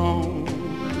get along.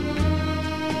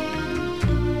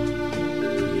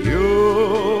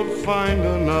 You'll find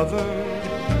another,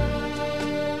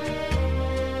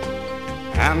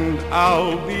 and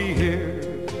I'll be here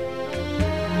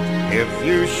if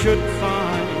you should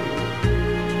find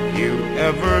you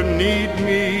ever need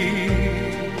me.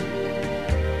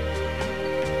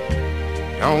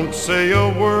 Don't say a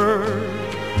word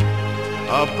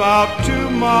about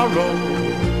tomorrow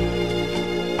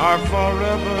or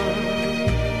forever.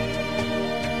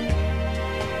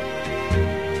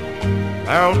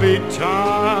 There'll be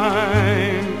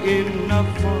time enough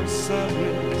for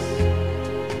sadness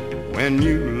when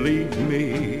you leave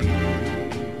me.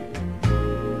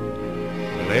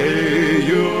 Lay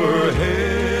your head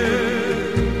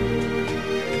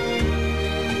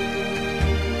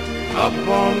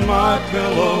upon my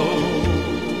pillow.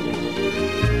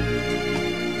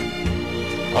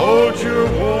 Hold your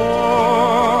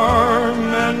warm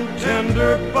and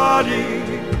tender body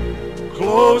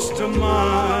close to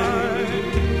mine.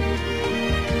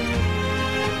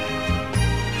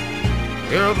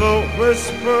 Hear the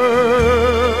whisper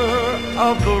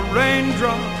of the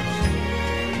raindrops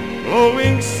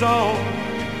blowing soft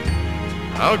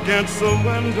against the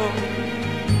window,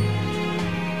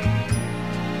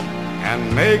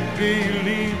 and make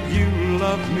believe you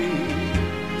love me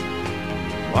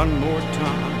one more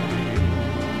time.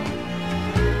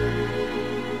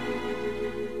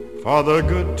 For the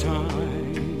good time.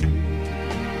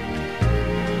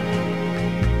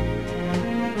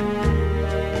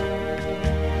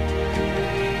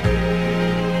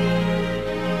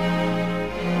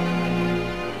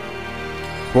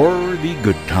 For the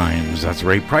good times, that's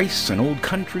Ray Price, an old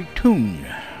country tune.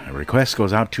 A request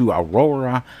goes out to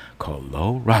Aurora,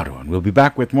 Colorado. And we'll be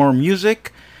back with more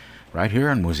music right here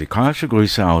on Musikalische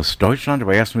Grüße aus Deutschland.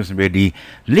 Aber erst müssen wir die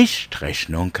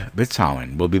Lichtrechnung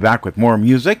bezahlen. We'll be back with more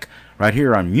music right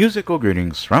here on Musical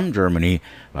Greetings from Germany.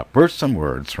 But first, some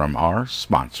words from our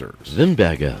sponsors.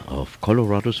 Wimberger of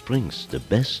Colorado Springs, the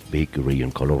best bakery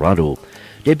in Colorado.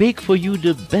 They bake for you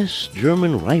the best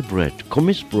German rye bread,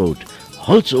 Kommissbrot,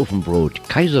 Holzofenbrot,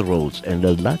 Kaiser rolls, and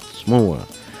a lot more.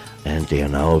 And they are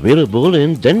now available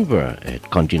in Denver at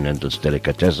Continental's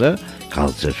Delicatessen,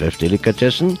 Carl's FF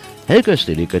Delicatessen, Helga's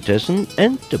Delicatessen,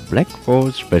 and the Black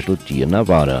Forest Specialty in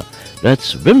Nevada.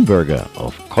 That's Wimberger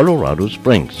of Colorado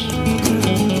Springs.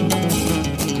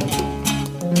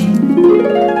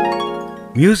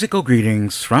 Musical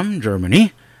Greetings from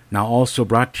Germany, now also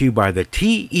brought to you by the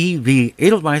TEV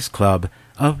Edelweiss Club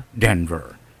of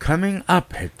Denver. Coming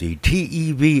up at the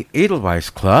TEV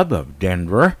Edelweiss Club of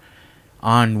Denver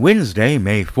on Wednesday,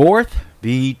 May 4th,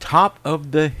 the Top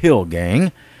of the Hill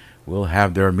Gang will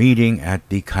have their meeting at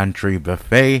the Country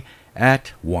Buffet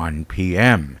at 1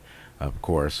 p.m., of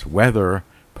course, weather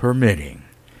permitting.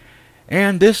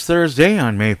 And this Thursday,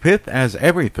 on May 5th, as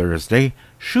every Thursday,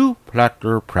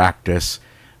 Schuhplattler Practice,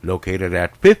 located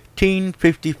at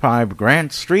 1555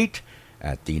 Grant Street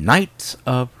at the Knights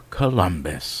of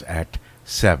Columbus at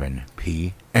 7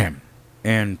 p.m.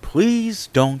 And please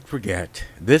don't forget,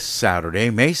 this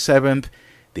Saturday, May 7th,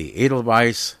 the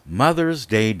Edelweiss Mother's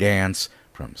Day Dance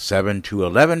from 7 to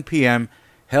 11 p.m.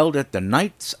 held at the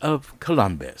Knights of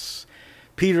Columbus.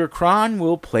 Peter Kron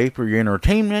will play for your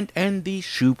entertainment, and the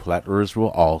Schuhplattlers will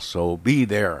also be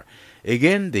there.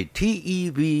 Again, the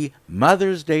TEV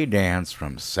Mother's Day Dance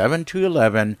from 7 to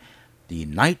 11, the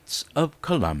Knights of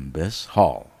Columbus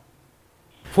Hall.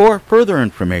 For further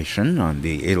information on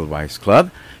the Edelweiss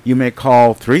Club, you may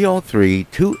call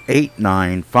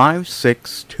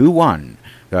 303-289-5621.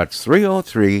 That's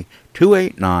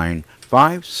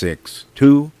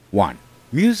 303-289-5621.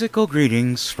 Musical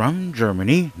greetings from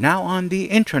Germany, now on the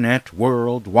internet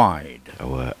worldwide.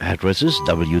 Our address is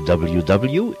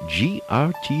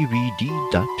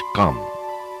www.grtvd.com.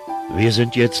 Wir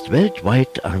sind jetzt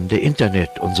weltweit an der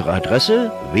Internet. Unsere Adresse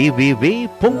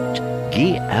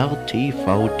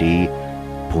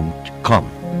www.grtvd.com.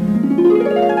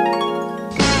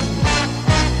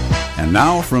 And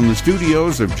now from the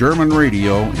studios of German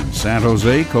Radio in San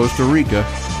Jose, Costa Rica,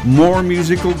 more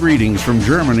musical greetings from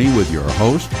Germany with your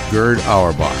host, Gerd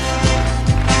Auerbach.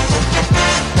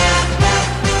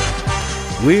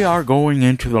 We are going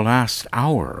into the last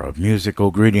hour of musical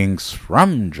greetings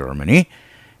from Germany.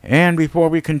 And before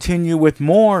we continue with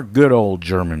more good old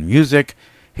German music,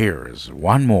 Here's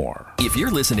one more. If you're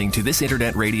listening to this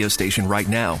internet radio station right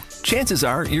now, chances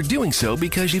are you're doing so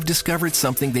because you've discovered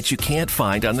something that you can't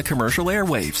find on the commercial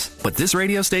airwaves. But this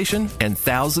radio station and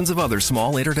thousands of other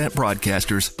small internet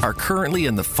broadcasters are currently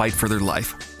in the fight for their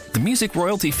life. The music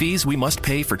royalty fees we must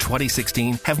pay for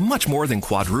 2016 have much more than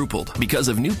quadrupled because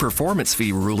of new performance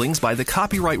fee rulings by the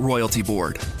Copyright Royalty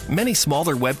Board. Many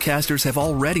smaller webcasters have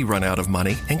already run out of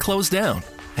money and closed down,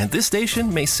 and this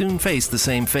station may soon face the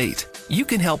same fate. You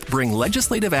can help bring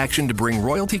legislative action to bring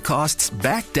royalty costs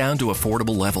back down to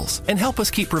affordable levels and help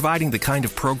us keep providing the kind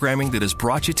of programming that has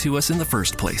brought you to us in the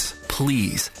first place.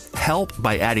 Please help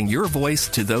by adding your voice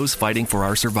to those fighting for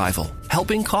our survival.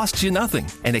 Helping costs you nothing,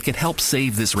 and it can help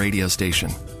save this radio station.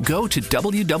 Go to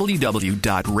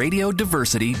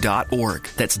www.radiodiversity.org.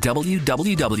 That's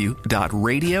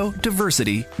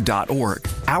www.radiodiversity.org.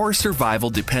 Our survival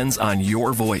depends on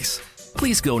your voice.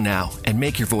 Please go now and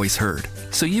make your voice heard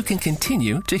so you can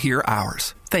continue to hear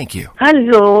ours. Thank you.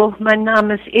 Hallo, mein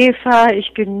Name ist Eva.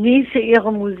 Ich genieße Ihre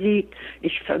Musik.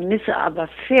 Ich vermisse aber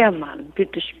Fährmann.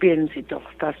 Bitte spielen Sie doch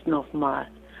das nochmal.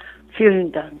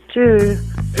 Vielen Dank. Tschüss.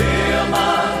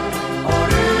 Fährmann,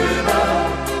 vorüber,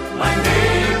 mein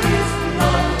Weg ist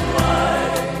noch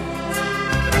weit.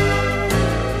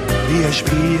 Wir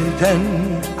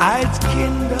spielten als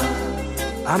Kinder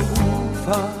am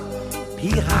Ufer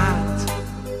Pirat,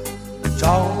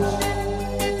 dort,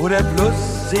 wo der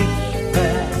Fluss sich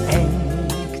verengt.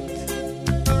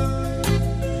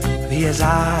 Wir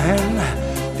sahen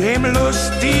dem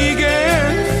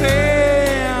lustigen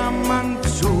Fährmann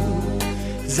zu,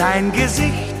 sein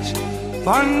Gesicht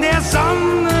von der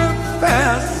Sonne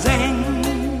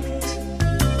versenkt.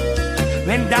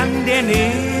 Wenn dann der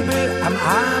Nebel am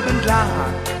Abend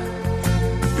lag,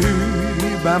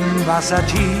 überm Wasser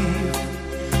tief,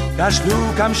 da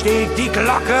schlug am Steg die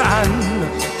Glocke an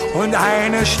und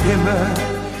eine Stimme,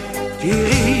 die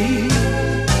rief: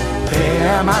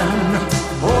 Fährmann,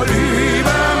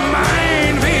 vorüber,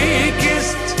 mein Weg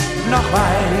ist noch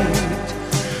weit.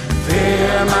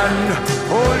 Fährmann,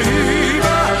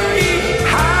 vorüber, ich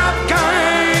hab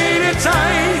keine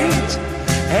Zeit.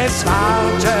 Es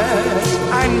wartet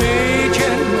ein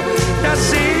Mädchen, das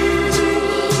sehnt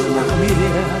sich nach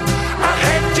mir. Ach,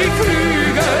 hätte ich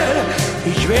Flügel,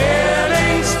 ich wär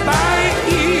längst bei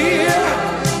ihr.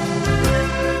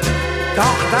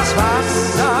 Doch das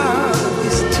Wasser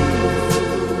ist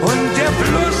tief und der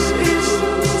Fluss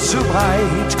ist zu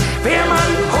breit.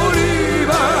 Fährmann,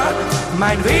 vorüber,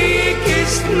 mein Weg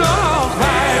ist noch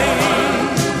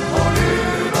weit.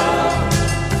 Vorüber,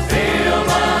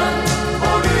 Fährmann,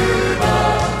 vorüber.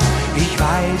 Ich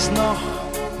weiß noch,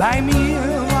 bei mir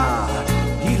war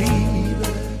die Liebe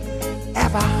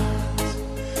erwacht.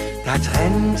 Da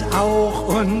trennt auch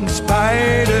uns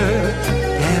beide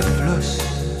der Fluss.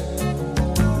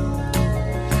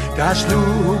 Da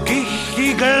schlug ich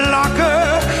die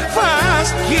Glocke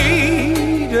fast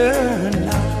jede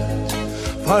Nacht,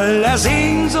 voller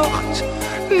Sehnsucht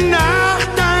nach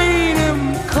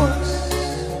deinem Kuss.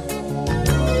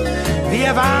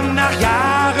 Wir waren nach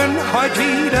Jahren heut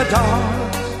wieder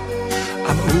dort,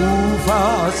 am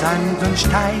Ufer aus Sand und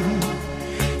Stein.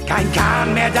 Kein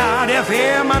Kahn mehr da, der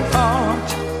Fährmann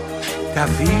fort. Da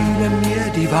fielen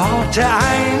mir die Worte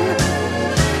ein: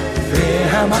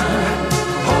 Fährmann,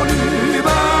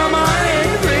 vorüber,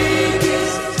 mein Weg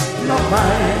ist noch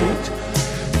weit.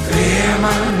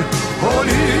 Fährmann,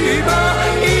 vorüber,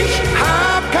 ich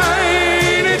hab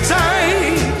keine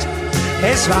Zeit.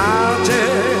 Es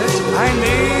wartet ein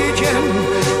Mädchen,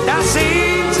 das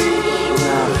sehnt sich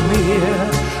nach mir.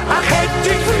 Ach, hätte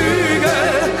ich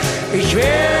Flügel, ich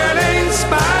wär längst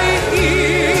bei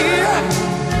ihr.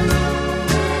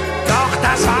 Doch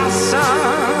das Wasser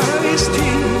ist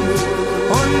tief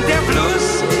und der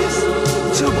Fluss ist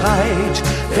zu breit.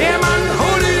 Fährmann,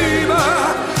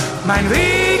 vorüber, mein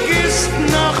Weg ist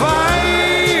noch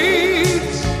weit.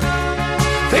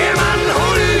 Fährmann,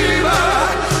 vorüber,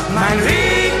 mein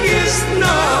Weg ist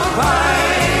noch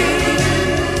weit.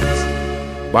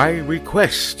 By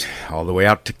request, all the way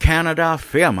out to Canada,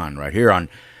 Fährmann, right here on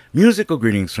Musical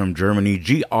Greetings from Germany,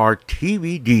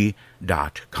 grtvd.com.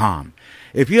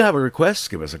 If you have a request,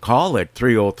 give us a call at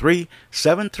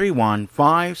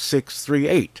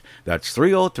 303-731-5638. That's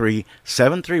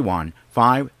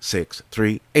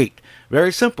 303-731-5638.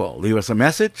 Very simple. Leave us a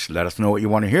message, let us know what you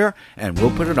want to hear, and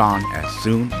we'll put it on as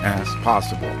soon as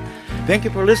possible. Thank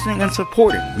you for listening and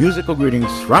supporting Musical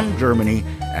Greetings from Germany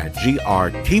at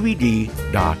grtvd.com.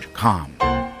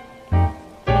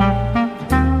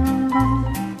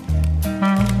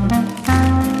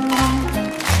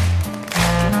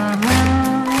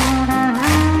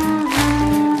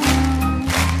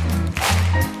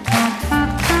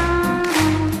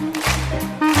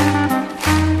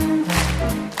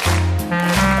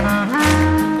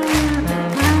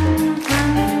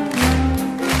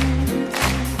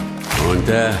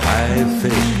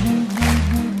 Haifisch,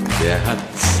 der hat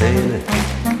Zähne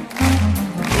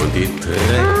und die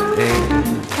trägt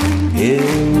er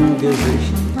im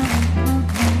Gesicht.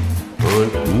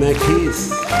 Und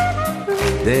Mackies,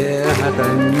 der hat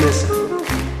ein Messer,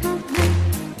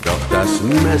 doch das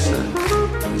Messer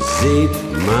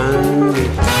sieht man nicht.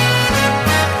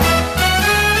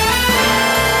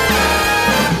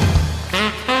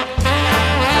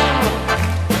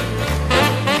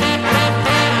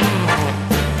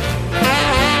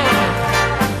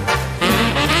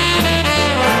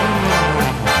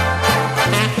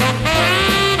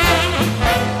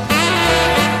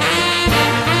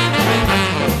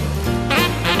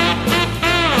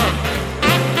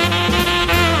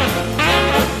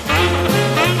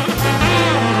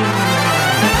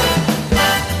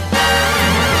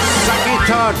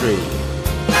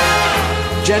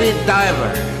 Jenny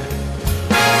Diver,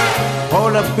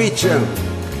 Paula Beecham,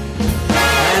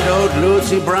 and old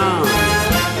Lucy Brown.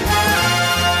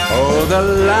 Oh, the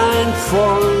line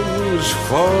forms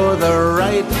for the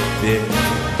right bit.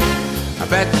 I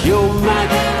bet you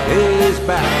Mac is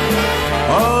back.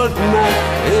 Old Mac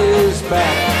is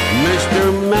back.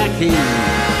 Mr. Mackey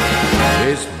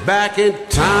is back in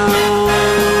town.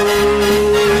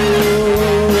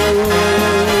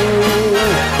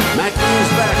 Mackey's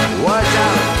back.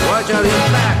 Watch out,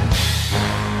 he's back.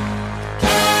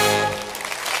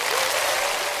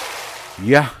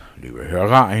 Ja, liebe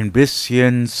Hörer, ein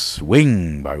bisschen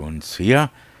Swing bei uns hier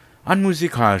an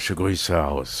musikalische Grüße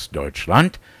aus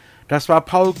Deutschland. Das war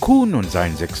Paul Kuhn und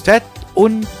sein Sextett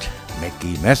und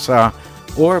Mackie Messer,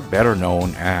 or better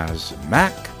known as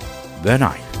Mac the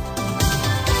Knife.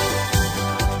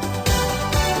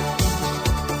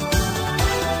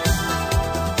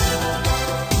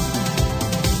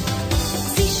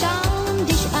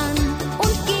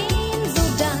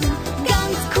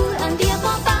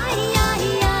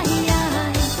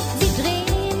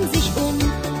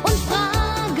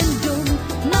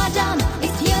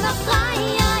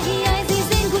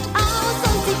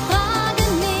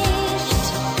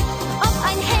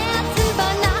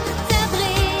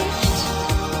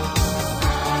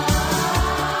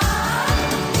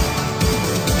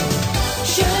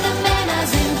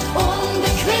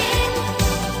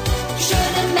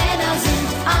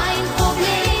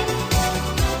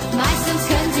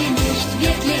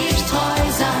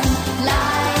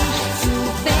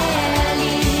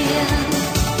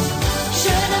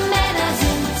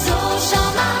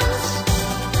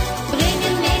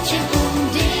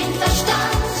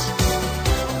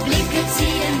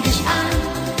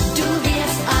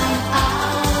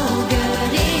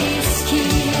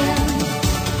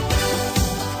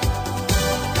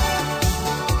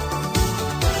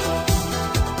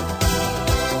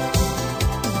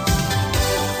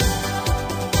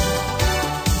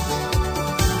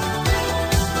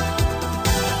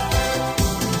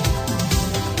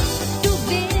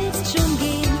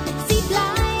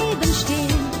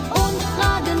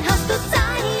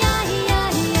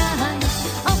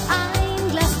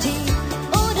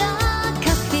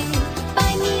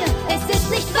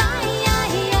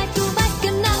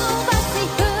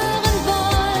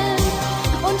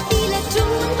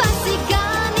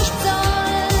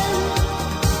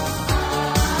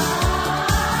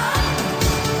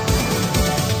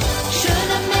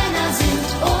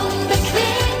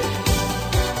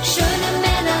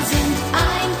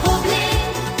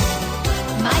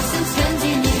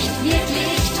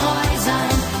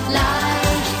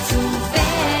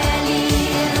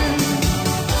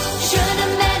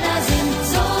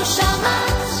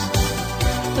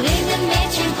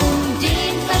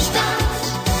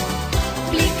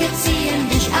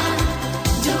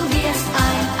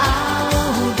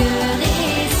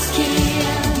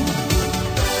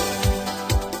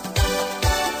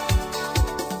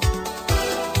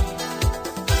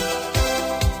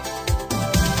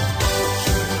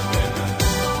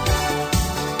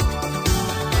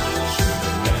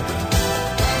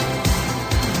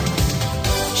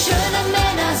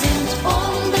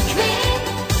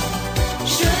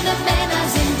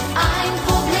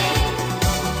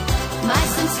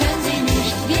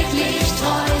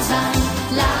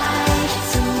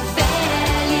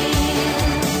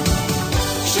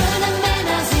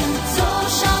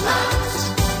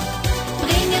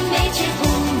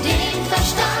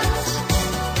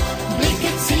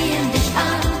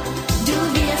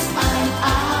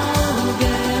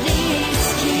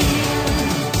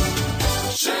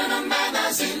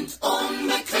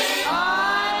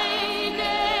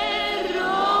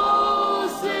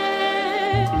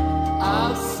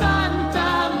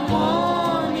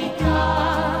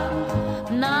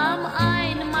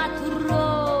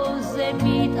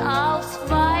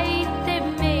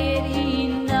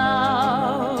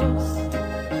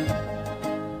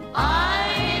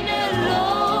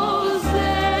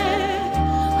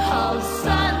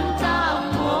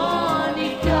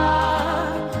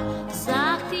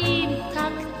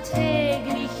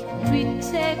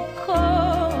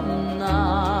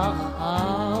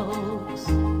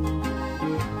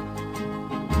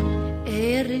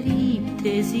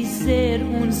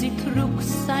 und sie trug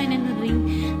seinen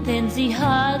Ring, denn sie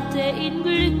hatte ihn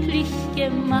glücklich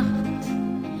gemacht.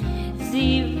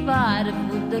 Sie war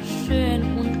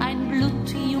wunderschön und ein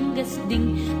blutjunges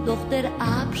Ding, doch der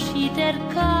Abschied, er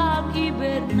kam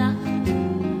über Nacht.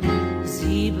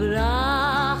 Sie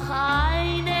brach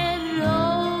eine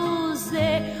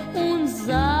Rose und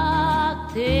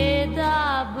sagte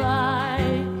dabei: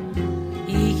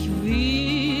 Ich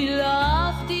will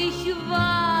auf dich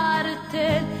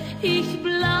warten, ich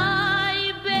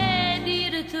bleibe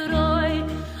dir treu.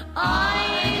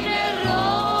 Eine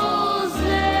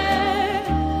Rose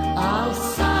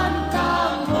aus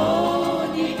Santa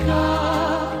Monica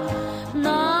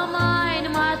nahm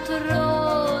ein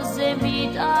Matrose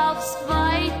mit aufs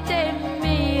weite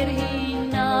Meer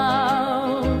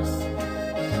hinaus.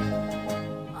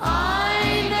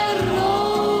 Eine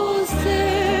Rose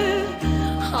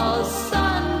aus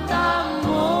Santa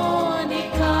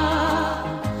Monica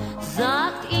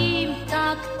sagt ihm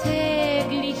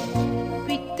tagtäglich: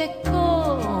 Bitte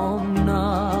komm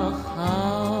nach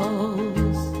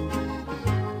Haus.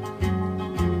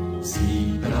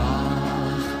 Sie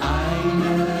brach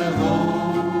eine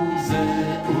Rose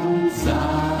und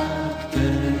sagte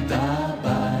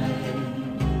dabei: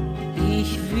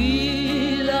 Ich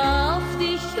will auf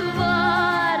dich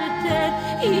warten,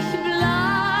 ich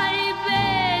bleibe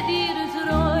dir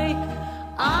treu.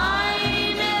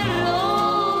 Eine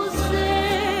Rose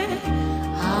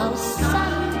aus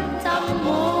Santa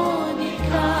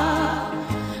Monica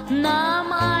nahm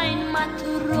ein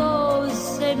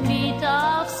Matrose mit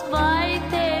aufs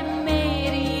weite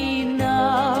Meer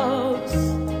hinaus.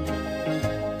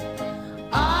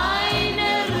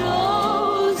 Eine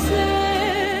Rose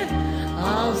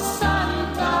aus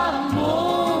Santa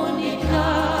Monica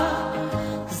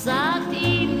sagt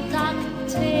ihm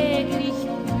tagtäglich: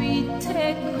 Bitte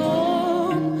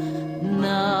komm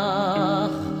nach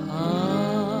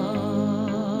Haus.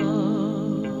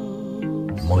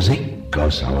 Musik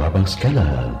aus Auerbachs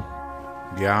Keller.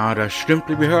 Ja, das stimmt,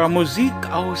 liebe Hörer. Musik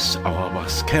aus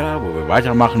Auerbachs Keller, wo wir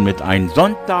weitermachen mit Ein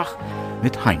Sonntag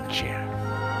mit Heintje.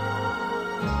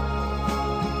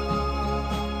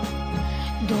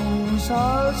 Du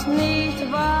sollst nicht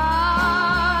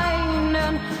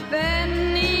weinen,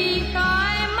 wenn ich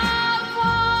einmal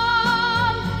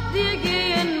von dir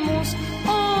gehen muss.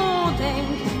 Oh,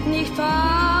 denk nicht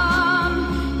dran,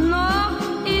 noch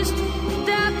ist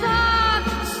der Tag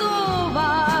so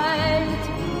weit.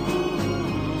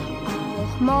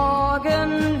 Auch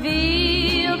morgen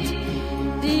wird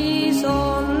die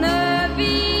Sonne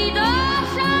wieder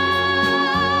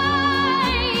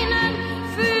scheinen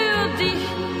für dich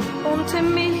und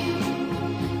mich,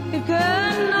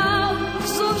 genau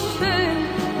so schön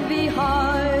wie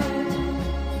heut.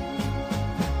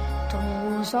 Du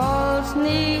sollst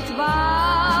nicht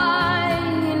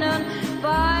weinen,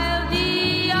 weil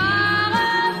die Jahre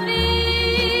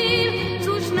viel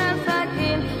zu schnell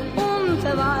vergehen und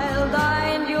weil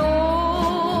dein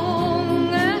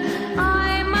Junge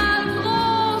einmal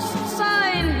groß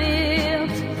sein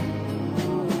wird.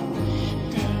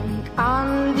 Denk an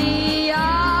die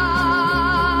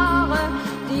Jahre,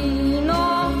 die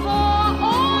noch vor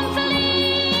uns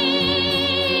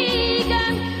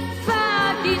liegen.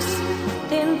 Vergiss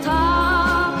den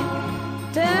Tag,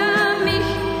 der mich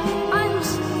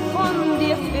einst von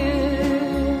dir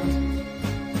führt.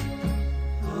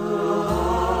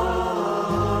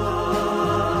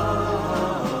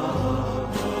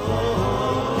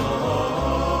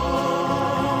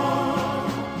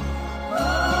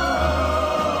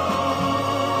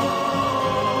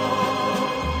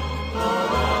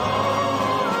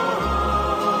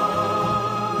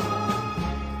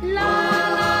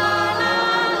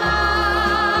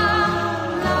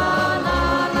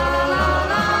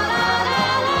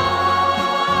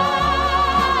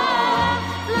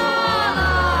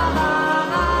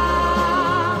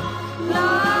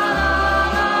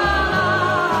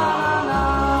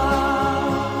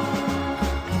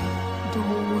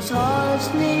 Du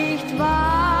sollst nicht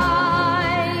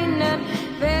weinen,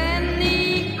 wenn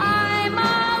ich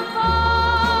einmal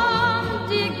von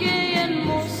dir gehen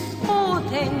muss. Oh,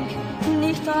 denk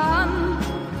nicht dran,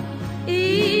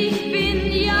 ich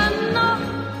bin ja noch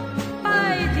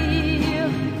bei dir.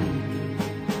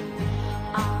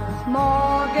 Auch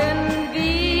morgen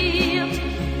wird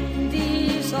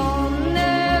die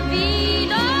Sonne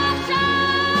wieder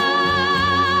scheinen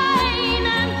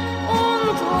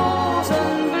und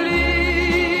Rosen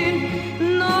blühen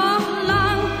noch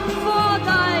lang vor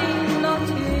deiner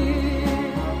Tür.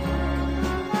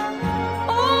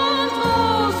 Und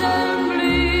Rosen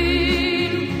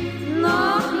blühen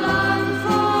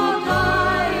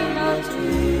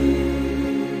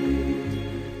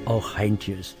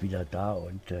Heintje ist wieder da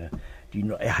und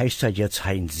er heißt halt jetzt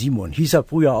Heinz Simon. Hieß er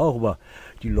früher auch, aber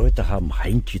die Leute haben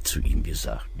Heintje zu ihm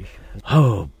gesagt. Nicht?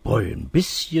 Oh boy, ein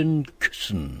bisschen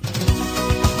küssen.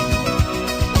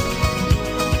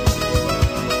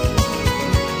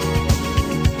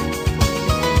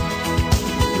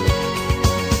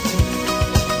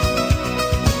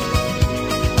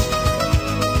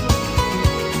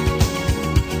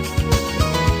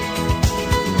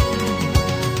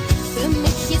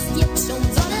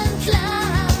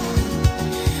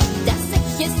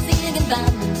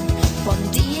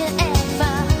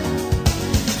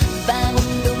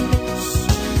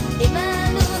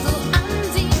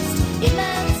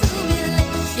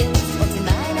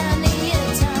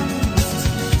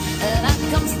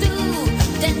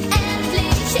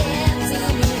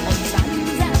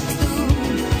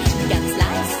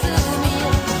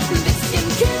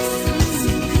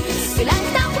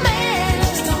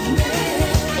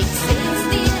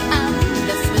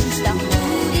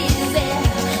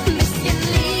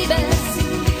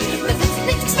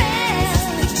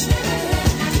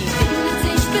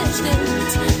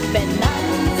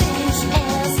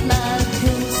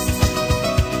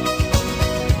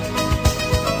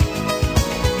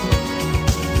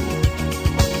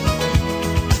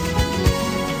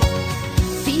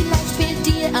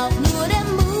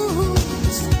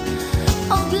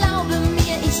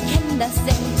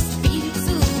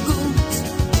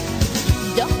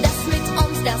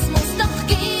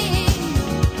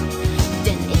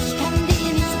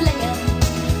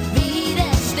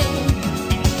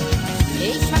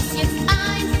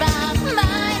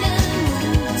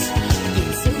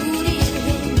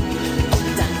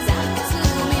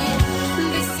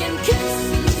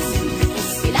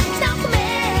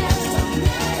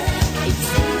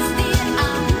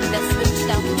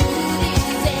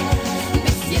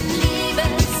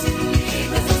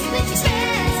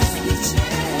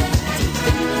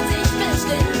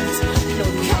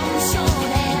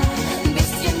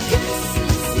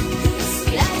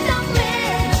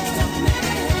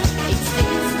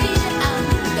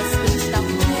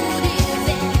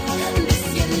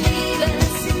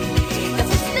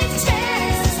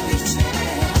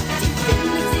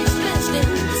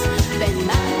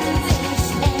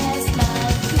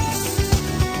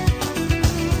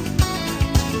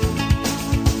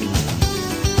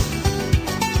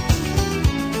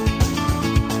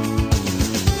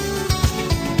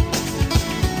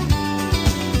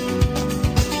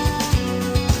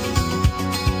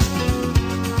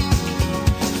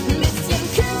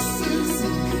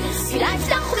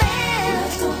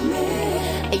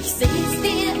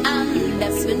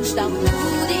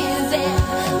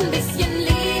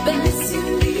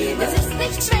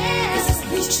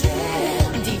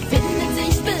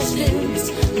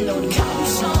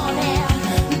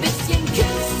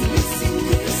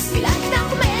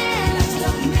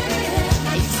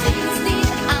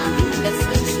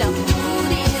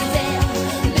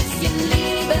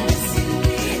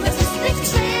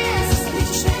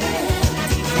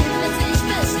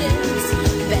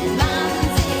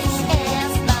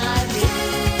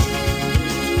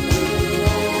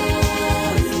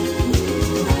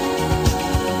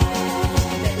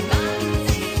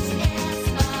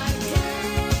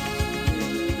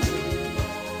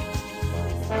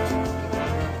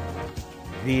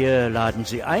 Wir laden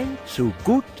Sie ein zu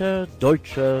guter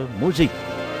deutscher Musik.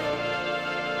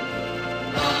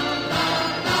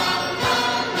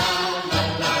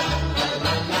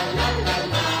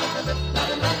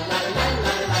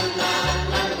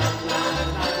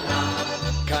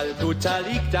 Kalkutta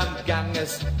liegt am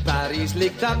Ganges, Paris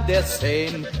liegt an der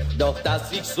Seine. Doch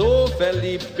dass ich so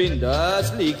verliebt bin,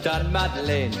 das liegt an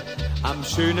Madeleine. Am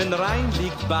schönen Rhein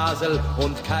liegt Basel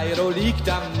und Kairo liegt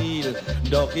am Nil.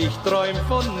 Doch ich träum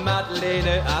von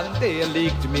Madeleine, an der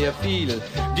liegt mir viel.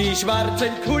 Die schwarzen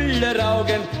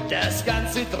Kulleraugen, das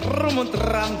ganze Drum und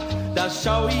Dran, das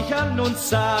schau ich an und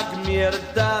sag mir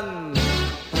dann.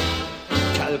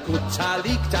 Kalkutta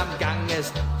liegt am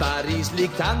Ganges, Paris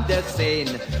liegt an der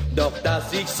Seine. Doch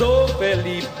dass ich so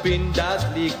verliebt bin, das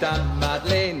liegt an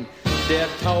Madeleine. Der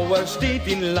Tower steht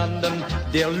in London,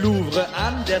 der Louvre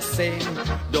an der Seine.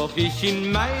 Doch ich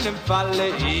in meinem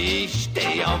Falle, ich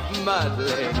steh auf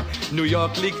Madeleine. New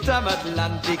York liegt am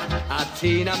Atlantik,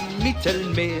 Athen am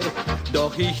Mittelmeer.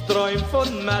 Doch ich träum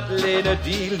von Madeleine,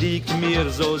 die liegt mir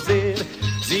so sehr.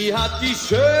 Sie hat die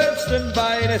schönsten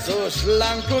Beine, so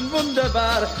schlank und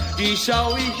wunderbar. Die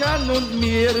schau ich an und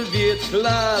mir wird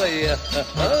klar, ja.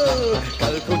 Oh,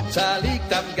 Kalkutta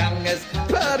liegt am Ganges,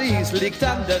 Paris liegt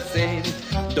an der Seine.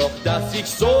 Doch dass ich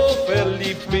so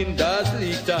verliebt bin, das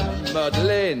liegt an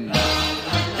Madeleine.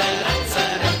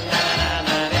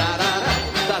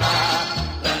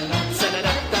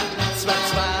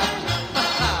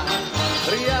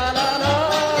 Ja, la, la,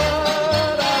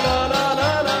 la, la, la,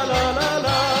 la, la, la, la,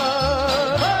 la.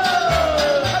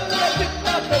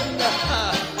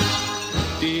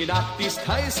 Die Nacht ist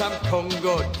heiß am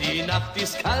Kongo, die Nacht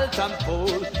ist kalt am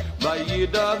Pol. Bei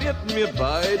jeder wird mir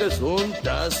beides und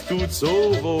das tut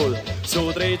so wohl.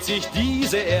 So dreht sich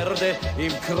diese Erde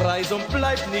im Kreis und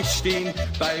bleibt nicht stehen.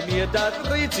 Bei mir, da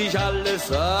dreht sich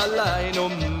alles allein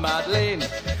um Madeleine.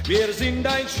 Wir sind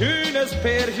ein schönes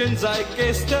Pärchen, seit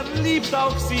gestern liebt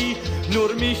auch sie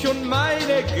nur mich und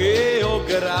meine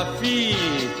Geografie.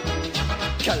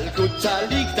 Kalkutta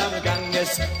liegt am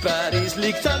Ganges, Paris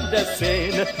liegt an der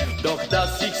Seine. Doch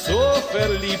dass ich so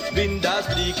verliebt bin, das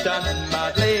liegt an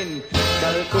Madeleine.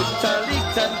 Kalkutta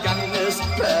liegt am Ganges,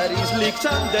 Paris liegt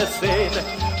an der Seine.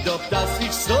 Doch dass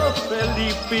ich so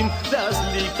verliebt bin, das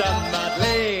liegt an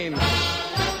Madeleine.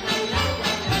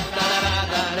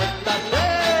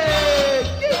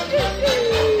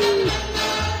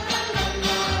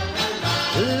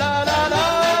 La la la.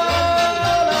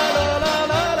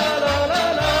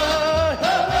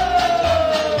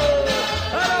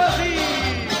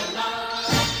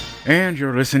 And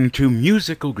you're listening to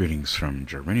Musical Greetings from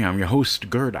Germany. I'm your host,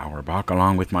 Gerd Auerbach,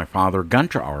 along with my father,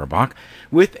 Gunter Auerbach,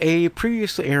 with a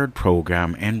previously aired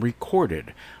program and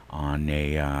recorded on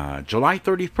a July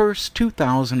 31st,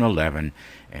 2011.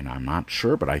 And I'm not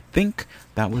sure, but I think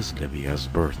that was Livia's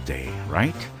birthday,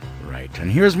 right? Right.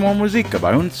 And here's more Musik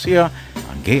bei uns hier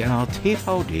an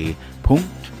gltvd.com.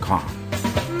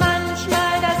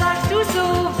 Manchmal, da sagst du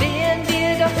so, wären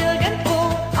wir doch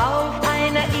irgendwo auf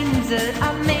einer Insel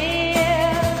am Meer.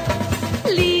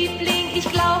 Liebling, ich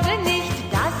glaube nicht,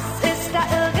 dass es da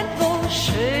irgendwo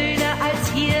schöner als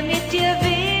hier mit dir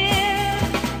wäre.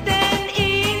 Denn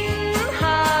in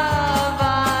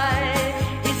Hawaii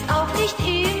ist auch nicht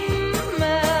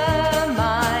immer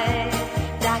Mai.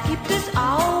 Da gibt es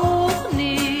auch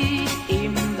nicht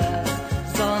immer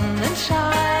Sonnenschein.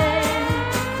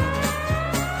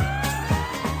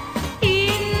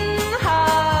 In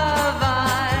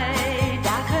Hawaii,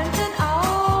 da könnten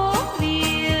auch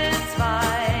wir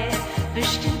zwei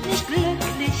bestimmt nicht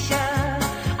glücklicher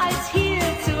als hier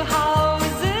zu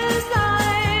Hause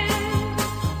sein.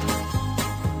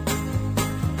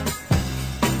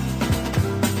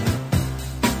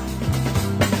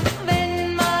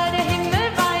 Wenn mal der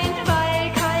Himmel weint,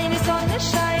 weil keine Sonne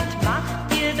scheint,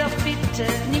 macht dir doch bitte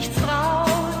nichts draus.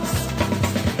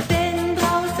 Denn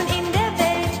draußen in der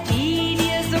Welt, die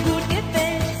dir so gut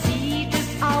gefällt, sieht es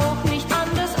auch nicht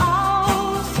anders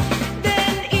aus.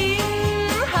 Denn in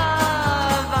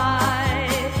Hawaii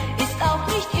ist auch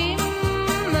nicht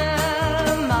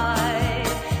immer Mai.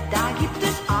 Da gibt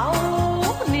es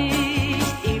auch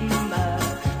nicht immer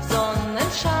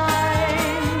Sonnenschein.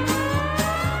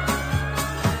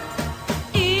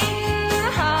 In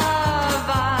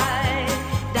Hawaii,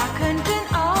 da könnten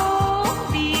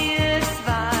auch wir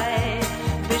zwei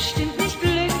bestimmt nicht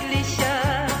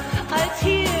glücklicher als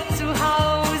hier zu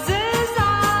Hause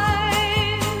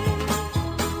sein.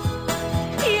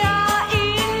 Ja,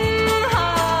 in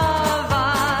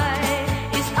Hawaii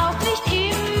ist auch nicht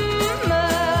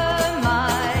immer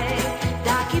Mai.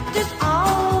 Da gibt es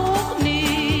auch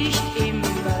nicht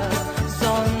immer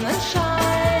Sonnenschein.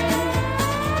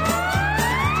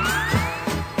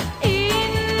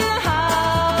 In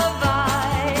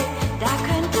Hawaii, da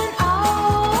könnten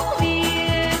auch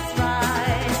wir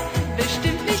zwei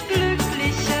bestimmt nicht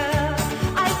glücklicher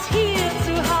als hier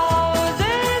zu Hause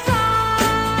sein.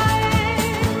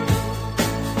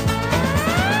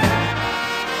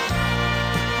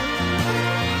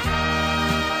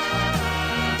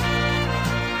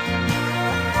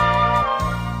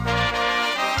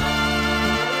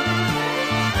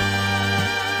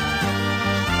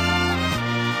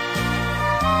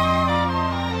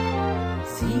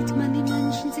 Sieht man die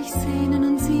Menschen sich sehnen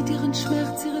und sieht ihren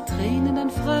Schmerz, ihre Tränen, dann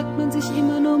fragt man sich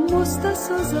immer nur, muss das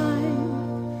so sein?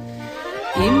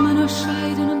 Immer nur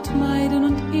scheiden und meiden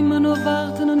und immer nur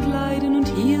warten und leiden und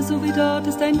hier so wie dort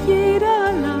ist ein jeder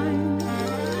allein.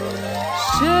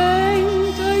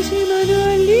 Schenkt euch immer nur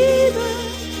Liebe,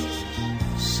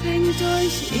 schenkt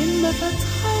euch immer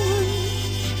Vertrauen.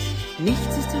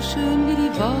 Nichts ist so schön wie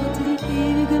die Worte, die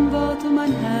ewigen Worte,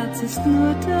 mein Herz ist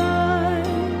nur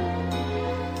dein.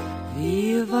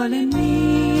 Wir wollen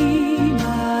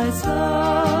niemals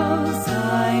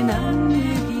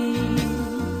auseinandergehen.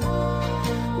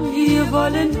 Wir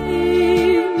wollen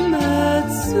immer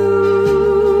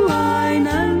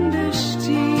zueinander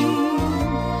stehen.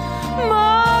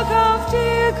 Mag auf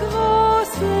der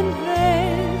großen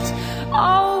Welt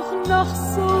auch noch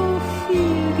so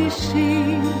viel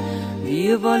geschehen.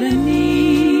 Wir wollen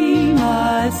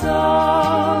niemals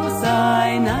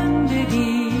auseinandergehen.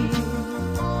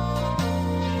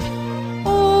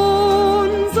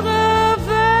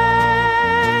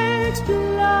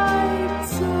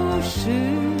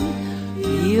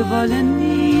 Wir wollen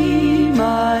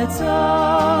niemals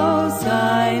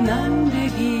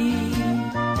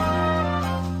auseinandergehen.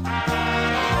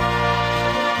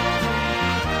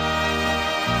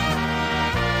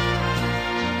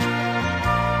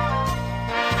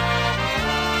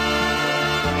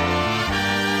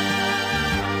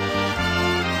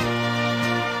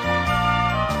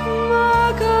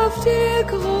 Mag auf der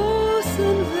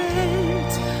großen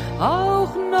Welt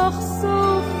auch noch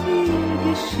so viel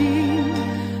geschehen,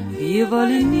 wir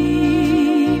wollen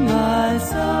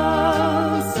niemals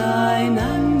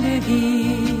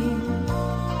auseinandergehen.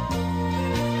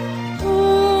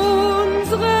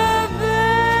 Unsere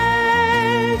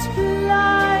Welt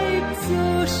bleibt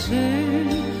so schön,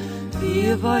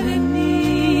 wir wollen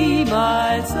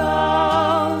niemals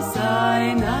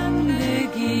auseinandergehen.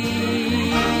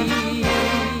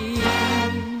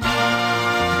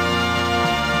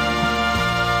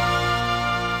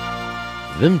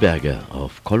 Wimberger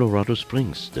of Colorado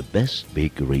Springs, the best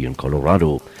bakery in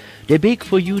Colorado. They bake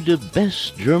for you the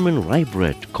best German rye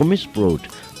bread, Kommissbrot,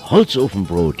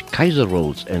 Holzofenbrot, Kaiser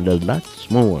rolls, and a lot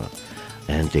more.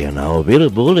 And they are now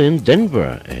available in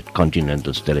Denver at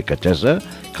Continental's Delicatessen,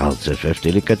 Carl's FF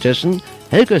Delicatessen,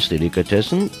 Helga's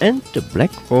Delicatessen, and the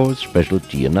Black Forest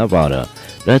Specialty in Nevada.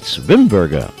 That's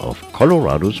Wimberger of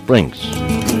Colorado Springs.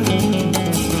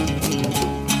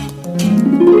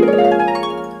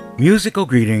 Musical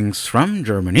greetings from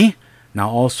Germany, now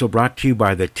also brought to you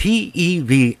by the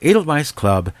TEV Edelweiss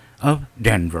Club of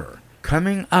Denver.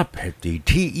 Coming up at the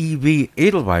TEV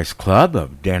Edelweiss Club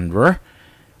of Denver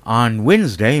on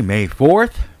Wednesday, May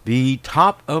 4th, the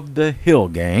Top of the Hill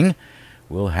Gang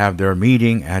will have their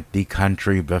meeting at the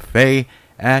Country Buffet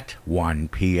at 1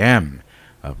 p.m.,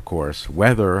 of course,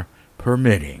 weather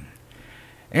permitting.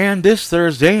 And this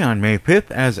Thursday on May 5th,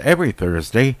 as every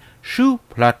Thursday,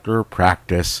 Schuhplattler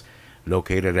Practice,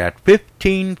 located at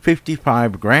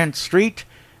 1555 Grant Street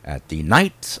at the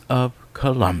Knights of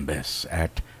Columbus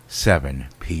at 7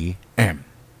 p.m.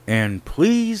 And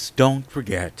please don't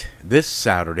forget, this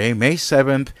Saturday, May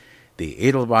 7th, the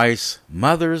Edelweiss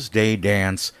Mother's Day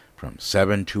Dance from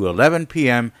 7 to 11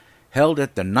 p.m. held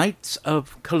at the Knights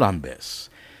of Columbus.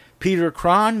 Peter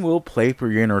Cron will play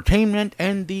for your entertainment,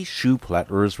 and the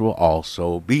Schuhplattlers will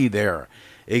also be there.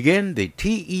 Again, the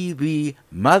TEV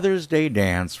Mother's Day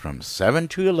Dance from 7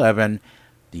 to 11,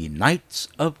 the Knights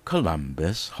of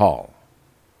Columbus Hall.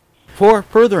 For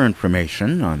further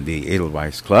information on the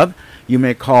Edelweiss Club, you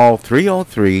may call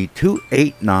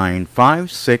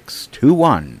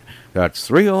 303-289-5621. That's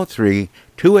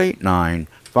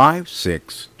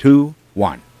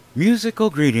 303-289-5621. Musical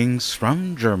greetings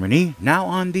from Germany, now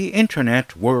on the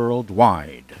internet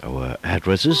worldwide. Our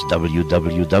address is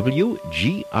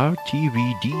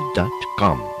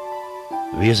www.grtvd.com.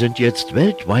 Wir sind jetzt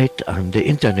weltweit an der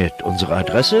Internet. Unsere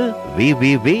Adresse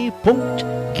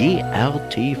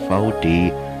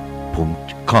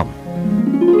www.grtvd.com.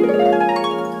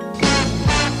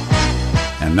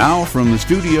 And now from the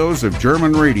studios of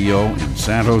German Radio in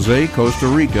San Jose, Costa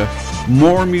Rica,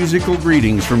 more musical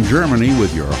greetings from Germany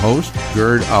with your host,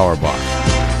 Gerd Auerbach.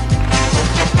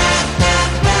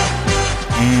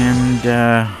 And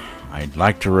I'd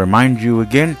like to remind you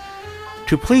again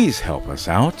to please help us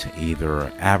out,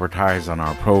 either advertise on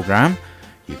our program.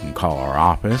 You can call our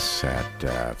office at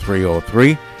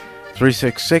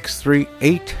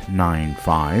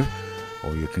 303-366-3895,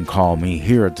 or you can call me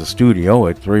here at the studio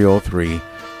at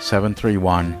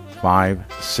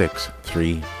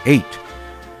 303-731-5638.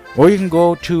 Or you can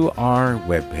go to our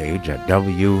webpage at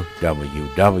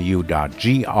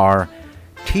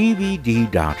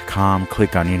www.grtvd.com,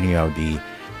 click on any of the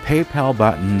PayPal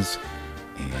buttons,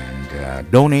 and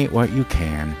donate what you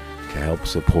can to help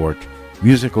support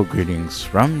musical greetings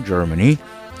from Germany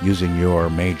using your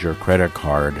major credit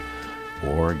card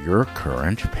or your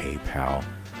current PayPal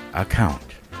account.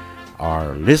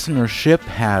 Our listenership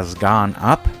has gone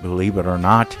up, believe it or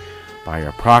not, by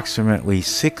approximately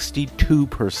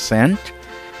 62%,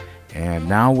 and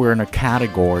now we're in a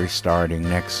category starting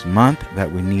next month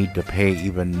that we need to pay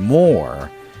even more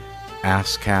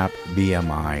ASCAP,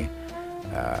 BMI,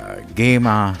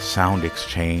 GEMA, Sound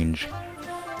Exchange,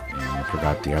 and I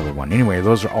forgot the other one. Anyway,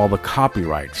 those are all the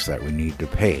copyrights that we need to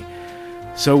pay.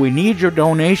 So we need your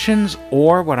donations,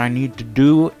 or what I need to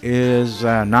do is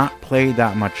not play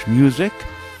that much music.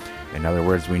 In other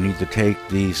words, we need to take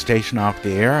the station off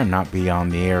the air and not be on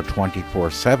the air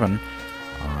 24/7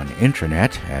 on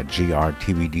internet at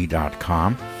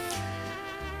grtvd.com.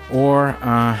 Or,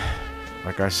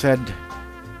 like I said,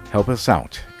 help us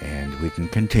out and we can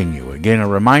continue. Again, a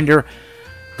reminder,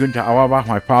 Günther Auerbach,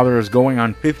 my father, is going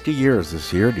on 50 years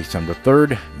this year, December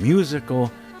 3rd. Musical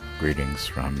Greetings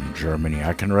from Germany.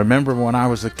 I can remember when I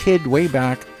was a kid way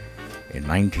back in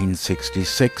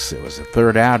 1966. It was the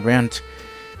third Advent,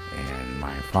 and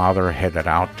my father headed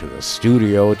out to the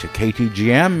studio to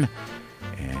KTGM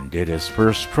and did his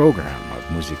first program of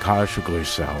Musikalische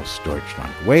Grüße aus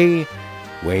Deutschland way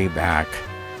back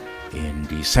in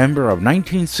December of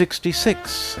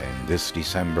 1966. And this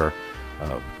December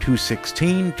of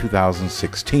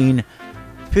 2016,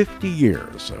 50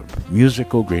 years of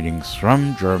musical greetings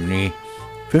from Germany,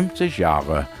 50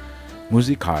 Jahre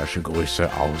musikalische Grüße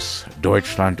aus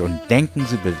Deutschland. Und denken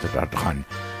Sie bitte daran,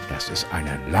 das ist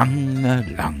eine lange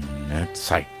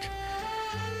Zeit.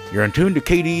 You're in tune to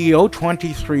KDEO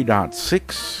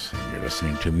 23.6, and you're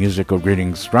listening to musical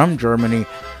greetings from Germany,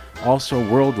 also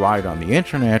worldwide on the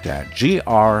internet at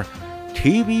grtvd.com.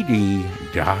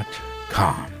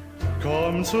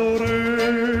 Komm zurück,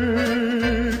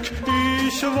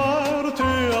 ich warte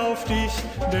auf dich,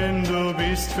 denn du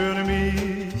bist für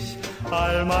mich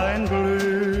all mein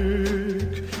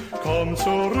Glück. Komm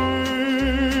zurück,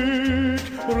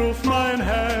 ruf mein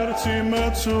Herz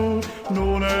immer zu,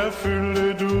 nun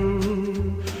erfülle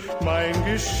du mein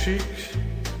Geschick.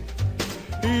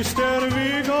 Ist der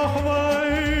Weg auch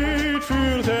weit,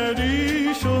 führt er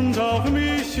dich und auch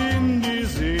mich in die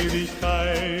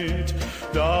Seligkeit.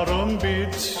 Darum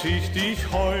bitt ich dich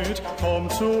heut, komm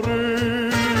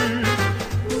zurück.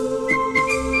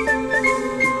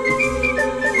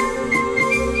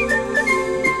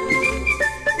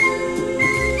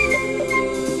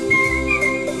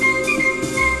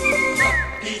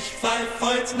 Ich pfeif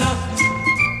heut Nacht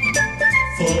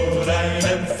vor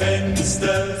deinem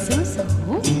Fenster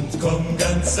und komm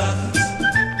ganz sacht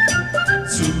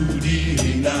zu dir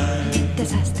hinein.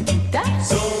 Das hast du gedacht?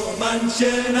 So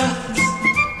manche Nacht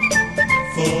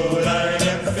vor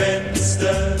deinem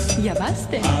Fenster, ja was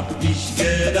denn? Hab ich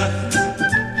gedacht,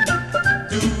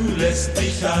 du lässt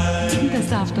mich ein. Das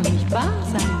darf doch nicht wahr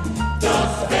sein.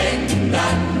 Doch wenn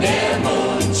dann der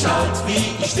Mond schaut,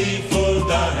 wie ich steh vor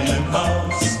deinem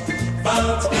Haus,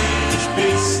 wart ich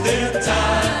bis der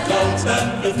Tag graut,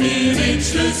 dann wirf mir den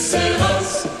Schlüssel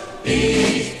raus.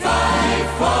 Ich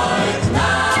pfeif heut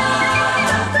Nacht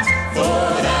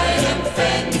vor deinem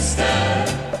Fenster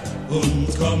und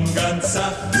komm ganz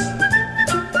sacht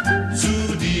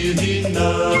zu dir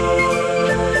hinein.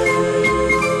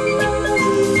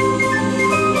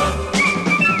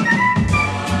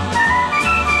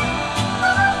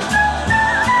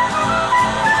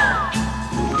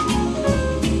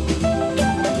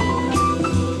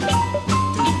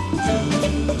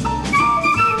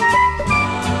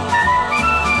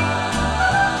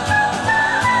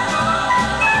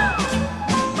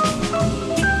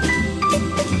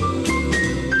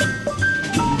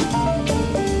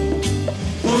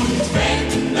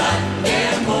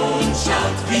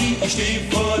 Ich steh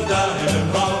vor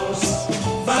deinem Haus,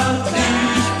 wart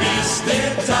ich bis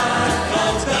der Tag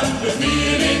graut, dann wirf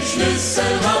mir den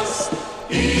Schlüssel raus.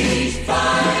 Ich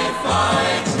pfeif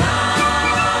heut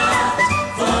Nacht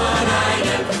vor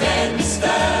deinem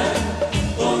Fenster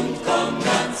und komm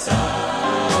ganz sacht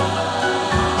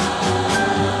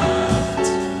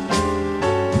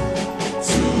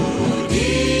zu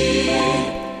dir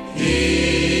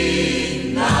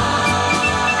hinein.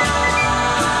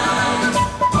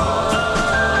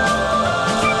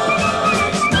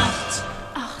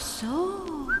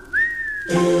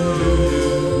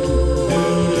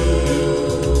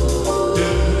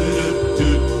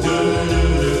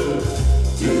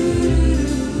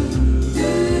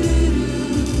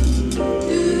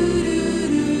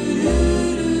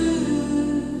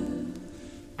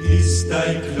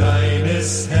 Dein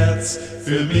kleines Herz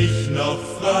für mich noch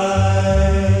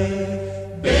frei,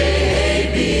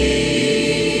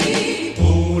 Baby?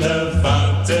 Oder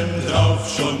warten drauf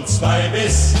schon 2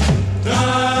 bis 3,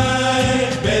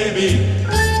 Baby?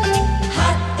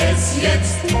 Hat es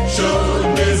jetzt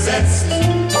schon gesetzt,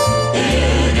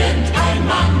 irgendein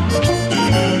Mann?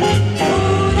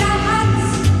 Oder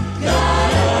hat's,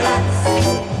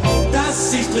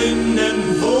 dass ich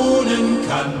drinnen wohnen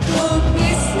kann?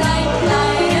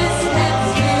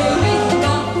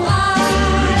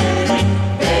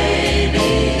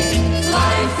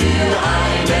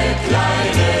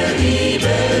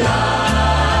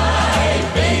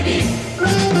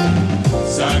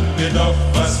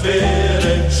 Was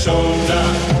wäre schon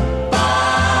dabei,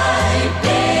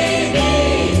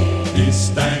 Baby?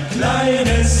 Ist dein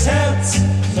kleines Herz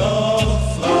noch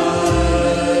frei?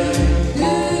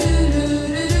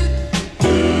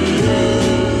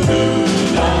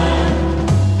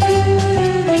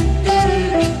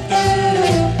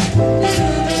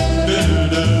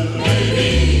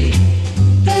 Baby,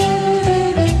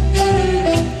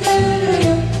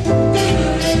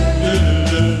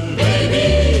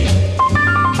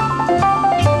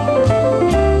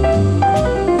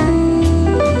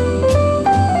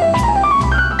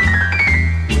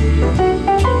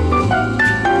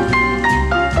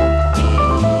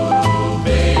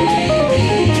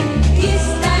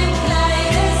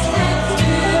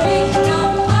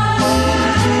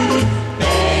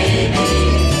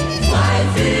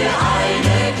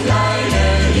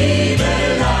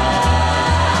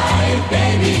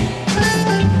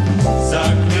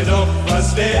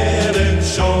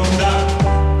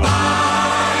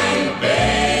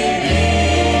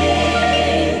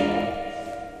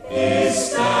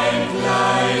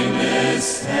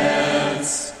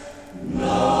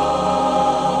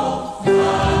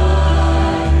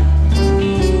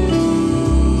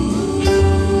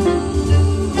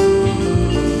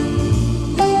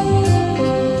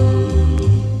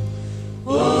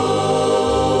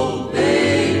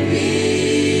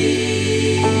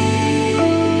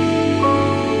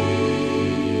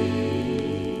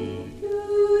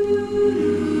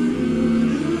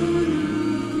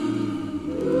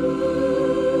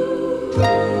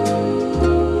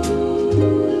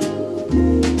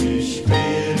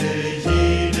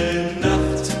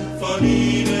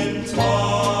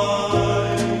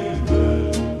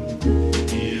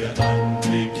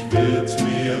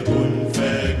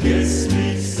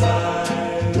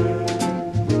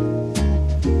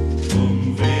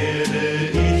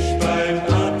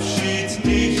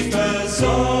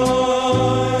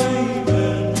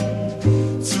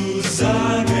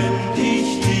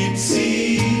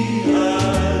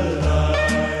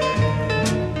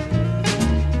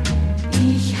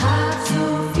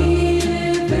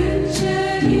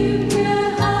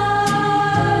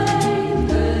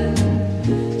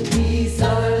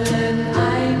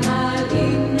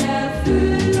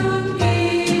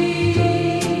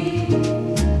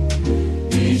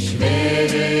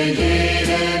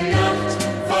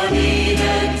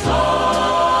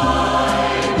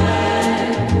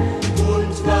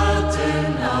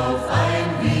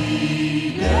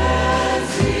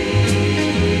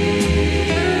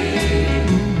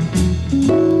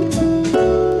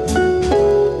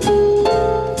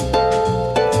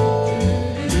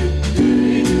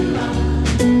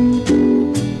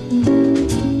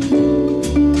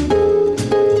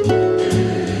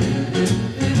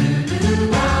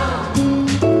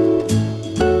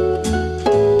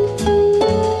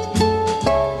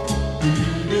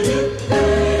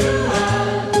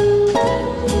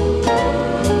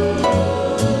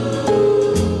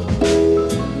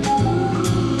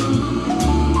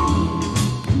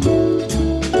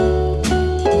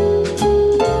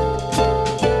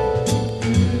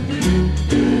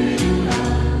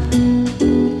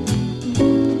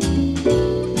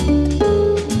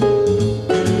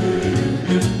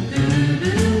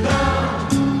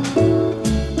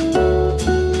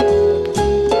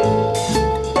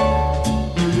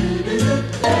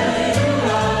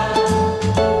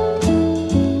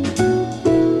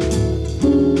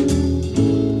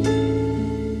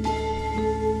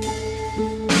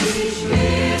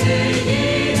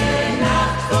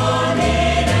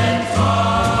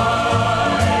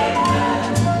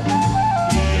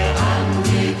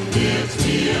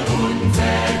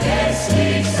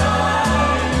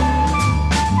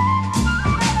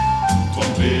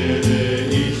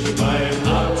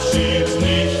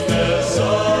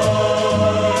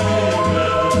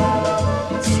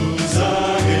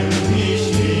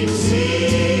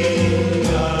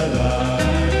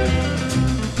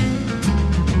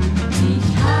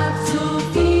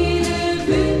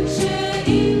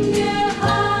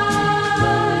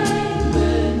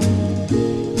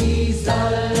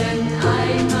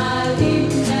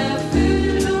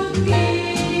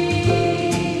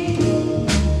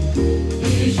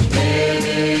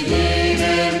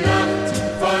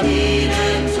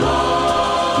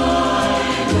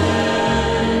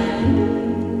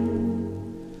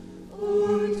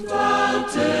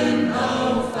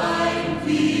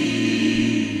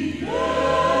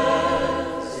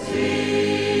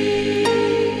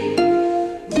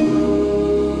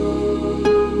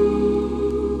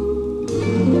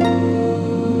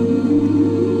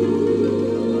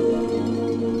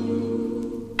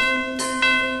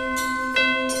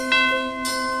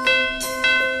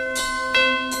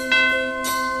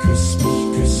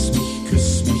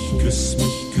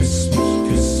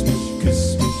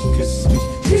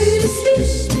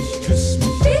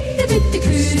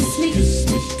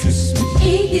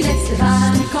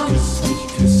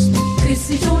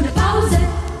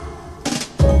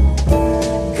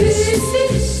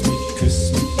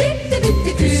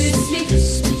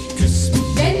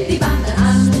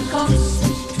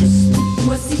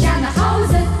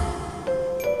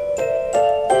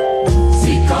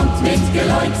 kommt mit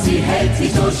Geläut, sie hält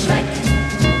sich so Schreck.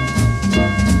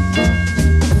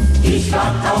 Ich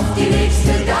wart auf die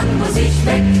nächste, dann muss ich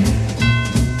weg.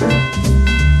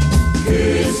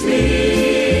 Küss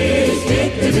mich,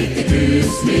 bitte, bitte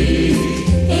küss mich.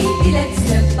 Ehe die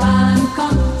letzte Bahn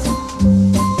kommt,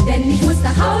 denn ich muss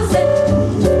nach Hause.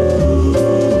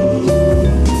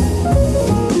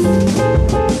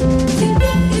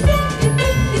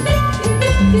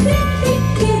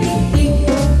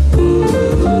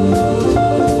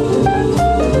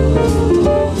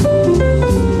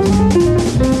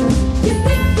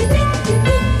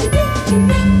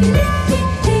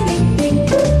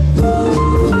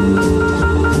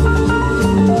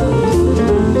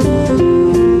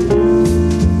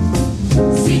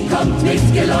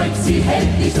 Sie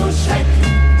hält nicht so Schreck.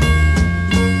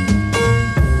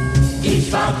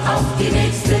 Ich wart auf die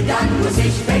nächste, dann muss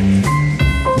ich weg.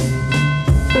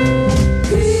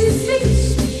 Küss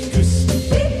mich, küss mich,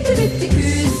 bitte, bitte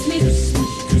küss mich,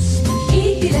 küss mich,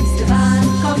 ehe die letzte Bahn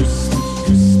kommt,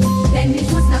 denn ich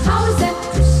muss nach Hause.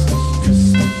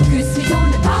 Küss mich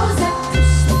ohne Pause,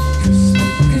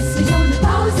 küss mich ohne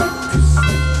Pause,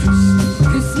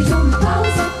 küss mich ohne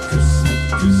Pause,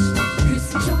 küss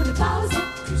mich ohne Pause.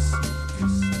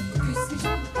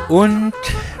 Und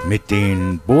mit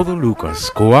den Bodo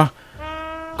Lucas Chor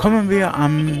kommen wir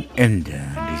am Ende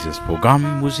dieses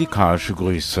Programms Musikalische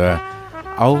Grüße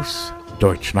aus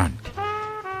Deutschland.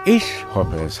 Ich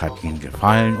hoffe, es hat Ihnen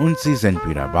gefallen und Sie sind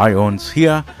wieder bei uns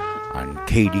hier an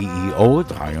KDEO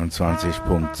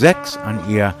 23.6 an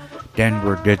Ihr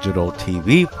Denver Digital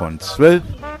TV von 12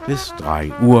 bis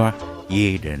 3 Uhr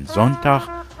jeden Sonntag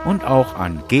und auch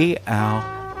an grtvd.com.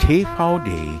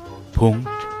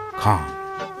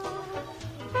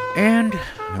 And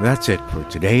that's it for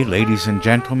today, ladies and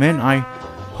gentlemen. I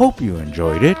hope you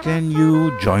enjoyed it and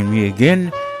you join me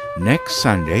again next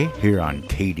Sunday here on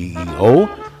KDEO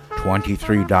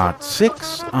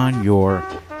 23.6 on your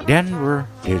Denver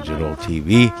Digital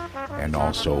TV and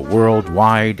also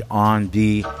worldwide on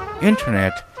the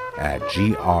internet at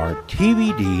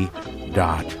grtvd.com.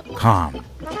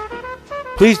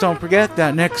 Please don't forget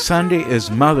that next Sunday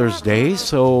is Mother's Day,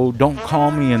 so don't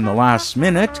call me in the last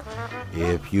minute.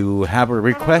 If you have a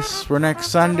request for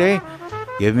next Sunday,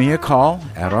 give me a call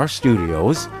at our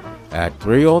studios at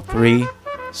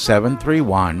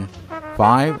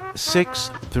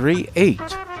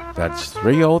 303-731-5638. That's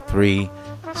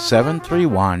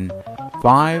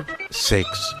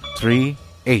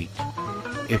 303-731-5638.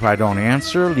 If I don't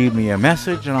answer, leave me a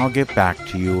message and I'll get back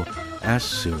to you as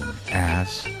soon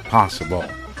as possible.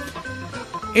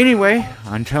 Anyway,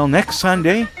 until next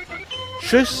Sunday,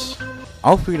 tschüss.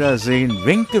 Auf Wiedersehen,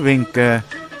 winke, winke.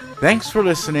 Thanks for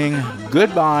listening.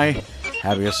 Goodbye.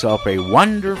 Have yourself a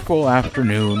wonderful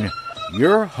afternoon.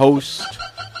 Your host,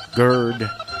 Gerd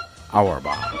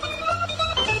Auerbach.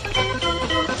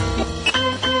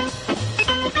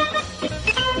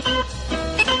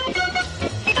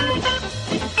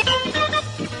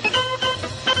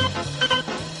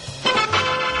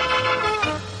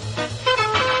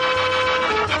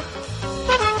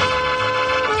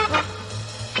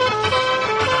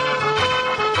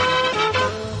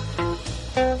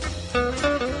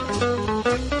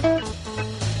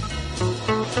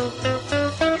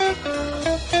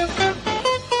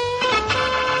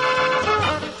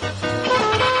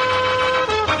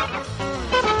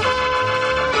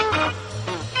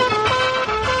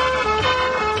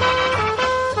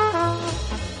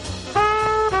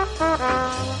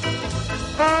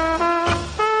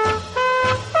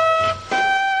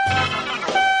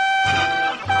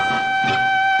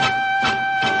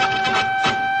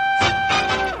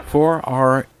 For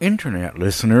our internet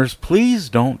listeners, please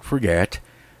don't forget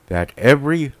that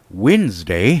every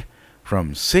Wednesday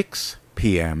from 6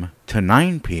 p.m. to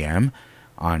 9 p.m.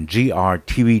 on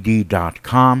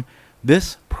grtvd.com,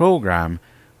 this program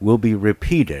will be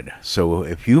repeated. So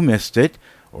if you missed it,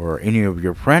 or any of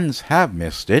your friends have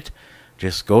missed it,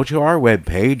 just go to our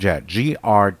webpage at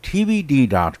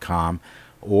grtvd.com,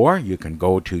 or you can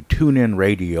go to TuneIn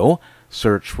Radio,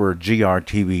 search for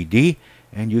GRTVD,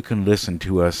 and you can listen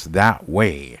to us that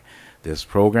way. This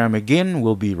program again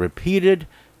will be repeated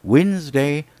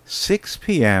Wednesday, 6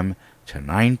 p.m. to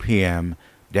 9 p.m.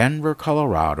 Denver,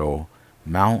 Colorado,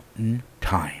 Mountain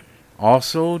Time.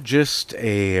 Also, just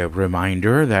a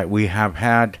reminder that we have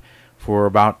had for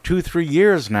about 2-3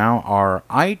 years now our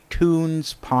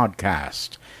iTunes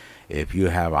podcast. If you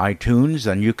have iTunes,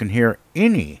 then you can hear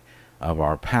any of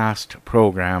our past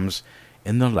programs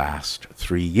in the last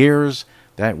 3 years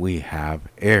that we have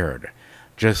aired.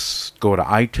 Just go to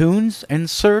iTunes and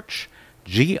search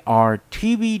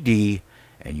GRTVD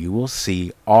and you will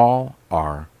see all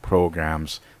our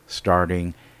programs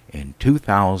starting in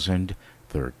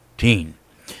 2013.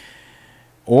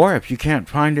 Or if you can't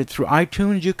find it through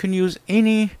iTunes, you can use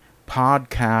any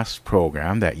podcast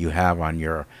program that you have on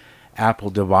your Apple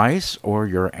device or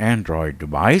your Android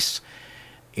device.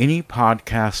 Any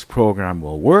podcast program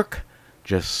will work.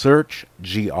 Just search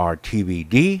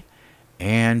GRTVD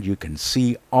and you can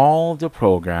see all the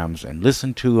programs and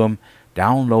listen to them,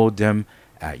 download them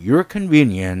at your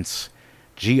convenience.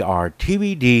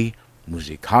 GRTVD,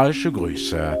 musikalische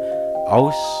Grüße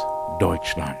aus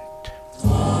Deutschland.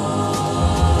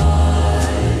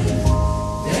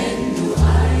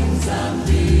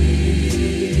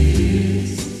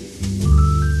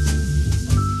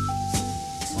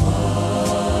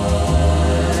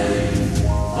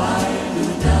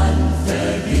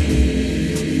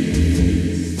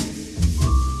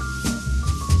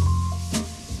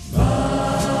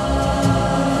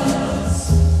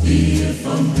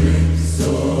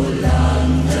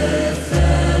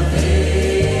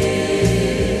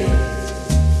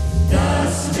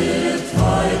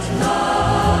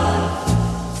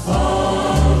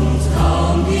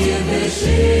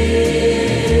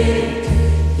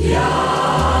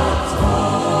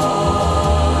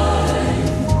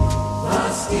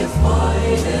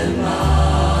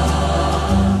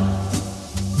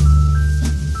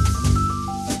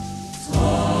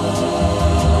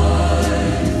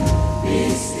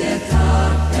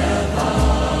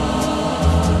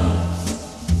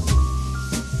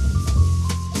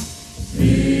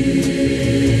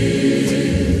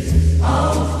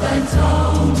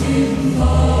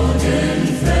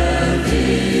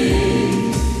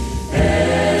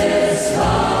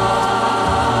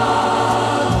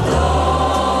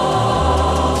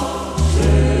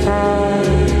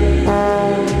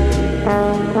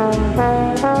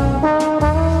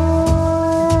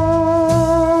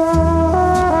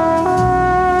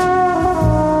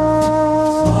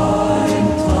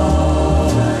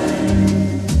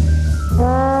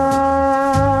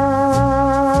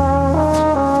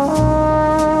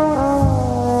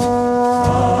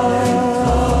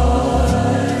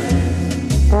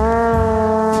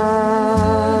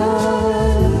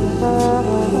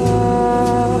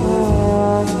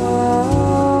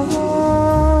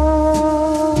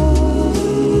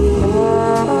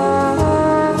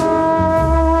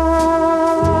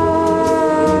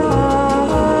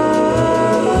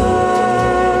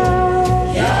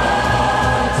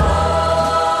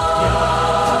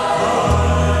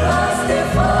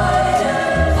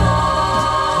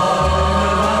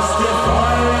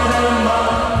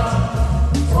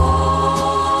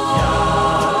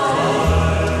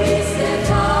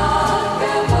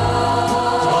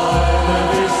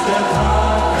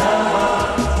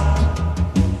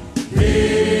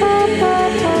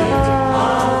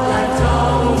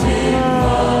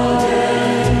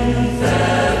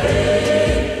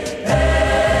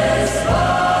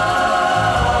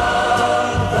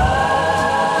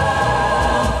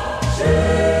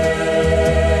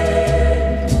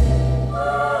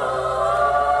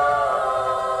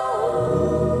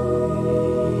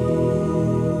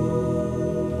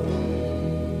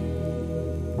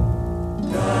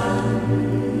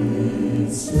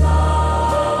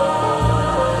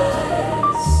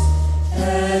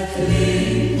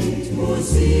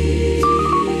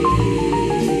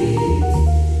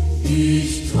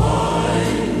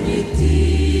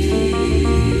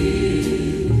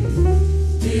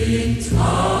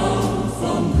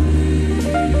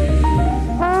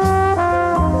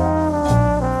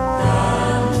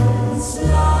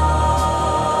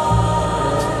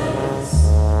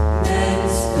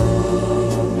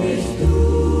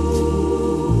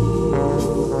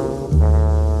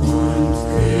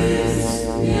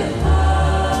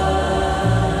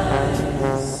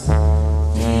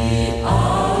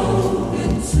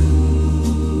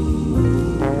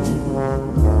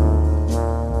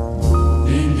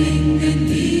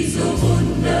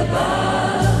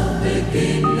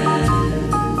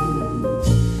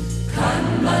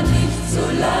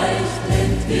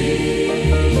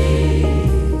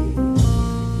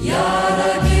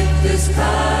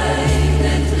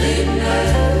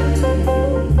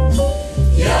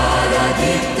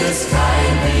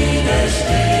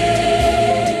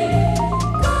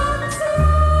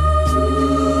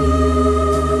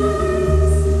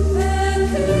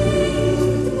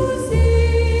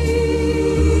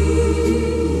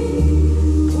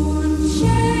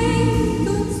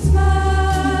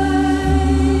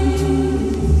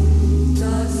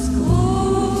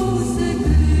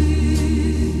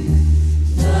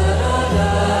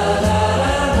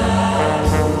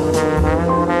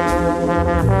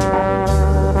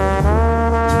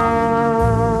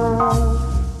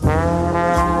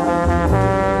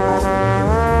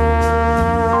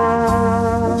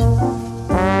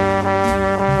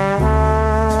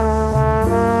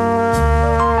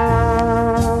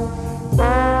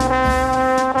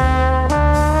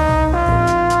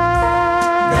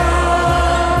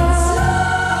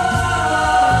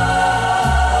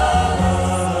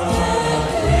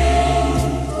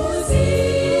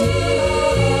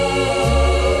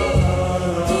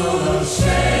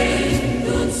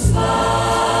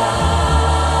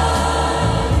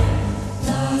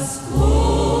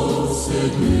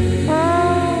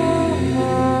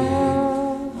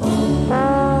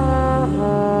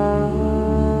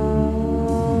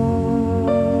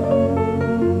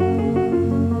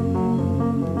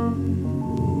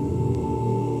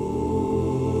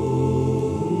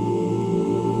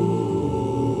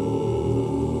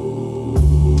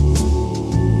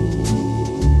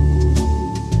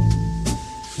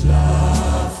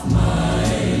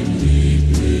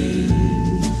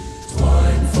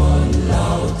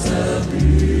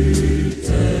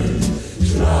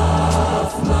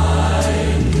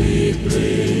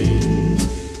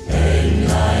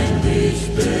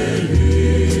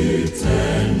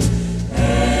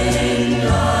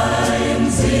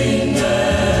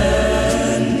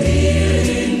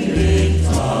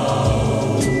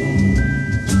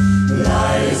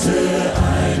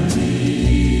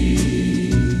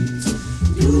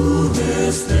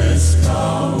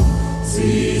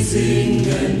 Sie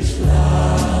singen,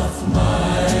 schlaf,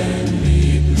 mein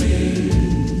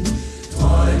Liebling,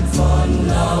 träum von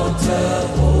lauter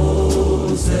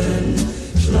Rosen,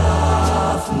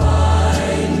 schlaf,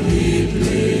 mein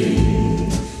Liebling,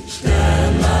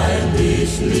 Sternlein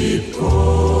dich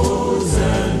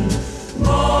liebkosen,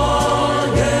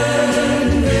 morgen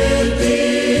wird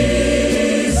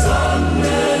die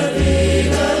Sonne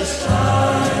wieder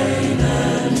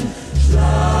scheinen,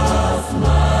 schlaf,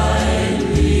 mein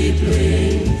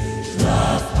Liebling,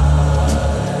 schlaf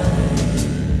ein.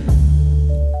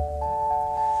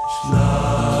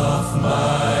 Schlaf,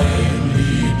 mein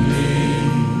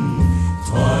Liebling,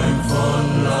 träum von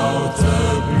lauter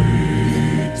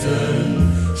Blüten,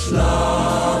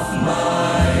 schlaf,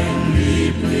 mein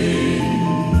Liebling,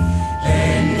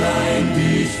 Englein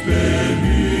dich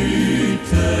behüten.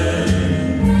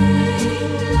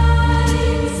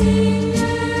 Englein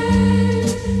singen,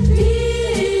 wir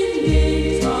in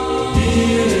den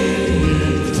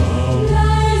Traum,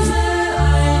 leise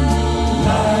ein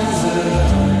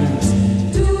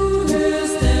Lied, du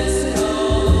hörst es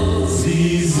kaum.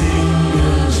 Sie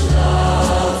singen,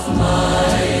 schlaf,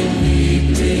 mein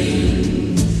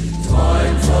Liebling,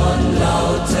 träum von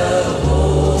lauter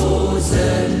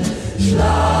Rosen,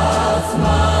 schlaf,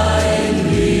 mein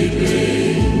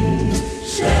Liebling,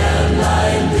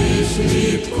 Sternlein dich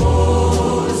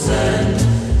liebkosen,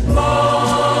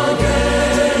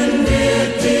 morgen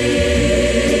wird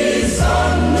die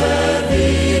Sonne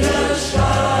wieder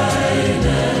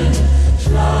scheinen,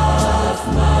 schlaf,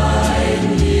 mein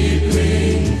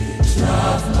Liebling,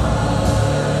 schlaf ein.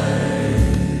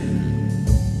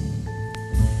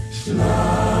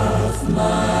 Schlaf,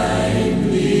 mein